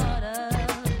 thought of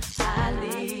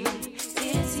highly,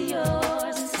 it's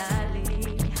yours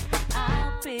entirely,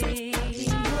 I'll be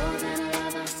more than a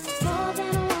lover, more than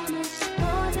a woman,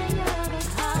 more than your lover,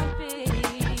 I'll be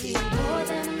more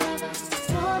than a lover,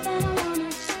 more than a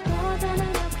woman, more than a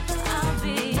lover, I'll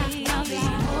be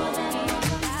more than a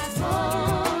lover,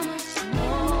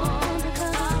 more,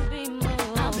 because I'll be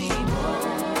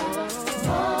more,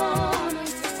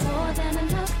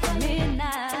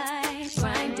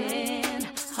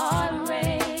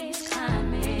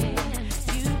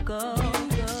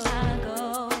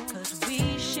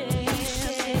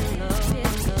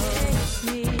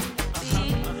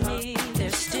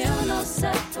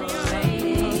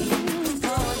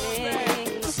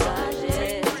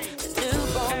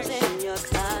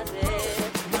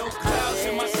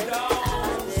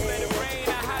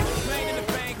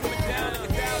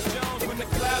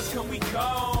 we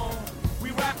gone.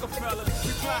 We Rockefeller,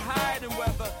 we fly higher than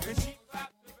weather, and she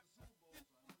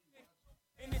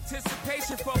in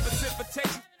anticipation for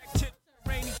precipitation.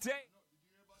 Rainy day.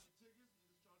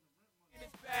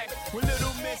 With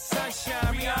Little Miss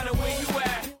Sunshine, Rihanna, where you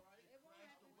at?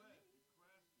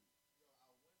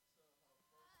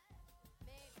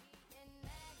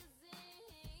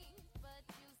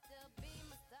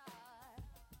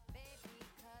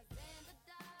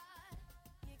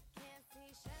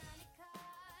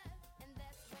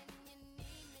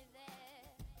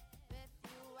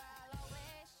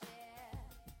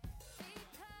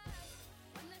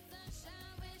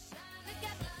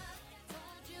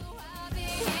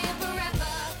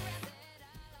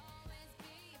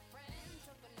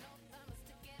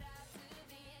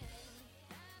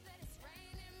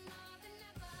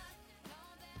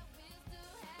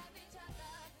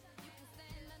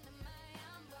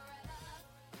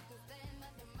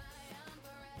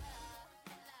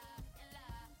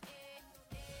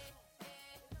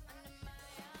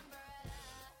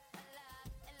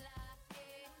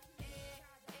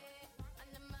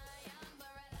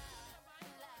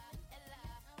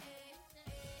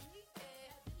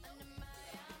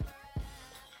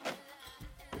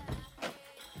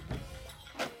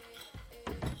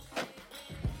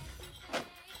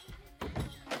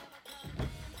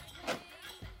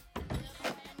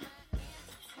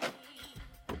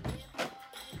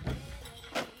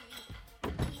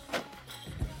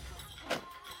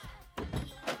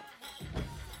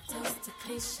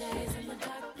 Clichés in the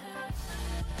dark path.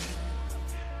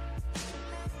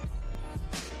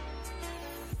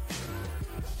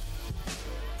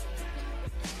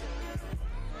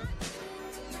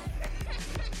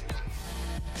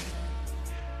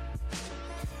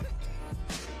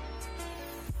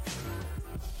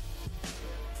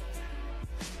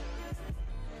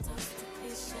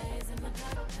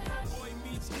 Boy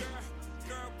meets girl,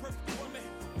 girl perfect woman.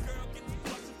 Girl get the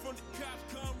bustin' from the cops,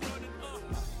 come running up.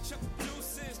 Chuck the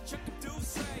deuces, chuck the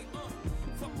deuce,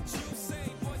 fuck what you say,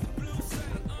 boys the blue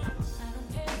say, I don't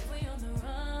care if we on the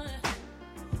run,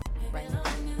 baby, as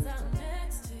long as I'm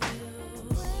next to you.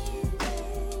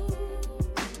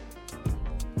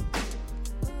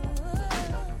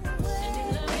 And if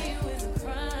loving you is a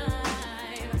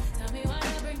crime, tell me why I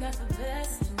bring out the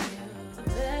best in you, the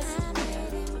best in you,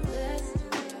 the best in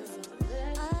you.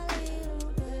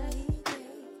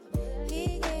 He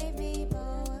gave me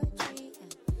poetry,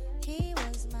 he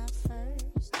was my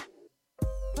first.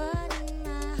 But in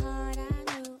my heart I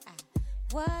knew I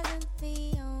wasn't the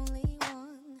only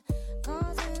one.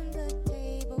 'Cause when the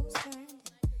tables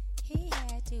turned, he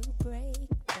had to break.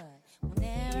 But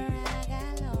whenever I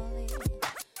got lonely,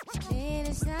 I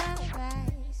needed some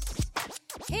advice.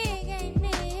 He gave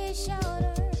me his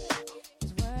shoulder,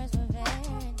 his words were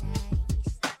very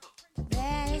nice. But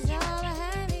that is all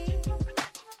behind me,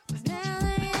 'cause now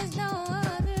there is no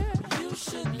other. You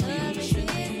should Love is in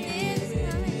this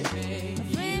night. A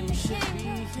friend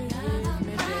became the love of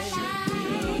my life.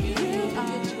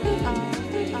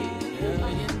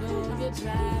 You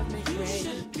drive me crazy.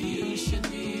 You should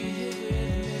be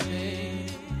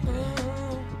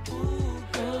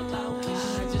girl,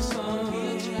 I just want you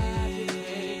to drive me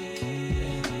crazy.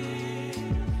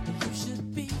 You should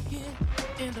be here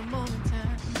in the morning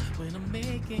time when I'm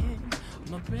making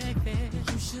my breakfast.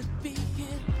 You should be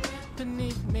here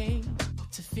beneath me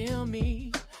to feel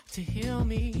me, to heal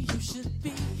me. You should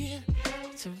be here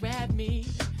to wrap me,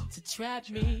 to trap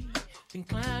me, then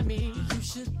climb me. You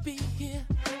should be here.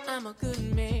 I'm a good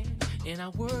man and I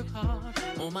work hard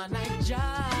on my night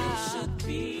job. You should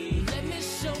be. Let me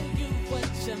show you what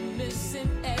you're missing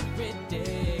every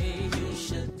day. You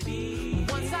should be.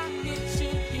 Once I get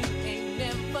you, you ain't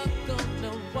never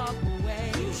gonna walk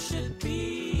away. You should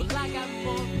be. Well, I got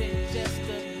more than just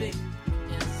a dick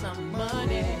and some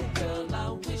money. Girl,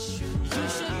 I wish you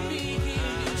should be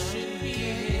here. You should be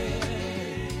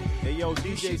here. Hey yo,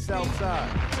 DJ Southside,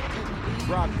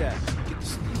 rock that.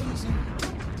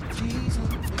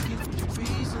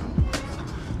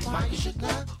 Why you should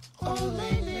love, oh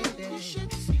lady, you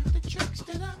should see the tricks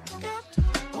that I got.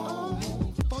 Oh,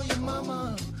 for your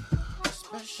mama,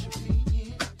 especially.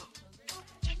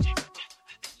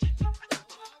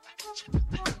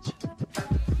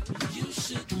 You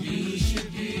should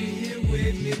be here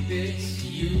with me, bitch.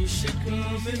 You should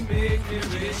come and make me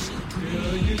rich.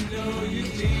 Girl, you know you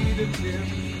need a pimp.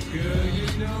 Girl, you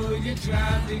know you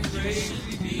drive me crazy.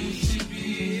 You should be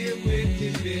here with me,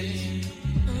 bitch.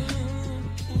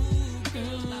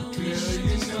 Girl,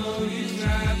 you know you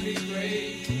drive me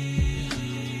crazy.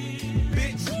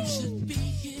 Bitch, you should be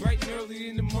here bright and early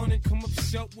in the morning. Come up.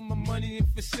 show with my money and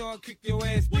for sure I'll kick your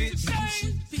ass, bitch. You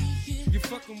should be here. You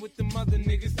fucking with them other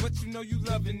niggas, but you know you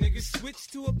loving niggas. Switch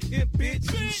to a pimp,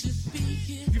 bitch. You should be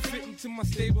here. You fit into my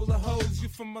stable of hoes. You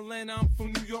from Atlanta, I'm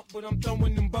from New York, but I'm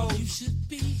throwing them bows. You should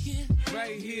be here.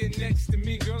 Right here next to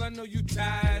me, girl, I know you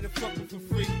tired of fucking for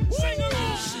free. Sing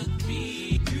along.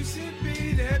 You should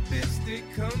be that bitch that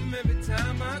come every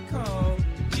time I call.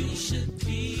 You should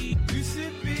be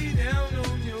down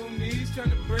on your knees trying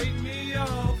to break me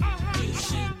off. You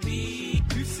should be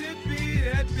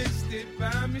that bitch that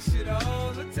buy me shit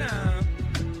all the time.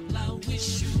 I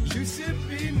wish you should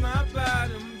be my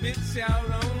bottom bitch out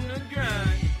on the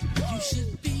grind. You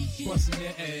should be busting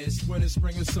your ass, winter,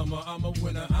 spring, and summer. I'm a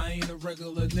winner, I ain't a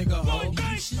regular nigga, ho.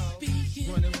 You should be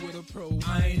running with a pro,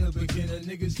 I ain't a beginner.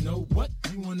 Niggas know what?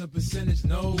 You want a percentage?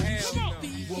 No.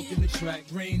 Walking the track,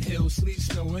 rain, hail, sleet,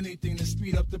 snow, anything to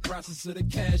speed up the process of the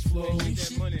cash flow.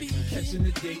 Catching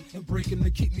the date and breaking to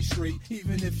keep me straight,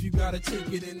 even if you gotta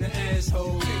take it in the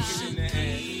asshole. You should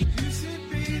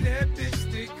be that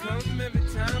bitch that come every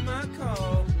time I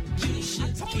call. You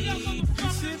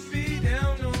should be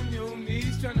down on your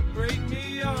knees trying to break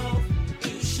me off.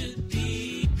 You should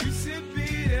be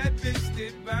that bitch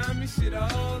that buy me shit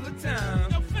all the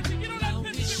time.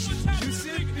 You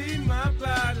should be my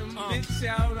bottom bitch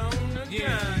out on the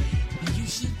grind.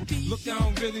 Look, I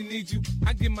don't really need you.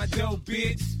 I get my dough,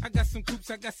 bitch. I got some coops,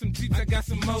 I got some Jeeps, I got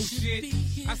some more shit.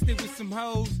 I stay with some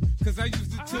hoes, cause I use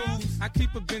the tools. I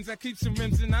keep a Benz, I keep some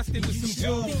rims, and I stay with some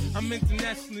jewels. I'm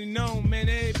internationally known, man,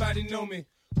 everybody know me.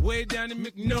 Way down in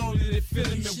McNola, they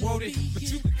feeling me, won't it? But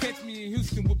you can catch me in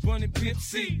Houston with Bun and Pimp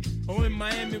C, or in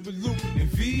Miami with Luke and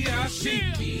VIP.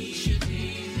 You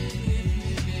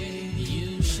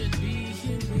should be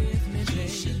here with me, baby.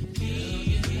 You should be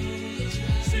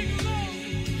sing along.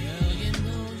 Girl, you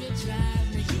know you drive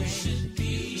me crazy.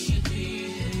 You should be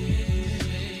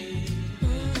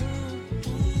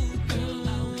girl, I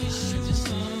wish you just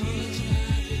saw me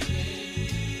drive me.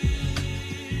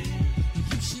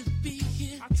 You should be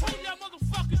here. I told y'all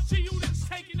motherfuckers, G Unit's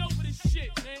taking over this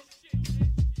shit, man.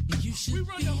 We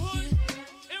run the hood,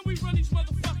 and we run these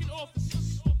motherfucking officers.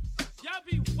 Y'all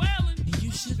be wailing.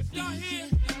 If y'all hear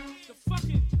the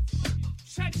fucking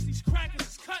checks, these crackers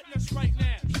is cutting us right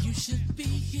now. You should be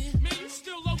here. Man, you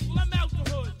still local, I'm out the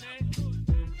hood, man.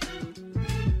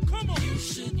 Come on. You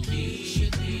should be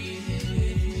here.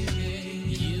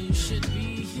 You should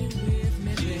be here with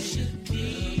me, baby. You should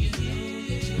be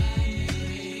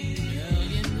girl,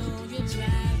 you know you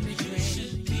drive me crazy.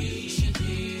 You should be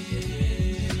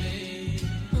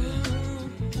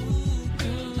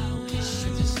girl, I wish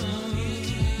you just saw me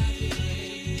drive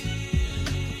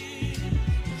me.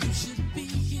 You should be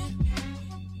here.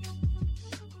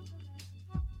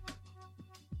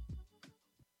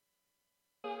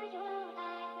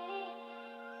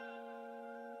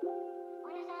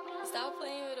 Stop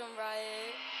playing with them,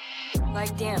 Riot.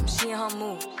 Like damn, she in her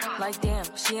mood. Like damn,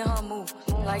 she in her mood.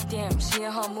 Like damn, she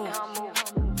in her mood.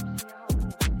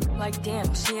 Like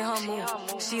damn, she in her mood.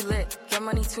 She lit, get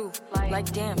money too.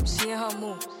 Like damn, she in her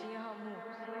mood.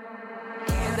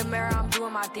 In the mirror, I'm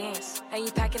doing my dance. Ain't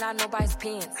you packing out nobody's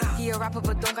pants. He a rapper,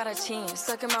 but don't got a chance.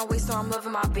 Sucking my waist, so I'm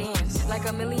loving my bands. Like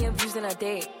 1 million views in a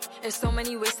day. There's so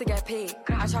many ways to get paid.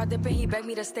 I tried dipping, he begged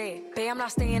me to stay. Babe, I'm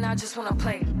not staying, I just wanna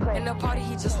play. In the party,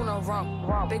 he just wanna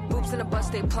rum. Big boobs in the butt,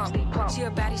 stay plump. She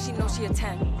a baddie, she know she a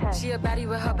 10. She a baddie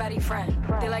with her baddie friend.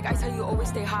 They like ice, how you always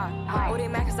stay hot. Oh, they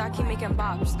mad cause I keep making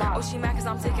bops. Oh, she mad cause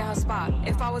I'm taking her spot.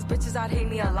 If I was bitches, I'd hate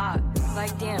me a lot.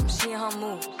 Like damn, she in her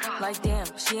mood. Like damn,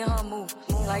 she in her mood.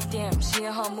 Like damn, she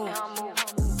in her mood.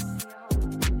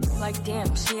 Like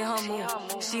damn, she in her mood.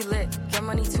 She lit, get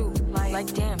money too.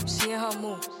 Like damn, she in her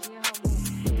mood.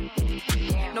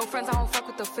 No friends, I don't fuck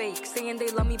with the fake. Saying they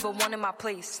love me, but one in my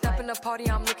place. Step in the party,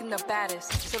 I'm looking the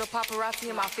baddest. So the paparazzi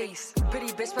in my face. Pretty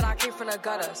bitch, but I came from the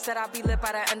gutter. Said I'd be lit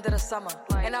by the end of the summer.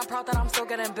 And I'm proud that I'm still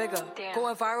getting bigger.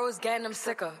 Going viral is getting them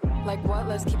sicker. Like what?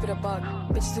 Let's keep it a bug.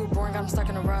 Bitch too boring, I'm stuck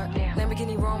in a rut.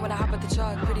 Lamborghini wrong when I hop at the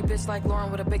truck. Pretty bitch like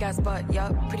Lauren with a big ass butt.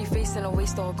 Yup, pretty face and a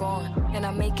waist all gone. And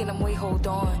I'm making them wait, hold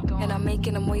on. And I'm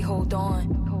making them wait, hold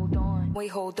on. Wait,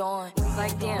 hold on.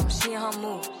 Like damn, she in her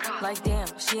mood. Like damn,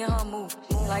 she in her mood.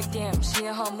 Like damn, she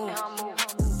in her mood.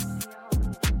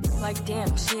 Like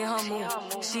damn, she in her mood.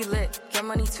 She lit, get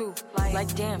money too.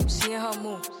 Like damn, she in her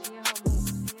mood.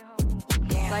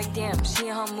 Like damn, she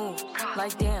in her mood.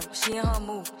 Like damn, she in her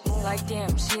mood. Like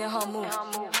damn, she in her mood.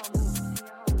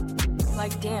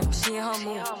 Like damn, she in her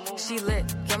mood. She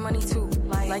lit, get money too.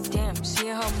 Like damn, she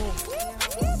in her mood.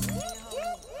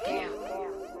 Damn.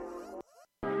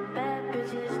 Bad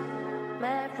bitches,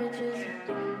 mad bitches,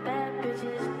 bad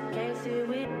bitches, can't see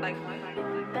we like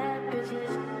bad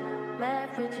bitches, mad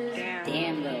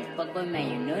fuck with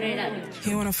me, you know that I do.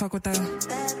 He wanna fuck with her.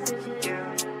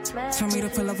 Tell me to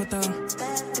pull up with her.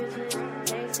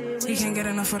 He can't get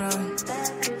enough of her.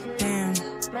 Damn.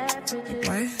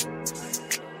 What?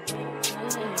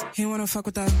 He wanna fuck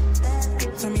with her.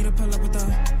 Tell me to pull up with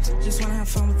her. Just wanna have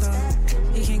fun with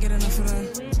her. He can't get enough of her.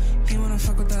 He wanna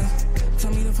fuck with her.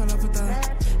 Tell me to pull up with her.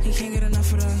 He can't get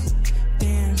enough of her.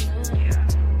 Damn.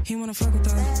 He wanna fuck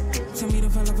with her. Tell me to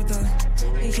pull up with her.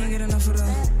 He can't get enough of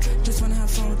her. Just wanna have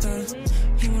fun with her.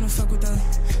 He wanna fuck with her.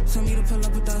 Tell me to pull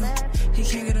up with her. He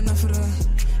can't get enough of her.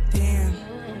 Damn.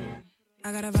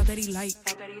 I got a vibe that he like.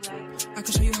 I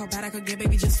can show you how bad I could get,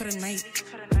 baby, just for the night.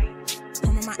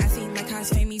 Home on my ass, he like how his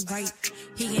fame me right.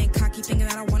 He ain't cocky, thinking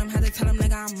that I want him. Had to tell him,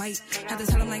 nigga, I might. Had to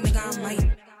tell him, like, nigga, I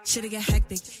might. Shit'll get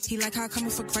hectic. He like how I come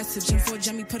with aggressive. Gym for a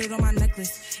Jimmy, put it on my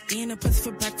necklace. Eating a pussy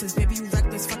for breakfast. Baby, you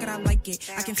reckless. Fuck it, I like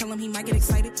it. I can tell him he might get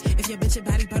excited. If your bitch a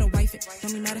baddie, better wife it.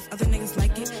 Don't be mad if other niggas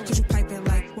like it. Cause you pipe it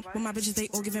like, when my bitches, they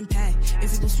all giving pad.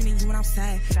 If you lose me, you when I'm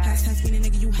sad. Past tense meaning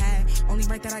nigga you had. Only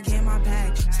right that I get in my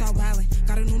bag. Start wildin'.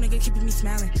 Got a new nigga keeping me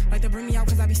smiling. Like to bring me out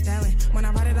cause I be styling. When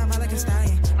I ride it, I ride like a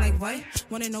stallion. Like what?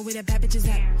 Wanna know where that bad bitch is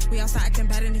at? We outside acting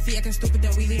bad and if he acting stupid,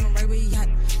 then we leave him right where he at.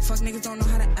 Fuck niggas don't know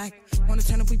how to act. Wanna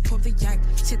turn up, we pull the yak.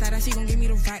 Shit that ass, he gon' give me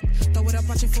the rack. Throw it up,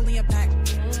 watch it full in your back.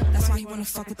 That's why he wanna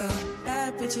fuck with the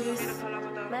bad bitches.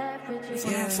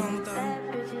 Yeah, fun with them.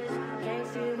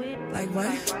 Like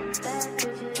what?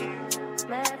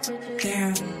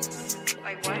 Damn.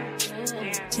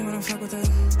 He wanna fuck with her.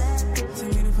 Tell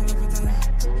me to pull up with her.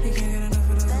 He can't get enough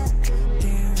of her.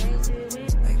 Damn.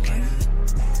 Like what?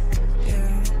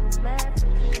 Yeah.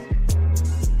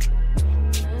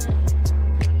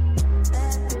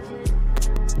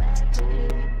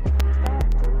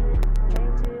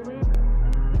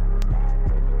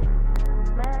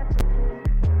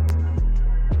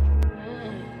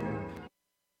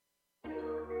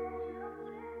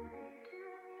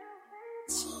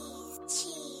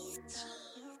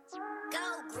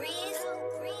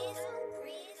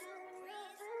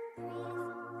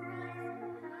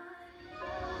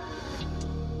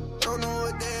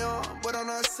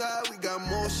 We got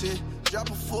motion. Drop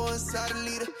a 4 inside a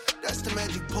liter. That's the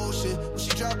magic potion. When she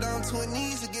drop down to her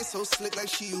knees, it gets so slick like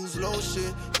she use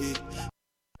lotion. Yeah.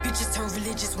 Bitches turn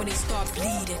religious when they start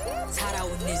bleeding. It's hot out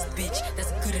in this bitch.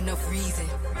 That's a good enough reason.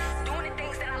 Doing the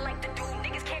things that I like to do.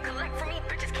 Niggas can't collect from me.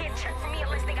 Bitches can't check for me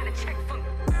unless they got a check for me.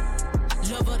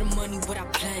 Love of the money, what I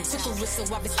plan. Took a risk,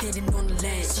 so I've been standing on the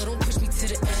ledge. So don't push me to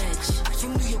the edge. You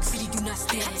New York City, do not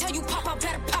stand. I tell you pop out,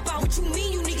 better pop out. What you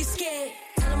mean, you niggas scared?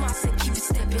 Tell them I said keep it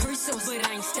stepping. Curry sauce, but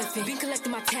I ain't stepping. Been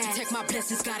collecting my tags. Protect my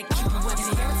blessings, gotta keep it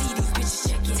weapon. Guarantee these bitches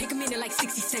checking. Take a minute like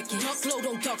 60 seconds. Dark slow,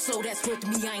 don't talk slow, that's worth to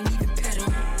me, I ain't even pedal.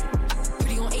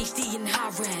 Pretty on HD and high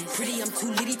res. Pretty, I'm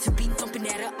too litty to be thumping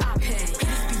at an iPad.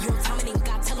 Please be on time and ain't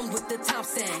got tell them what the time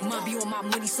said. Mind be on my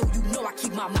money, so you know I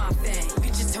keep my mind fed.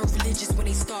 Bitches turn religious when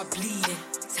they start bleeding.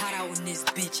 It's hot out in this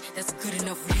bitch, that's a good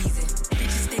enough reason.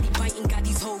 Bitches steady biting, got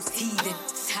these hoes teething.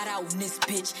 It's hot out in this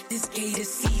bitch, this gator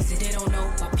season. They don't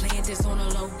know, I playing this on a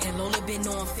low. And Lola been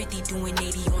on 50, doing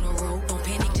 80 on a road. Don't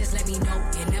panic, just let me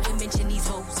know. And never mention these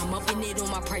hoes. I'm up in it on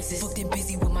my prices, booked and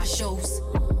busy with my shows.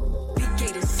 Big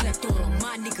gators slept on,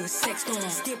 my niggas sexed on.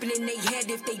 Stamping in they head,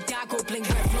 if they die, go blink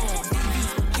Revlon.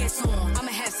 BBs, guess on,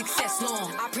 I'ma have success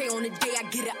long. I pray on the day I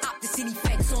get an op to see any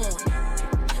facts on.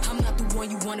 I'm not the one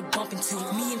you wanna bump into.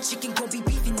 Me and chicken gon' be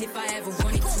beefing if I ever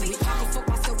run into it. I can fuck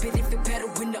myself, but if it better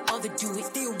when the other do it.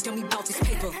 Still dummy bout this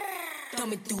paper,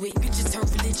 thumbing through it. Bitches turn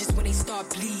religious when they start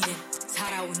bleeding. It's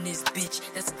hot out in this bitch,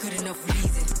 that's a good enough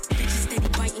reason. Bitches steady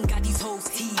biting, got these hoes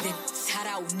teething. It's hot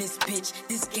out in this bitch,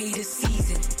 this gator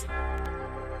season.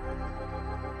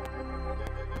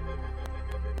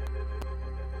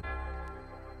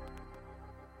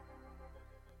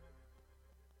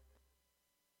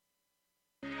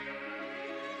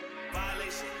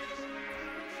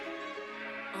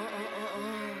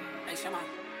 Hey, Shama.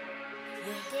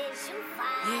 Did you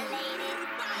violate it?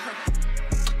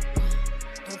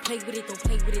 Don't play with it, don't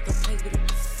play with it, don't play with it.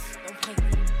 Don't play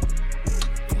with it.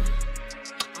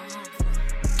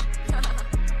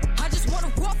 I just want a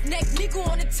roughneck nigga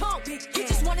on the tongue. You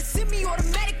just wanna send me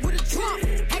automatic with a drum.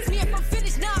 Ask me if I'm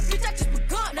finished, nah, bitch, I just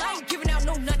begun. I ain't giving out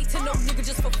no 90 to no nigga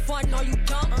just for fun. Are you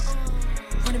dumb?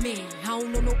 100 man, I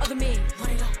don't know no other man.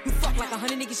 You fuck like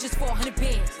 100 niggas just for 100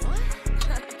 bands.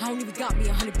 I don't even got me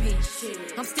 100 bands.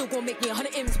 I'm still gonna make me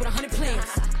 100 M's with 100 plans.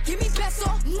 Give me peso,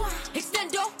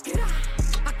 extendo.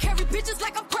 I carry bitches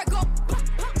like I'm Prego.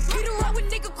 Beat around with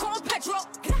nigga called Petro.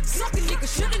 Suck a nigga,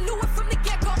 shoulda knew it from the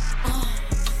get-go.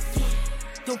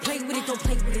 Don't play with it, don't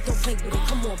play with it, don't play with it.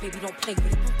 Come on, baby, don't play with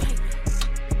it, don't play with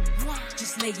it.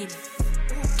 Just lay in it.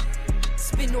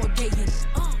 Spin all day in it.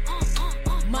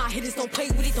 hitters don't play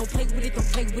with it, don't play with it, don't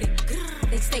play with it.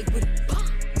 They stay with it.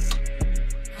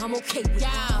 I'm okay with it.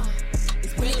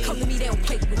 When they come to me, they don't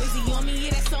play with it. Wizzy on me,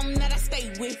 yeah, that's something that I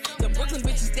stay with. The Brooklyn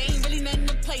bitches, they ain't really nothing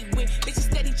to play with.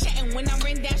 Bitches steady chatting when I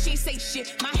ran down, she ain't say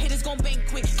shit. My hitters gon' bang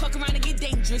quick, fuck around and get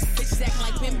dangerous. Bitches acting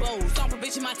like bimbos, stomp a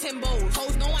bitch in my Timbos.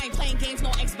 Hoes know I ain't playing games, no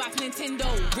Xbox, Nintendo.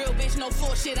 Real bitch, no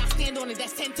floor shit, I stand on it,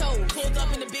 that's 10 toes. Pulled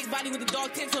up in the big body with the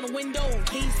dog tints on the window.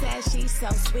 He said she's so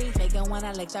sweet, they gon'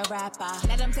 wanna lick the rapper.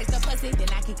 Let them taste the pussy, then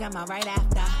I can come out right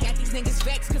after. Got these niggas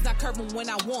vexed, cause I curb him when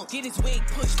I want. Get his wig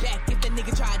pushed back if the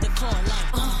nigga tried to call like,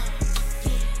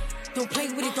 Don't play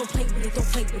with it, don't play with it, don't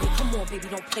play with it. Come on, baby,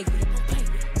 don't play with it, don't play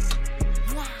with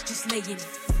it. Just lay in it.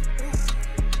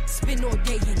 Spin all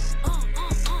day in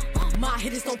it. My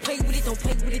hitters don't play with it, don't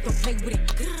play with it, don't play with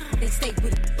it. They stay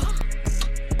with it.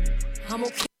 I'm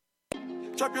okay.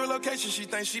 Drop your location, she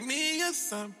thinks she me or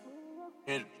something.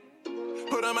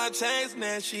 Put on my chains,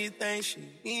 now she thinks she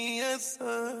me or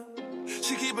something.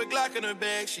 She keep a Glock in her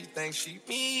bag, she thinks she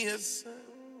me or something.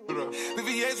 The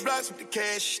VH blocks with the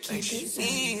cash, she thinks she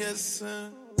me or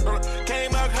something.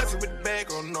 Came out hustling with the bag,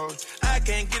 oh no. I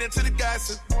can't get into the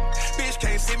gossip. Bitch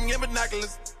can't see me in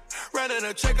binoculars. Running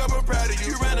a check up, I'm proud of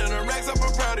you. Running a racks up,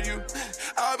 I'm proud of you.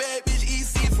 All bad bitch eat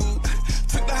seafood.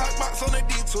 Took the hot box on a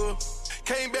detour.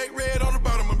 Came back red on the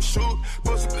bottom of my shoe.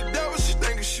 Posted the devil, she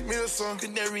thinking she me or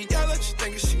something. Canary yellow, she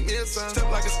thinking she me or something.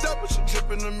 Step like a stepper, she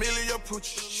dripping a million pooch.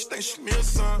 She thinks she me or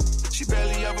something. She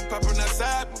barely ever popping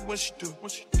outside, but when she do,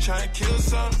 try and kill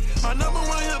something. My number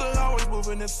one hitter always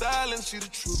moving in silence. She the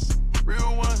truth,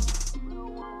 real one.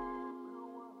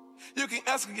 You can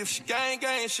ask her if she gang,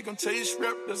 she gon' tell you she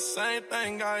rep the same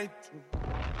thing I do.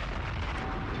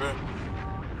 Bruh.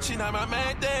 She not my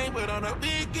main thing, but on the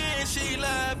weekend she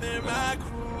loving my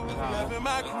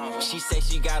crew. She say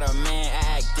she got a man,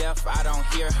 I act deaf, I don't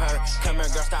hear her. Come here,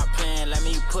 girl, stop playing, let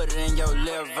me put it in your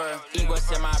liver.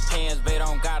 Ego's in my pants, babe,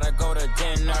 don't gotta go to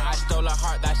dinner. I stole her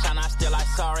heart, that shine, I still like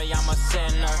sorry, I'm a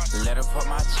sinner. Let her put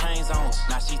my chains on,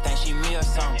 now she think she me or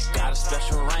something. Got a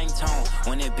special ringtone,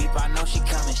 when it beep, I know she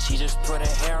coming. She just put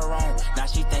her hair on, now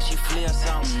she think she flee or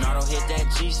something. Nardo hit that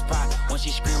G-spot, when she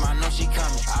scream, I know she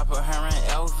coming. I put her in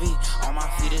LV, on my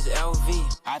feet is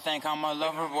LV. I think I'm a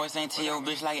lover boy, ain't to your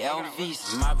bitch like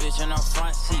LVs. My bitch in the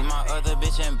front seat, my other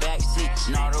bitch in back seat.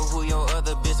 Nardo, who your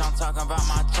other bitch? I'm talking about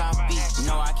my choppy.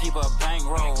 No, I keep a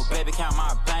bankroll, baby, count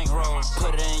my bankroll.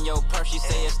 Put it in your purse, she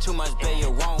say it's too much, babe,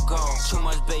 it won't go. Too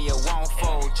much, babe, it won't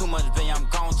fold. Too much, babe, I'm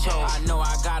gon' choke. I know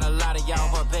I got a lot of y'all,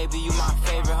 but baby, you my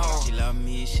favorite hoe. She love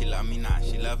me, she love me not.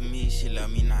 She love me, she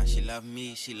love me not. She love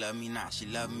me, she love me not. She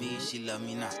love me, she love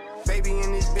me not. Baby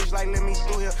in this bitch like let me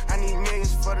through here. I need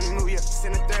millions for the new year.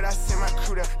 Send a third, I send my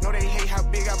crew there. Know they hate how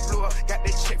big I blew up. Got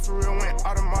that check for real, went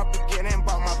Audemars again and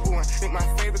bought my blue one. Think my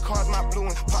favorite car's my blue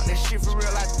one. Pop that shit for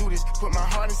real, I do this. Put my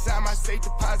heart inside my safe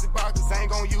deposit box, cause I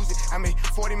ain't gon' use it. I made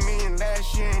 40 million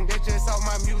last year and that's just off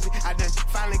my music. I done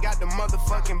finally got the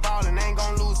motherfucking ball and ain't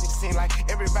gon' lose it. Seem like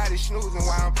everybody's snoozing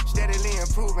while I'm steadily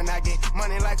improving. I get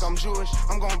money like I'm Jewish,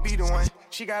 I'm gon' be the one.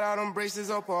 She got all them braces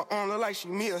up her arm, look like she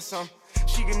me or something.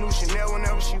 She can do Chanel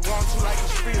whenever she wants to, like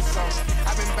it's free or something.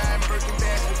 I've been buying Birkin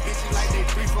bags with bitches like they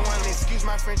 3 for 1. Excuse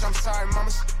my French, I'm sorry,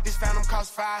 mamas. This Phantom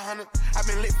cost 500. I've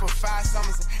been lit for 5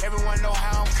 summers. Everyone know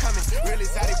how I'm coming. Real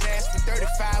exotic bags for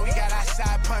 35. We got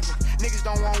outside pumping. Niggas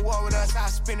don't want war with us. I'll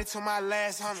spend it till my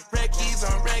last 100. Reckies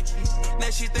on Reckies.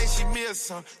 Now she think she me or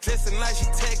something. Dressing like she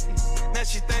techie. Now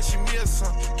she think she me or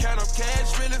something. Count up cash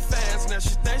really fast. Now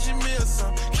she think she me or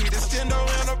something. Keep the stendo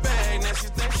in her bag. Now she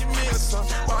think she me or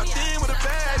something. Walked in with a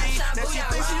baddie. Now she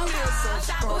think she me or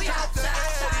something. Gon' talk to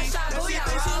Eddie. Now she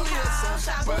think she me or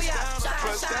something. Bust down,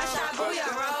 bust down, bust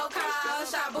down. Roll call,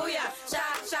 shabuya,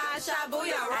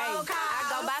 shabuya, roll call. I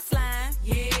go by slime,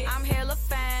 yeah. I'm hella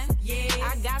fine, yeah.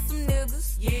 I got some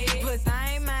niggas, yeah. But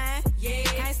I ain't mine, yeah.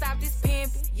 Can't stop this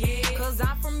pimpin', yeah. Cause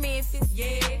I'm from Memphis,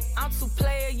 yeah. I'm too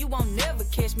player, you won't never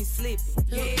catch me slippin',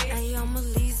 yeah. Hey, I'm a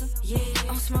Lisa, yeah.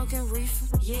 I'm smoking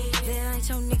reefer, yeah. That ain't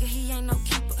your nigga, he ain't no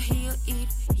keeper, he a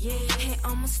eater, yeah. Hey,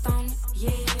 I'm a stoner,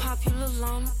 yeah. Popular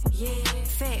loner, yeah.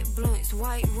 Fat blunts,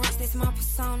 white runs, that's my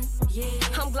persona, yeah.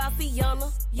 I'm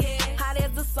Glossiana, yeah. Hot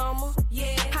as the summer,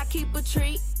 yeah. I keep a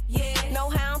treat, yeah. Know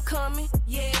how I'm coming,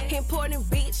 yeah. Important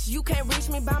bitch, you can't reach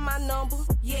me by my number,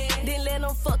 yeah. Then let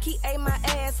him fuck, he ate my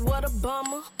ass, what a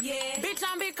bummer, yeah. Bitch,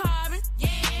 I'm Big Carbon, yeah.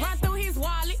 Run through his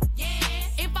wallet, yeah.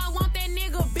 If I want that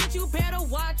nigga, bitch, you better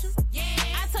watch him, yeah.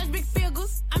 I touch big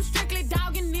figures, I'm strictly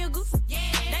dogging niggas, yeah.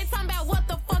 They talking about what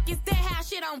the fuck is that, how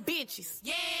shit on bitches,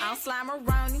 yeah. I'm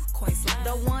Slime-A-Roni,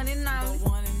 the one and only,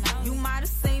 you might have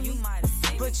seen me,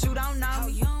 but you don't know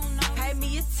me, pay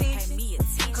me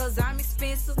attention, cause I'm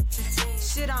expensive,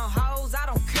 shit on hoes, I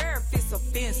don't care if it's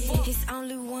offensive, It's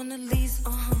only one of these,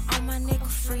 on my nigga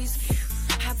freeze.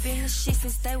 I've been in shit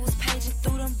since they was paging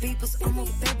through them beepers. I'm a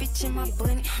bad bitch in my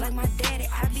bunny, like my daddy,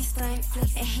 I be stunning.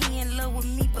 And he in love with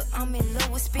me, but I'm in love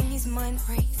with spending his money.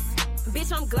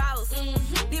 Bitch, I'm gloss.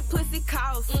 This pussy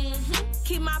cost.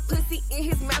 Keep my pussy in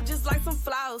his mouth just like some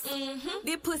floss.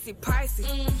 This pussy pricey.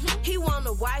 He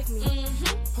wanna wife me.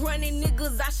 Running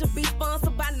niggas, I should be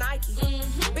sponsored by Nike.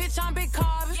 Bitch, I'm Big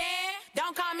Carvin. Yeah.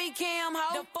 Don't call me Kim,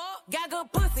 ho. The fuck? Got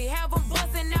good pussy, have 'em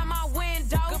bustin' out my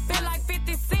window. Could feel like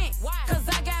 50 Cent. Why? Cause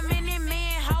I got many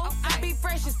men, ho. Okay. I be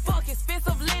fresh as fuck,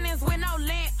 expensive linens with no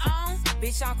lint on.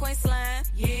 Bitch, I'm Queen Slime.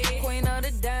 Yeah. Queen of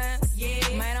the dance.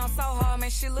 Yeah. Man, I'm so hard, man,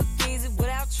 shit look easy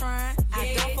without trying. Yeah.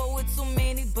 I don't fuck with too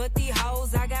many, but these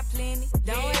hoes, I got plenty.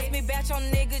 Don't ask me about your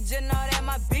nigga, just know that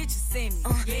my bitch send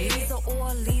me. Lisa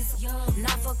or Lisa. Nah,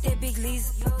 fuck that big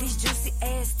Lisa. These juicy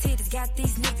ass titties got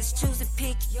these niggas choosing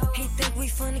pick. He think we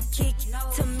finna kick.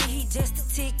 To me, he just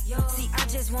a tick. See, I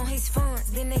just want his fun.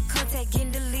 Then they contact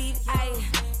getting deleted.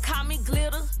 Ayy, call me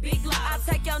glitter. Big lie. I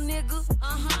take your nigga.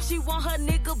 She want her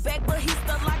nigga back, but he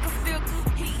stuck like a sticker.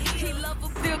 He love a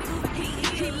pickle.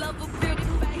 He love a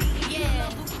pickle. Yeah,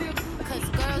 cause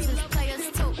girls is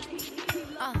players too.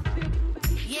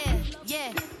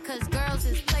 Yeah, cause girls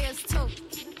is players too.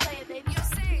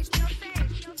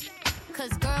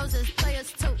 Cause girls is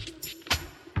players too.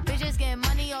 Bitches getting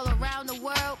money all around the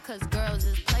world, cause girls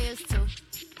is players too.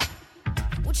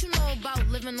 What you know about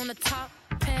living on the top?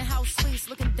 Penthouse suites,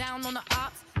 looking down on the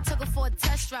ops. Took her for a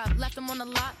test drive, left them on the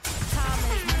lot. Time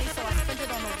is money, so I spent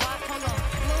it on a rock. Hold on,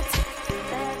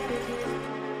 Bad bitches,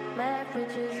 mad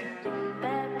bitches,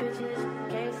 bad bitches,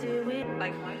 can't see we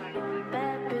like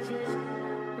bad bitches,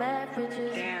 mad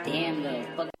bitches. Damn, little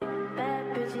fuck. Bad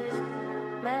bitches,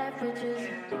 mad bitches,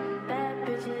 bad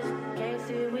bitches, can't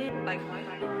see we like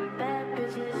bad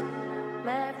bitches,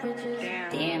 mad bitches.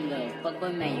 Damn, little fuck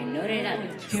boy, man, you know that I do.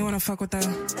 He wanna fuck with her.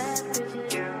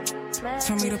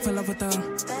 Tell me to pull up with her.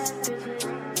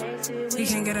 He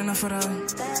can't get enough of her.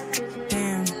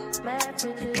 Damn.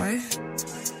 What?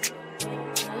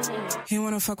 He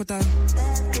wanna fuck with her.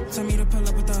 Tell me to pull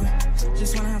up with her.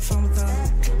 Just wanna have fun with her.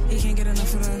 He can't get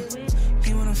enough of her.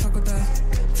 He wanna fuck with her.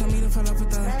 Tell me to pull up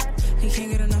with her. He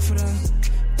can't get enough of her.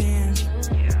 Damn.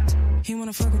 He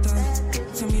wanna fuck with her.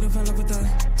 Tell me to pull up with her.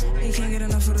 He can't get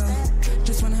enough of her.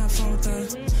 Just wanna have fun with her.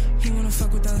 He wanna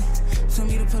fuck with her. Tell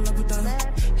me to pull up with her.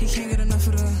 He can't get enough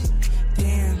of her.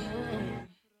 Damn.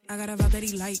 I got a vibe that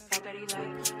he like.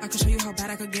 I can show you how bad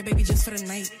I could get, baby, just for the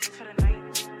night.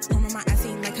 I'm on my ass,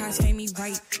 ain't like how I stay me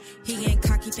right. He ain't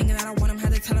cocky, thinking that I want him.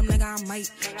 Had to tell him, nigga, I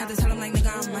might. Had to tell him, like,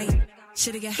 nigga, I might.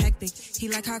 Shit'll get hectic. He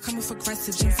like how I come with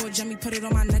aggressive. Gym for a Jimmy, put it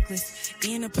on my necklace.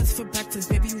 Eating a pussy for breakfast.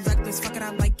 Baby, you reckless. Fuck it,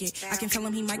 I like it. I can tell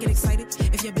him he might get excited.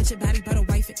 If your bitch a baddie, better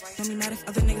wife it. Don't be mad if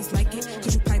other niggas like it.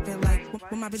 Cause you pipe it like,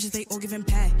 when my bitches, they all giving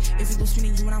pad. If you lose me,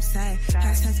 then you when I'm sad.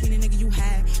 Past tense meaning nigga you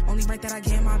had. Only right that I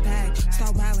get in my bag.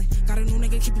 Start wildin'. Got a new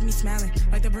nigga keeping me smiling.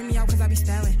 Like to bring me out cause I be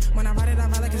styling. When I ride it, I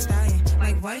ride like a stallion.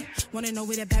 Like what? Wanna know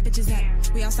where that bad bitches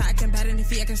at? We outside acting bad and if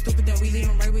he acting stupid, then we leave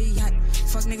him right where he at.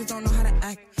 Fuck niggas don't know how to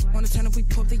act. Wanna turn up, we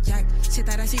pull the yak. Shit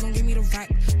that ass, he gon' give me the rack.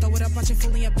 Throw it up, watch it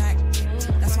full in your back.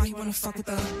 That's why he wanna fuck with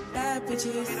the bad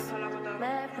bitches.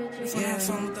 Yeah,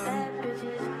 fun with them.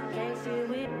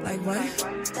 Like what?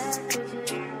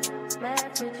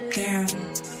 Damn.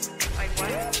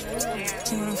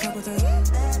 He wanna fuck with her.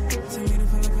 Tell me to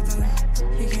pull up with her.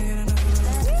 He can't get enough of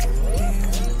her. Damn.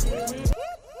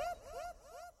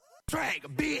 Drag a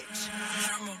bitch.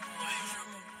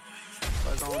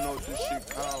 Like I don't know what this shit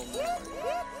called, man.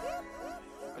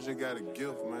 I just got a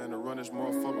gift, man, to run this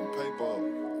motherfucking paper up.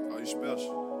 Are you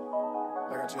special?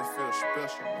 Like I just feel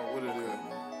special, or what it is, man.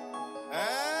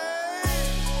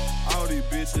 Hey! All these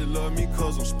bitches love me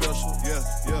cause I'm special, yeah.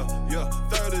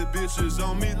 30 bitches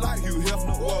on me like Hugh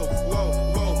Hefner, whoa.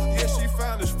 Yeah, she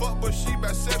fine as fuck, but she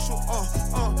bisexual,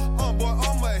 boy,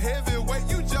 I'm a heavyweight,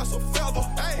 you just a feather,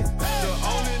 hey. The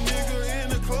only nigga in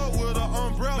the club with an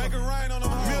umbrella. Make it rain on them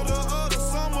hoes. Middle of the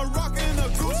summer, rockin' a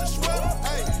Gucci sweater,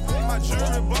 hey. My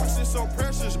jewelry box is so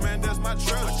precious, man, that's my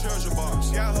treasure. My treasure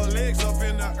box. Got her legs up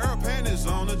in the air, panties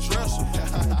on the dresser.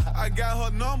 I got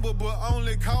her number, but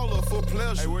only call her for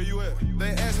pleasure. Hey, where you at? They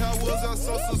ask how was I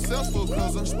so successful,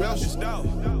 cause I'm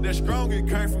special. That strong, it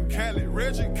came from Cali,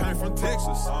 Reggie came from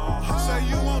Texas. Say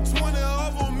you want 20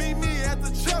 of them, meet me at the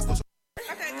Checkers.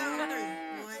 Okay, go. 1,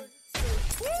 2,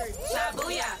 3.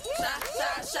 Shabuya,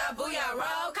 shabuya,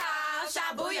 roll call.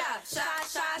 Shabuya,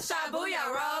 shabuya,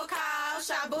 roll call.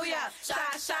 Shabuya,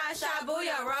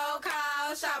 shabuya, roll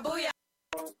call. Shabuya.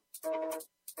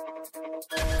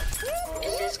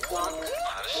 Is this clock?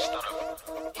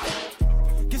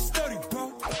 Get sturdy, bro.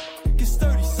 Get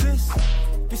sturdy, sis.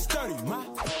 Get sturdy.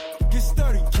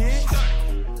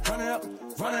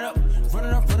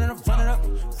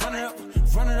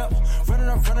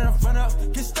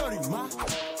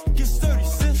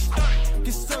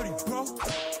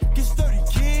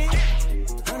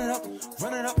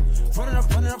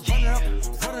 run it up,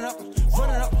 run it up, run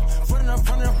it up, run it up,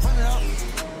 run it up, run it up.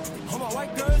 All my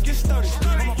white girls get sturdy,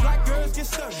 all my black girls get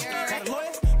sturdy. Got a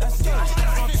lawyer, that's sturdy.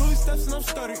 I'm 2 steps and I'm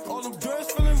sturdy. All them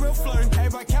girls feeling real flirty.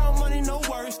 Everybody count money, no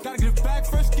worries. Gotta get it back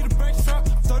first, get a bank truck.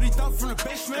 30,000 from the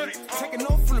basement, taking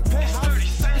off from the penthouse.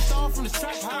 Second star from the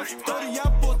trap house. 30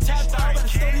 up or tap out, better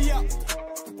study up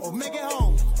or make it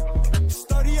home.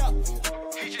 Study up.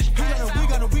 We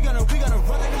gonna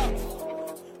run it up.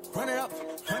 Run it up,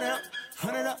 run it up,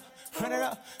 run it up, run it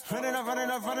up, run it up, run it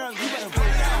up, run it up. You better run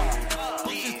it out.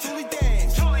 Bitches truly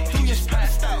dance. Do your stutter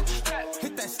step.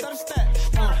 Hit that stutter step.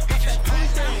 Hit that truly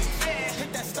dance.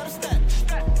 Hit that stutter step.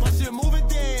 Bust your move and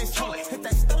dance. Hit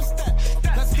that stutter step.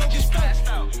 Let's go get started.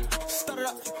 Stutter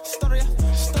up, stutter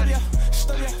up, stutter up,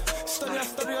 stutter up, stutter up,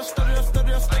 stutter up, stutter up,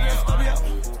 stutter up, stutter up, stutter up,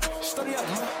 study up,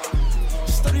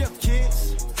 study up,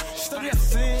 kids, study up,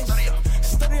 sis,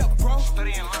 study up, bro,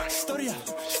 study up, study up,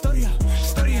 study up,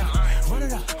 run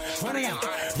it up, run it up,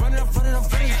 run it up, run it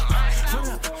up, run it up, run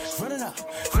it up, run it up,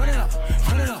 run it up,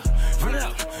 run it up, run it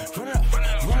up, run it up,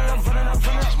 run it up, run it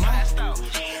up,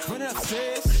 run it up,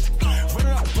 sis, run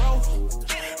it up, bro,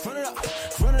 run it up,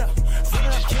 run it up, run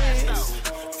it up, kids,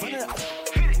 run it up,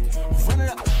 run it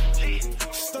up,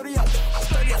 study up,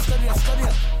 study up, study up, study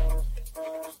up.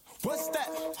 What's that?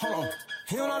 Hold on.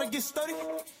 He don't know how to get study?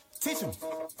 Teach him.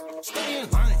 Study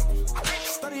and learn it.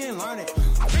 Study and learn it.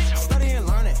 Study and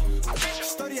learn it.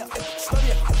 Study up.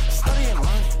 Study up. Study and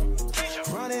learn it.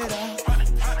 Run it up.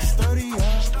 Study up.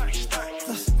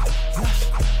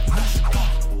 Let's go.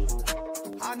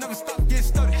 I never stop getting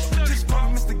study. Just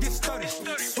promise to get study.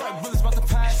 Sweat bullets about to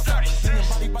pass up. Then your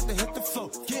body about to hit the floor.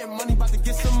 Getting money about to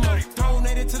get some more.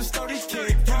 Donated to the study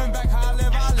kid. Giving back how I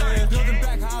live, I live. Building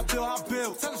back how I build, I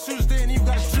build. Tell the shooters they ain't even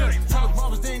got a drip. Tell the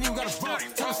robbers they ain't even got a rob.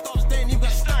 Tell the stars they ain't even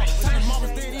got a star. Tell the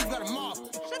mobbers they ain't even got a mob.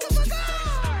 Shut the fuck up!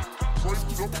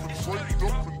 Draped up and draped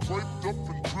up and draped up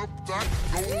and dripped. I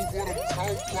know what I'm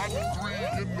talking about. 3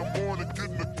 in the morning,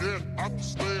 getting again out the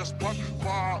stash spot.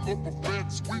 Fire up a fat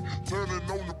sweet, turning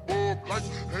on the bulb lights.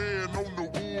 Hand on the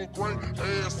wood grain,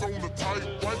 ass on the tight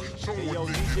white. Showing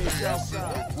niggas ass in the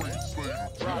great slave.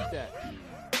 Drop that.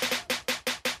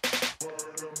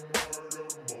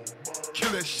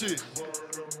 Kill that shit.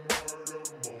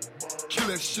 Kill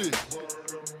that shit.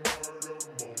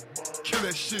 Kill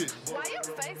that shit. Why your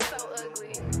face so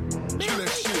ugly? Kill that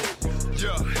shit.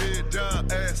 Yeah, head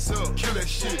down, ass up. Kill that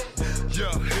shit.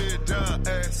 Yeah, head down,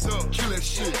 ass up. Kill that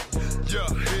shit. Yeah,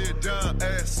 head down,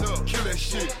 ass up. Kill that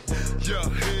shit. Yeah,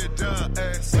 head down,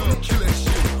 ass up. Kill that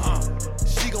shit.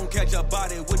 She gon' catch a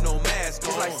body with no mask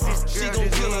on. She gon'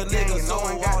 kill a nigga, so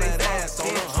all that ass on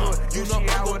her. You know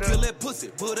I'm gon' kill that pussy,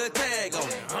 put a tag on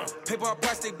it. Paper or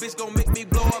plastic bitch gon' make me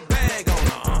blow a bag on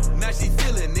her. Now she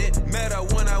feeling it. Met her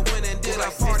when I went and did a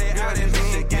party out in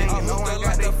Michigan. I hooked her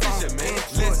like a fisherman.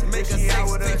 Let's make a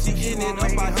sex tape. She in it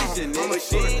up auditioning.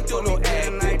 She ain't do no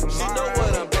acting. She know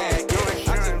what I'm back.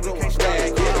 I just blow a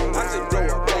bag. I just blow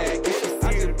a bag.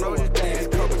 I just blow a bag.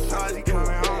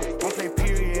 Won't play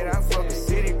period, I fuck a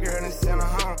city girl and send her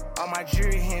home. All my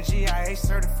jewelry and GIA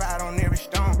certified on every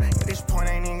stone. At this point,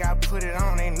 I ain't even got to put it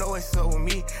on. They know it's so with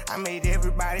me. I made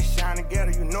everybody shine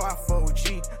together. You know I fuck with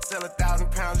G. Sell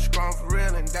 1,000 pounds of strong for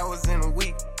real, and that was in a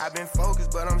week. I've been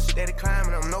focused, but I'm steady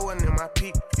climbing. I'm nowhere near my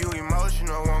peak. You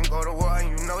emotional, won't go to war,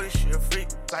 and you know this shit a freak.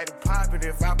 Like to pop it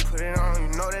if I put it on.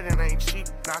 You know that it ain't cheap.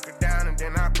 Knock her down and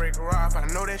then I break her off. I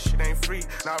know that shit ain't free.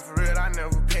 Nah, for real, I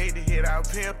never paid to hit. I'll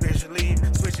pay officially.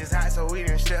 Switch is hot, so we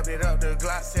done stepped it up. The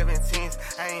Glock 17s.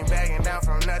 I ain't backing down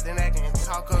from nothing that can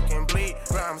talk or can bleed.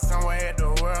 Bro, I'm somewhere at the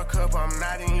World Cup. I'm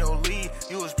not in your league.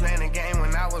 You was playing the game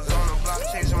when I was on the block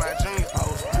chasing my dreams. I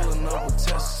was pulling up with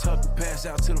Teslas, tuck the pass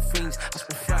out to the fiends. I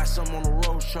spent 5 something on the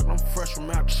road truck. I'm fresh from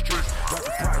out the streets. Got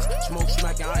the price, smoke,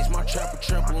 smacking ice. My trapper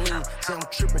trampoline. Say I'm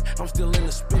tripping, I'm still in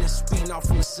the spin, speeding off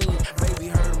from the scene. Baby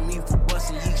heard of me for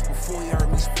busting yeast before he heard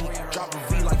me speak. Drop a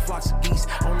V like flocks of geese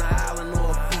on the island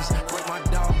or a feast. Break my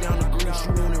dog down the grease.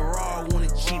 You want it raw, want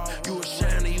it cheap. You a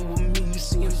shiner, you with me. You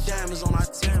seeing diamonds on our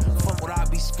teeth. Fuck what I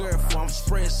be scared for. I'm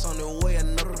spreading something away.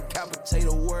 Another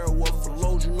decapitated word. What for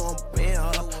loads, you know I'm paying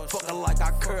her. Fuck her like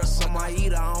I curse on my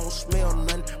eater. I don't smell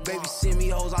nothing. Baby send me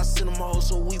hoes, I send them hoes,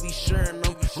 so we be sharing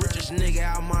them. Richest nigga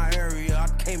out my area. I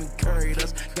came and carried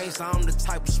us. Gangsta, I'm the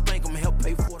type to spank them, help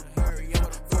pay for the burial.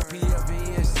 4PF and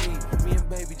ESC, me and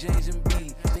Baby James and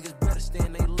B. Niggas better stay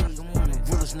in they league. I'm one of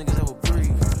the realest niggas ever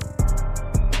breathe.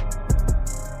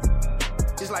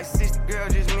 Just like 60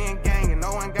 girls, just me and gang, and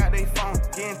no one got their phone.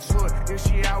 Get into it. If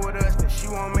she out with us, then she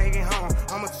won't make it home.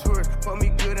 I'm a tourist, fuck me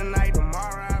good tonight,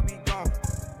 tomorrow I'll be gone.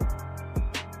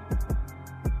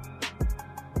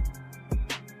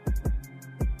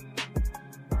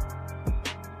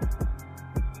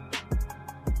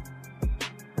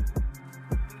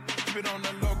 Keep it on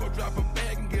the logo, drop a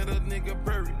bag and get a nigga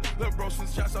buried. Lil' bro,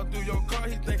 since shots out through your car,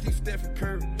 he think he's Stephen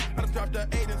Curry. I done dropped the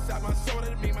 8 inside my soda,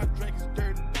 that mean my drink is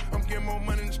dirty. I'm getting more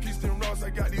money in the streets than Ross, I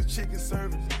got these chicken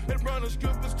servers. They run the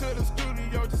strippers to the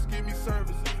studio, just give me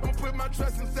service. I'ma put my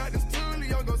trust inside the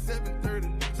studio, go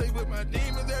 7:30. Say with my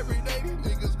demons every day, these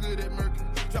niggas good at murking.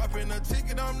 Dropping a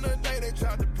ticket on the day they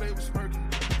tried to play with smirking.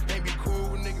 Ain't be cool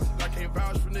with niggas, I can't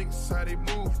vouch for niggas, that's how they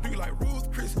move. Do you like Ruth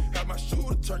Chris? Got my shoe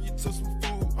to turn you to some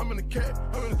food. I'm in the cat,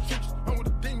 I'm in the trenches, I'm with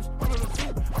the demons, I'm in the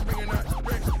zoo. I'm bringing out the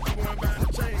bricks, I'm going behind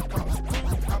the chain, cops cool.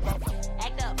 How about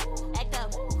act up, act up,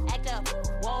 act up,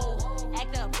 whoa,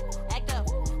 act up, act up,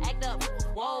 act up,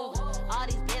 whoa. All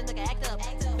these bands nigga act up.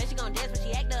 Bitch, she gon' dance when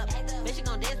she act up. Bitch, she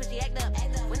gon' dance when she act up.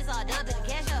 When it's all done, put the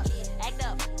cash up. Act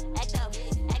up, act up,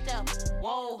 act up,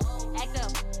 whoa, act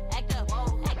up, act up,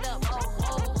 act up,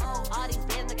 whoa. All these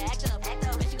bands nigga act up.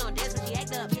 Bitch, she gon' dance when she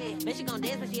act up. Bitch, she gon'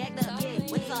 dance when she act up.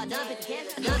 When it's all done, put the cash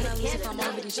up. If I'm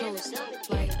already chose,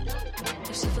 like,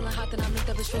 if she feeling hot, then I make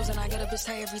that bitch frozen. I get a bitch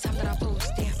tight every time that I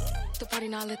post. Damn, the party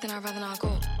not lit, then I'd rather not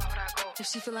go. If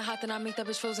she feeling hot, then I make that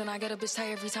bitch frozen. I get a bitch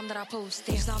tight every time that I post.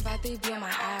 Damn, it's not bad, they be on my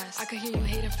ass. I could hear you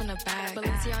hating from the back.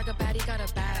 Balenciaga baddie got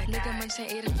a bag. Nigga munching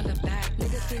ate it from the back.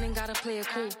 Nigga feeling gotta play it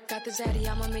cool. Got the zaddy,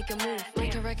 I'ma make a move.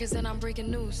 Breaking records, then I'm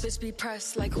breaking news. Bitch be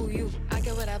pressed like who you? I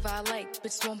get whatever I like.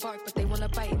 Bitches won't bark, but they wanna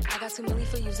bite. I got too many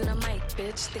for using a mic,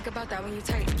 bitch. Think about that when you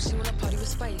type. She wanna party with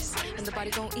spice, and the body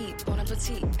gon' eat. Bon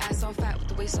appetit, ass on fat with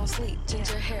the waist on sleep.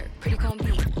 Ginger hair, pretty comb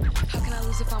beat. How can I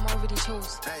lose if I'm already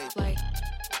chose? Like,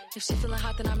 if she feeling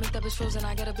hot, then I make that bitch frozen.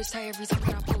 I get a bitch tight every time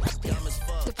that I post. Yeah.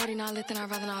 The party not lit, then I'd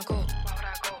rather not go.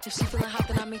 If she feeling hot,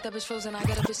 then I make that bitch frozen. I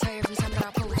get a bitch tight every time that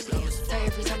I post. Yeah. Tight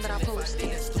every time that I post. Yeah.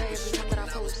 Tight every time that I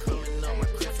post. Yeah.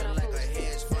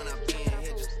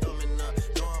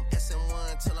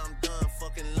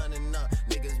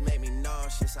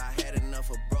 I had enough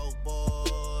of broke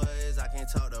boys. I can't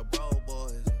talk to broke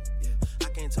boys. Yeah, I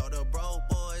can't talk to broke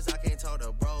boys. I can't talk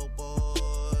to broke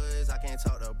boys. I can't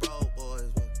talk to broke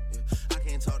boys. Yeah, I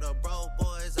can't talk to broke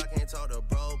boys. I can't talk to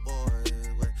broke boys.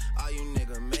 All you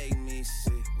niggas make me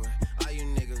sick. All you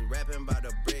niggas rapping about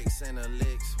the bricks and the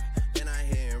licks. Then I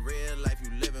hear in real life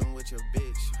you living with your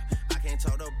bitch. I can't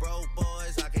talk to broke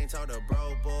boys. I can't talk to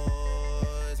broke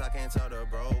boys. I can't talk to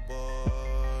broke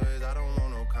boys. I don't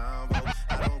want no convo.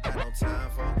 I don't got no time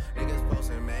for niggas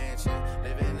posting mansion,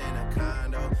 living in a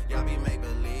condo. Y'all be make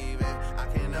believing. I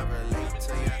cannot relate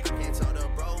to you. I can't talk to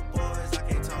broke boys. I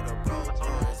can't talk to broke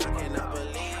boys. I cannot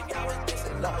believe y'all was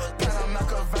missing. I'm not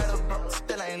convertible,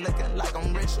 still ain't looking like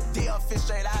I'm rich. DL fish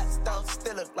straight out stuff,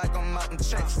 still look like I'm out in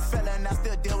trench. Fella now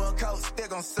still deal with coats, still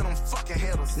gon' sit on fucking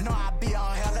hitters. Know I be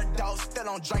on hella dope, still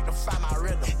don't drink to find my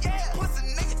rhythm. Yeah, pussy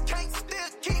nigga can't still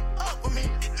keep up with me.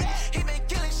 Yeah, he been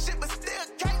killing shit but still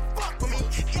can't fuck with me.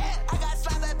 Yeah, I got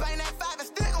slots that bang that 5 and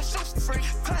still gon' shoot some free.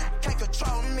 Can't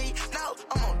control me, no,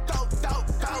 I'm on dope.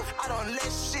 I don't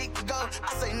let shit go,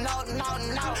 I say no.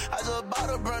 I just bought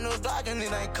a brand new Glock and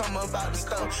it ain't come up out the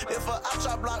stove. If a op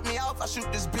try block me off, I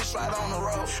shoot this bitch right on the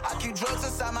road. I keep drugs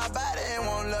inside my body and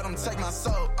won't let them take my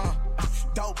soul.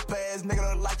 Dope ass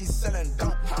nigga look like he's selling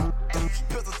dope, huh?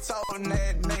 Pistol toe on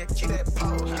that nigga, keep that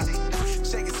pole, huh?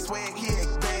 Shake his swag, he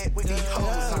ain't bad with these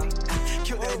hoes, huh?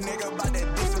 Kill that nigga about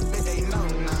that different bitch, they know,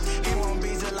 nah. He won't be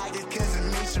just like his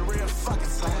cousin, me, she real fucking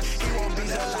slime. He won't be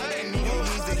just like that nigga,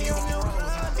 easy, he won't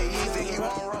rose, huh? Easy, he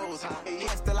won't rose, huh? He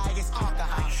still like his uncle,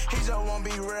 huh? He just won't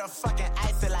be real fucking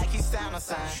icy like he sound a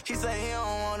sign. He say he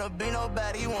don't wanna be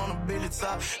nobody, he wanna be the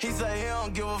top. He say he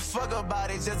don't give a fuck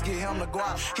about it, just get him the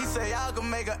guap. He say y'all can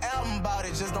make an album about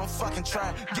it, just don't fucking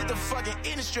try. Get the fucking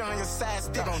industry on your side,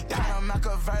 still gon' die. I'm not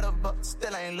convertible,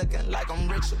 still ain't looking like I'm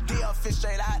rich. DL fish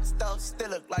straight out stuff, still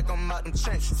look like I'm out in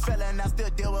trenches. Fella now still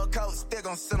deal with coats, still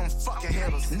gon' sit on fucking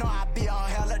hitters. Know I be on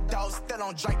hella dope, still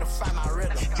don't drink to find my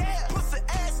rhythm. Yeah, pussy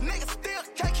ass nigga still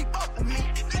can't keep up with me.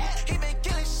 Yeah, he been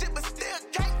killing shit but still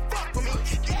can't fuck with me.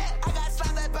 Yeah, I got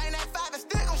slots that bang that 5 and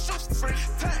still gon' shoot some free.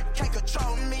 Can't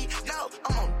control me, no,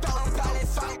 I'm on dope.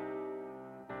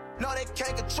 No, they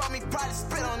can't control me, probably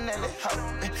spit on that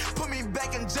hoe. Put me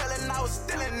back in jail and I was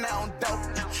still in there on dope.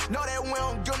 Know that we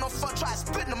don't give no fuck, try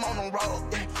spitting them on the road.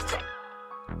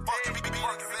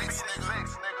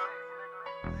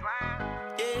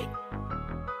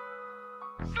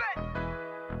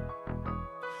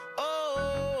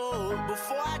 Oh,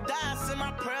 before I die, send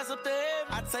my prayers up to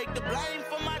heaven. I take the blame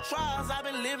for my trials, I've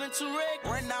been living too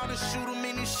reckless. Run down and shoot him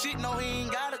in his shit, no, he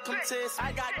ain't gotta contest.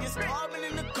 I got this carbon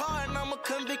in the car and I'm a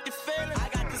convicted felon. I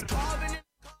got this carbon in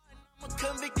the car and I'm a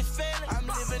convicted felon. I'm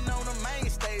living on the main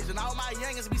stage and all my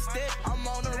youngins be steady. I'm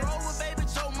on the road with Baby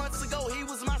Joe months ago, he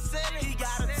was my seller. He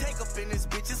got a take up in this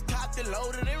bitch, it's cocked and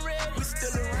loaded and ready. We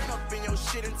still around up in your shit.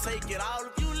 shit and take it all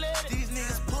if you let it. These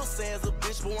niggas pussy as a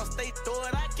bitch, but once they throw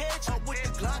it, I catch. I'm with the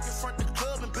Glock in front of the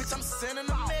club, and bitch, I'm sending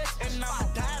a mess. And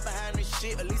I'ma die behind this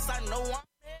shit, at least I know I'm.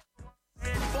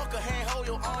 Fuck a hand, hold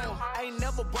your own. I ain't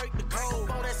never break the code.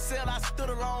 For that cell, I stood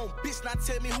alone. Bitch, now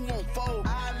tell me who won't fold.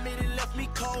 I admit it left me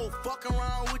cold. Fuck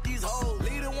around with these hoes.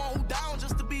 Lead the one who down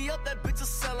just to be up. That bitch will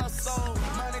sell her soul.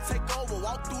 Money take over.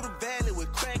 Walk through the valley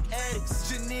with crack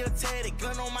addicts. Janelle tatted,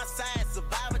 gun on my side.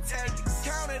 Survivor tactics.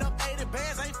 Counted up 80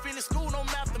 bands. I ain't finished school, no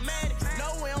mathematics.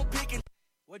 No way I'm picking.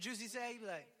 What Juicy say? He be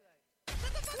like.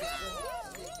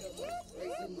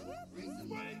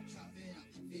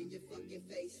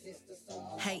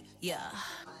 Hey, yeah.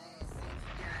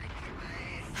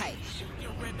 Hey,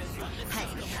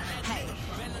 hey.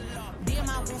 Damn,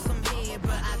 I want some head,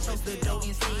 but I chose the dough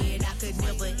instead. I could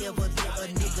never ever let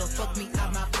a nigga fuck me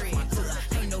out my bread. Cause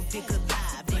ain't no dick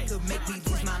alive that could make me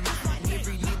lose my mind.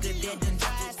 Every nigga that done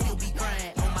tried still be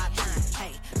crying on my time.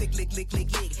 Hey, lick, lick, lick,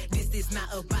 lick, lick. This is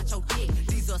not about your dick.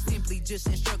 These are simply just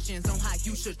instructions on how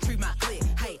you should treat my clique.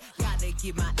 Hey, gotta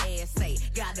get my ass say,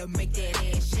 gotta make that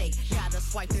ass shake. Gotta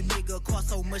swipe the nigga, cost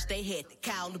so much they had to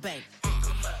call the bank.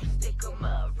 Stick 'em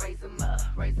up, raise 'em up,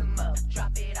 raise 'em up,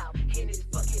 drop it off in his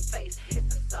fucking face.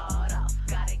 It's a start off.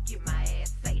 Gotta get my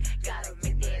ass say, gotta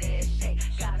make that ass shake.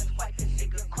 Gotta swipe the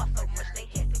nigga, cost so much they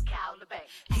had to call the bank.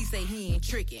 He say he ain't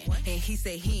tricking, and he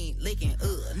say he ain't licking.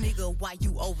 Nigga, why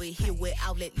you over here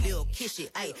without that little kiss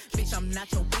shit? Ayy, bitch, I'm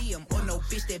not your BM or no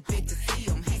bitch that beg to see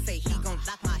him. He say he gon'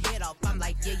 knock my head off. I'm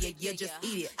like, yeah, just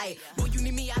eat it. Ayy, boy, you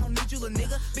need me, I don't need you, little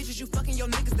nigga. Bitches, you fucking your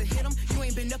niggas to hit him. You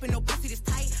ain't been up in no pussy this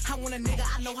tight. I want a nigga,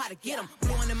 I know how to get him.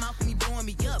 Blowing him out and he blowing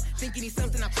me up. Thinking he's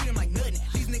something, I treat him like nothing.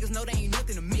 These niggas know they ain't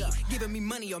nothing to me. Giving me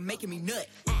money or making me nut.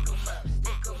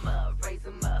 Stick 'em up, raise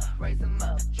 'em up, raise 'em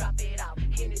up, drop it off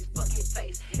in his fucking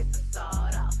face. It's a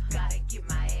start off. Gotta get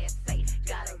my ass safe.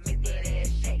 Gotta make that ass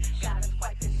shake. Gotta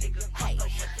swipe the nigga. Hey,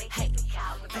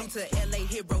 flew to LA,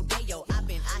 hit Rodeo. I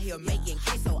been out here making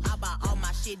queso. I buy all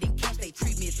my shit in cash. They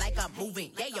treat me like I'm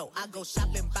moving. Yeah, yo, I go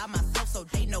shopping by myself, so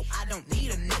they know I don't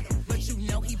need a nigga. But you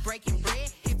know he breaking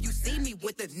bread. If you see me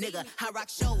with a nigga, I rock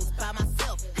shows by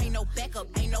myself. Ain't no backup,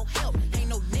 ain't no help, ain't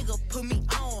no nigga put me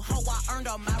on. Ho, I earned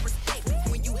all my respect.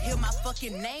 When you hear my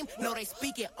fucking name, know they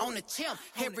speak it on the chimp.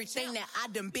 Everything that I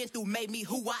done been through made me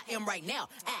who I am right now.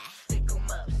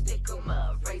 Stick 'em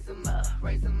up, raise 'em up,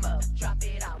 raise 'em up, drop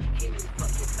it out, in his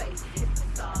fucking face. It's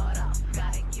a start off.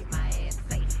 Gotta get my ass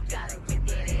safe. Gotta get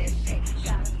that ass shake.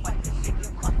 Gotta swipe the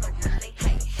nigga, cross the money.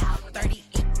 Hey, 30.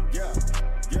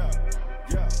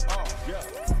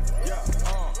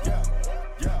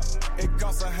 It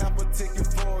costs a half a ticket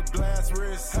for a glass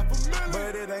wrist.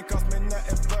 But it ain't cost me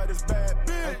nothing for this bad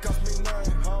bitch. Ain't cost me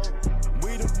nothing, ho.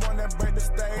 We the one that break the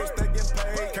stage, they get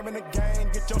paid. Come in the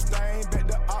game, get your stain. Bet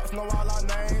the ops know all our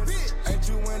names. Ain't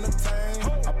you entertained?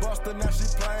 I bust her, now she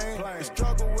plain. The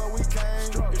struggle where we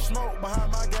came. It's smoke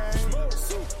behind my game.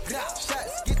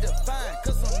 Shots get defined,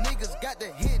 cause some niggas got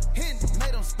the hit.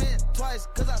 Made them spin twice,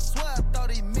 cause I swear I thought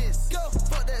he missed. Go,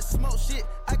 fuck that smoke shit,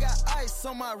 I got ice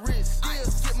on my wrist.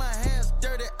 Still get my hands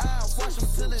dirty, I wash them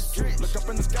till it's drenched. Look up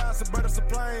in the sky, some birds are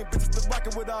plane. Bitches the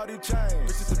rockin' with all these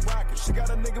chains. Bitches the rockin'. She got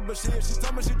a nigga, but she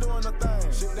told me she doing her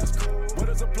thing. Shit, that's cool. What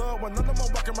is a plug when none of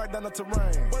them walking right down the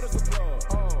terrain? What is a plug?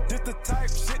 Oh, this the type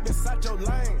shit that's out your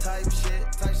lane. Type shit.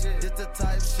 This the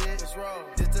type shit. That's wrong.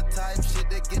 This the type shit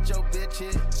that get your bitch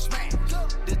hit. Smack.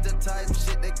 This the type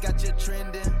shit that got you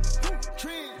trending.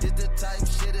 This the type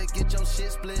shit that get your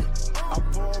shit split. I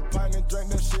pour a pint and drink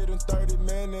that shit in 30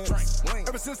 minutes.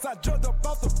 Ever since I jumped up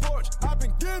off the porch, I've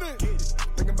been getting.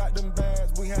 Thinking about them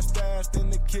bags we had stashed in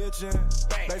the kitchen.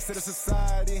 They said the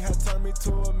society had turned me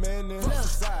to a menace.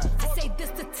 Look, I say this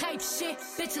the type shit.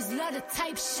 Bitches love the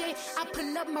type shit. I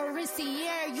pull up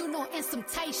Mauricio, you know, in some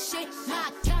tight shit. My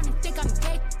accountant think I'm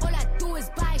gay. All I do is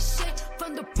buy shit.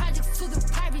 From the projects to the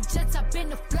private jets, I've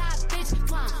been a fly bitch.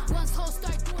 Once hoes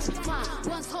start doing that.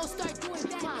 Once hoes start doing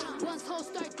that. Once hoes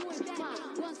start doing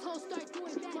that. Once hoes start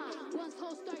doing that. Once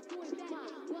hoes start doing that.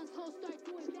 Once hoes start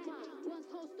doing that. Once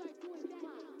hoes start doing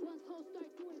that. Once hoes start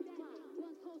doing that.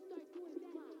 Once hoes start doing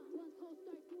that. Once hoes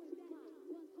start doing that.